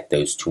you get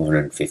those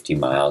 250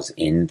 miles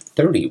in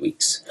 30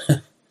 weeks.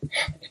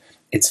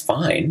 It's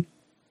fine.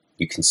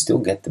 You can still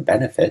get the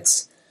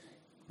benefits.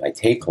 It might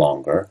take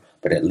longer,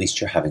 but at least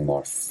you're having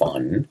more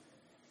fun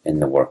in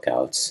the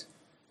workouts.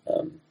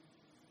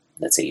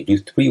 Let's say you do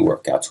 3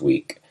 workouts a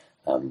week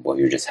where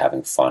you're just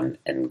having fun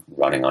and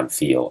running on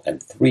feel,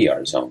 and 3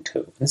 are zone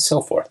 2, and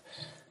so forth.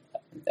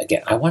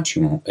 Again,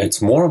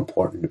 it's more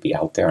important to be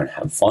out there and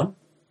have fun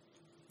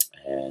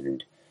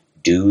and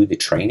do the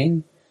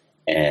training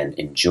and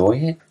enjoy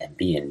it and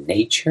be in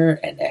nature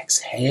and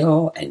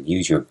exhale and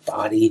use your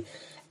body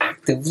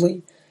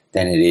actively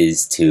than it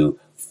is to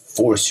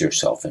force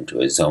yourself into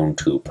a zone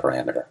 2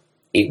 parameter.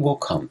 It will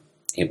come.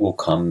 It will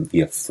come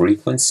via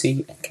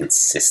frequency and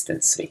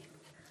consistency.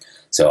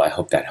 So I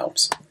hope that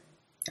helps.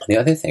 The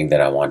other thing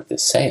that I wanted to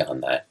say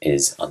on that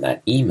is on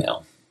that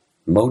email,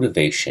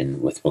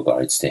 motivation with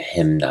regards to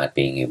him not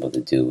being able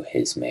to do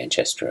his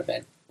Manchester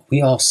event.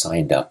 We all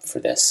signed up for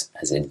this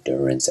as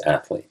endurance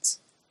athletes.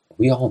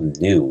 We all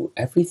knew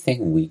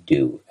everything we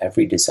do,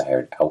 every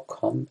desired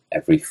outcome,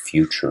 every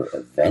future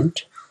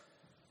event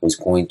was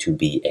going to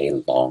be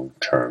a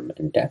long-term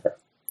endeavor.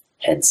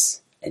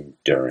 Hence,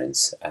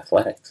 endurance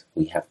athletics.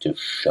 We have to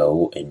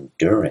show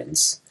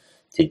endurance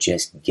to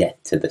just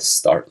get to the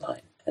start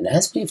line. And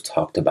as we've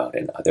talked about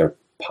in other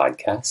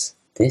podcasts,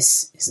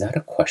 this is not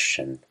a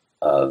question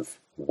of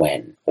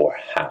when or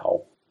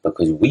how,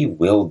 because we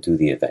will do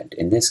the event.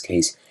 In this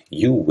case,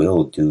 you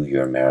will do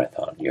your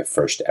marathon, your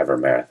first ever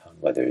marathon,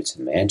 whether it's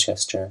in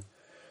Manchester,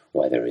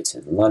 whether it's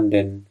in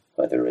London,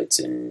 whether it's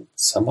in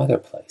some other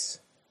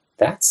place.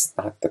 That's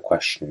not the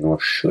question, nor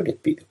should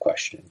it be the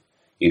question.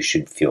 You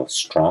should feel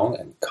strong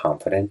and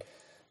confident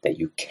that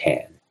you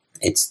can.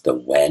 It's the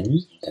when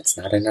that's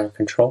not in our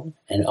control,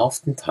 and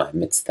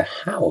oftentimes it's the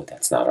how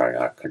that's not in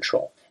our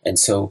control. And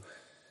so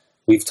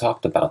we've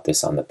talked about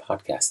this on the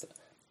podcast.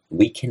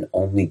 We can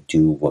only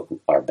do what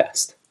our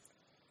best.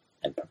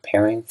 And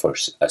preparing for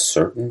a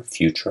certain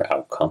future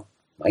outcome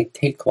might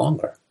take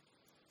longer.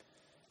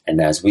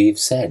 And as we've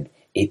said,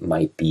 it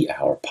might be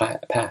our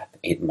path.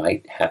 It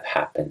might have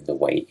happened the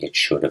way it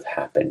should have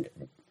happened,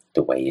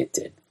 the way it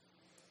did.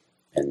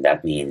 And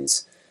that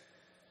means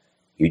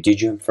you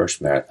did your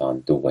first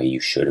marathon the way you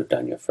should have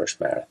done your first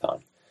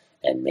marathon.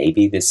 And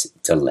maybe this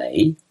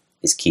delay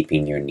is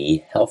keeping your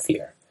knee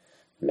healthier.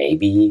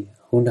 Maybe,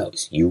 who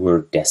knows, you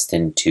were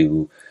destined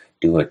to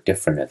do a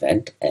different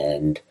event,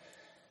 and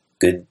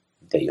good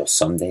that you'll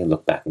someday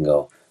look back and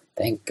go,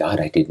 thank God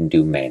I didn't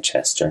do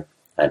Manchester.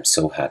 I'm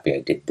so happy I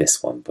did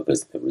this one,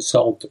 because the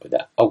result or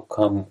the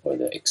outcome or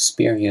the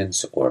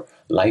experience or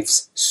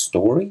life's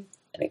story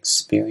and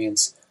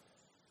experience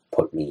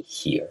put me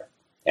here.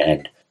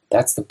 And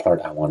that's the part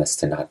I want us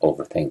to not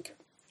overthink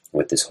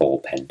with this whole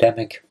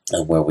pandemic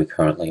and where we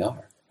currently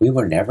are. We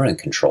were never in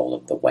control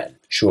of the when.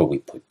 Sure, we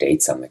put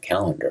dates on the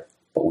calendar,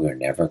 but we were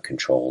never in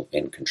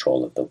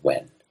control of the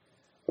when.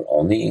 We're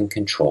only in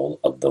control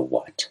of the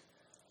what.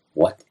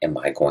 What am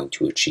I going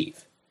to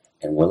achieve?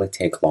 And will it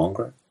take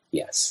longer?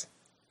 Yes.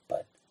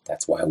 But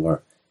that's why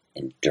we're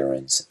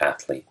endurance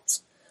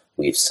athletes.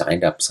 We've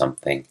signed up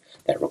something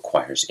that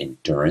requires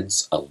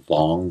endurance, a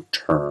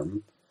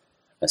long-term,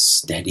 a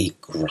steady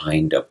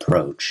grind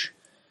approach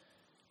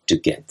to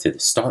get to the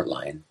start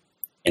line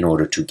in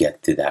order to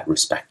get to that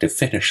respective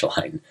finish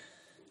line.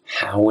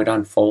 How it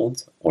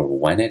unfolds or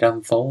when it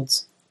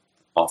unfolds,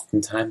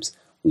 oftentimes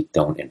we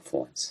don't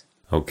influence.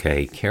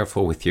 Okay,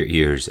 careful with your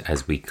ears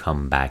as we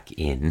come back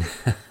in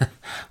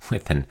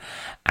with an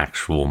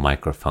actual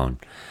microphone.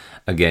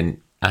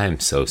 Again, I'm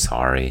so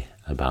sorry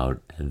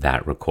about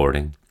that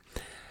recording.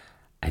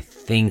 I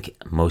think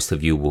most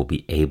of you will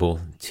be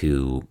able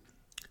to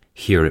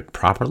hear it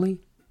properly,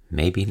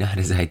 maybe not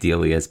as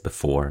ideally as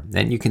before.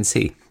 And you can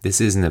see,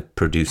 this isn't a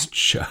produced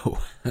show.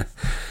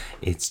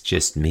 It's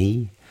just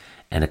me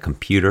and a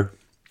computer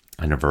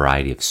and a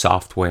variety of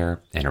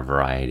software and a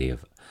variety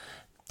of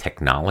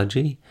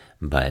technology.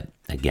 But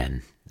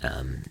again,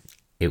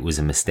 it was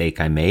a mistake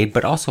I made,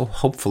 but also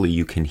hopefully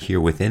you can hear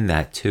within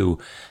that too,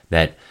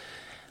 that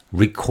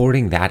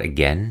recording that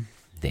again,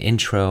 the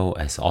intro,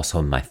 as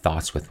also my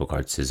thoughts with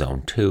regards to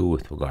Zone 2,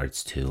 with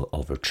regards to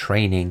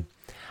overtraining.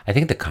 I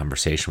think the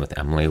conversation with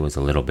Emily was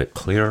a little bit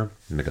clearer,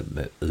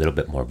 a little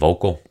bit more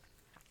vocal.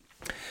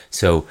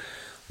 So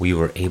we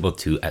were able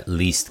to at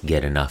least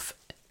get enough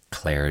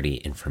clarity,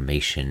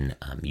 information,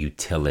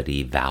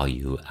 utility,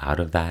 value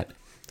out of that.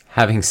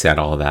 Having said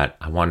all that,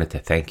 I wanted to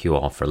thank you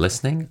all for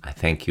listening. I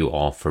thank you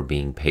all for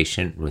being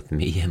patient with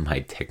me and my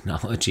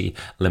technology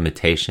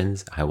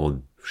limitations. I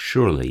will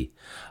surely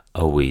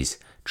always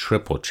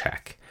triple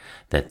check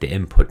that the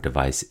input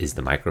device is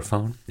the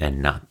microphone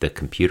and not the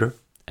computer.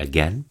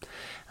 Again,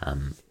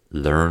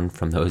 learn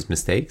from those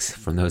mistakes,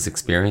 from those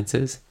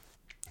experiences.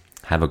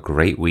 Have a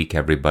great week,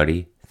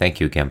 everybody. Thank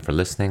you again for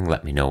listening.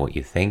 Let me know what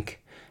you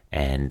think,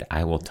 and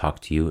I will talk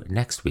to you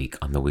next week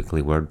on the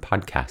Weekly Word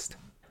podcast.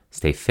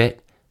 Stay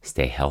fit,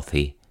 stay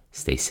healthy,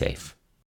 stay safe.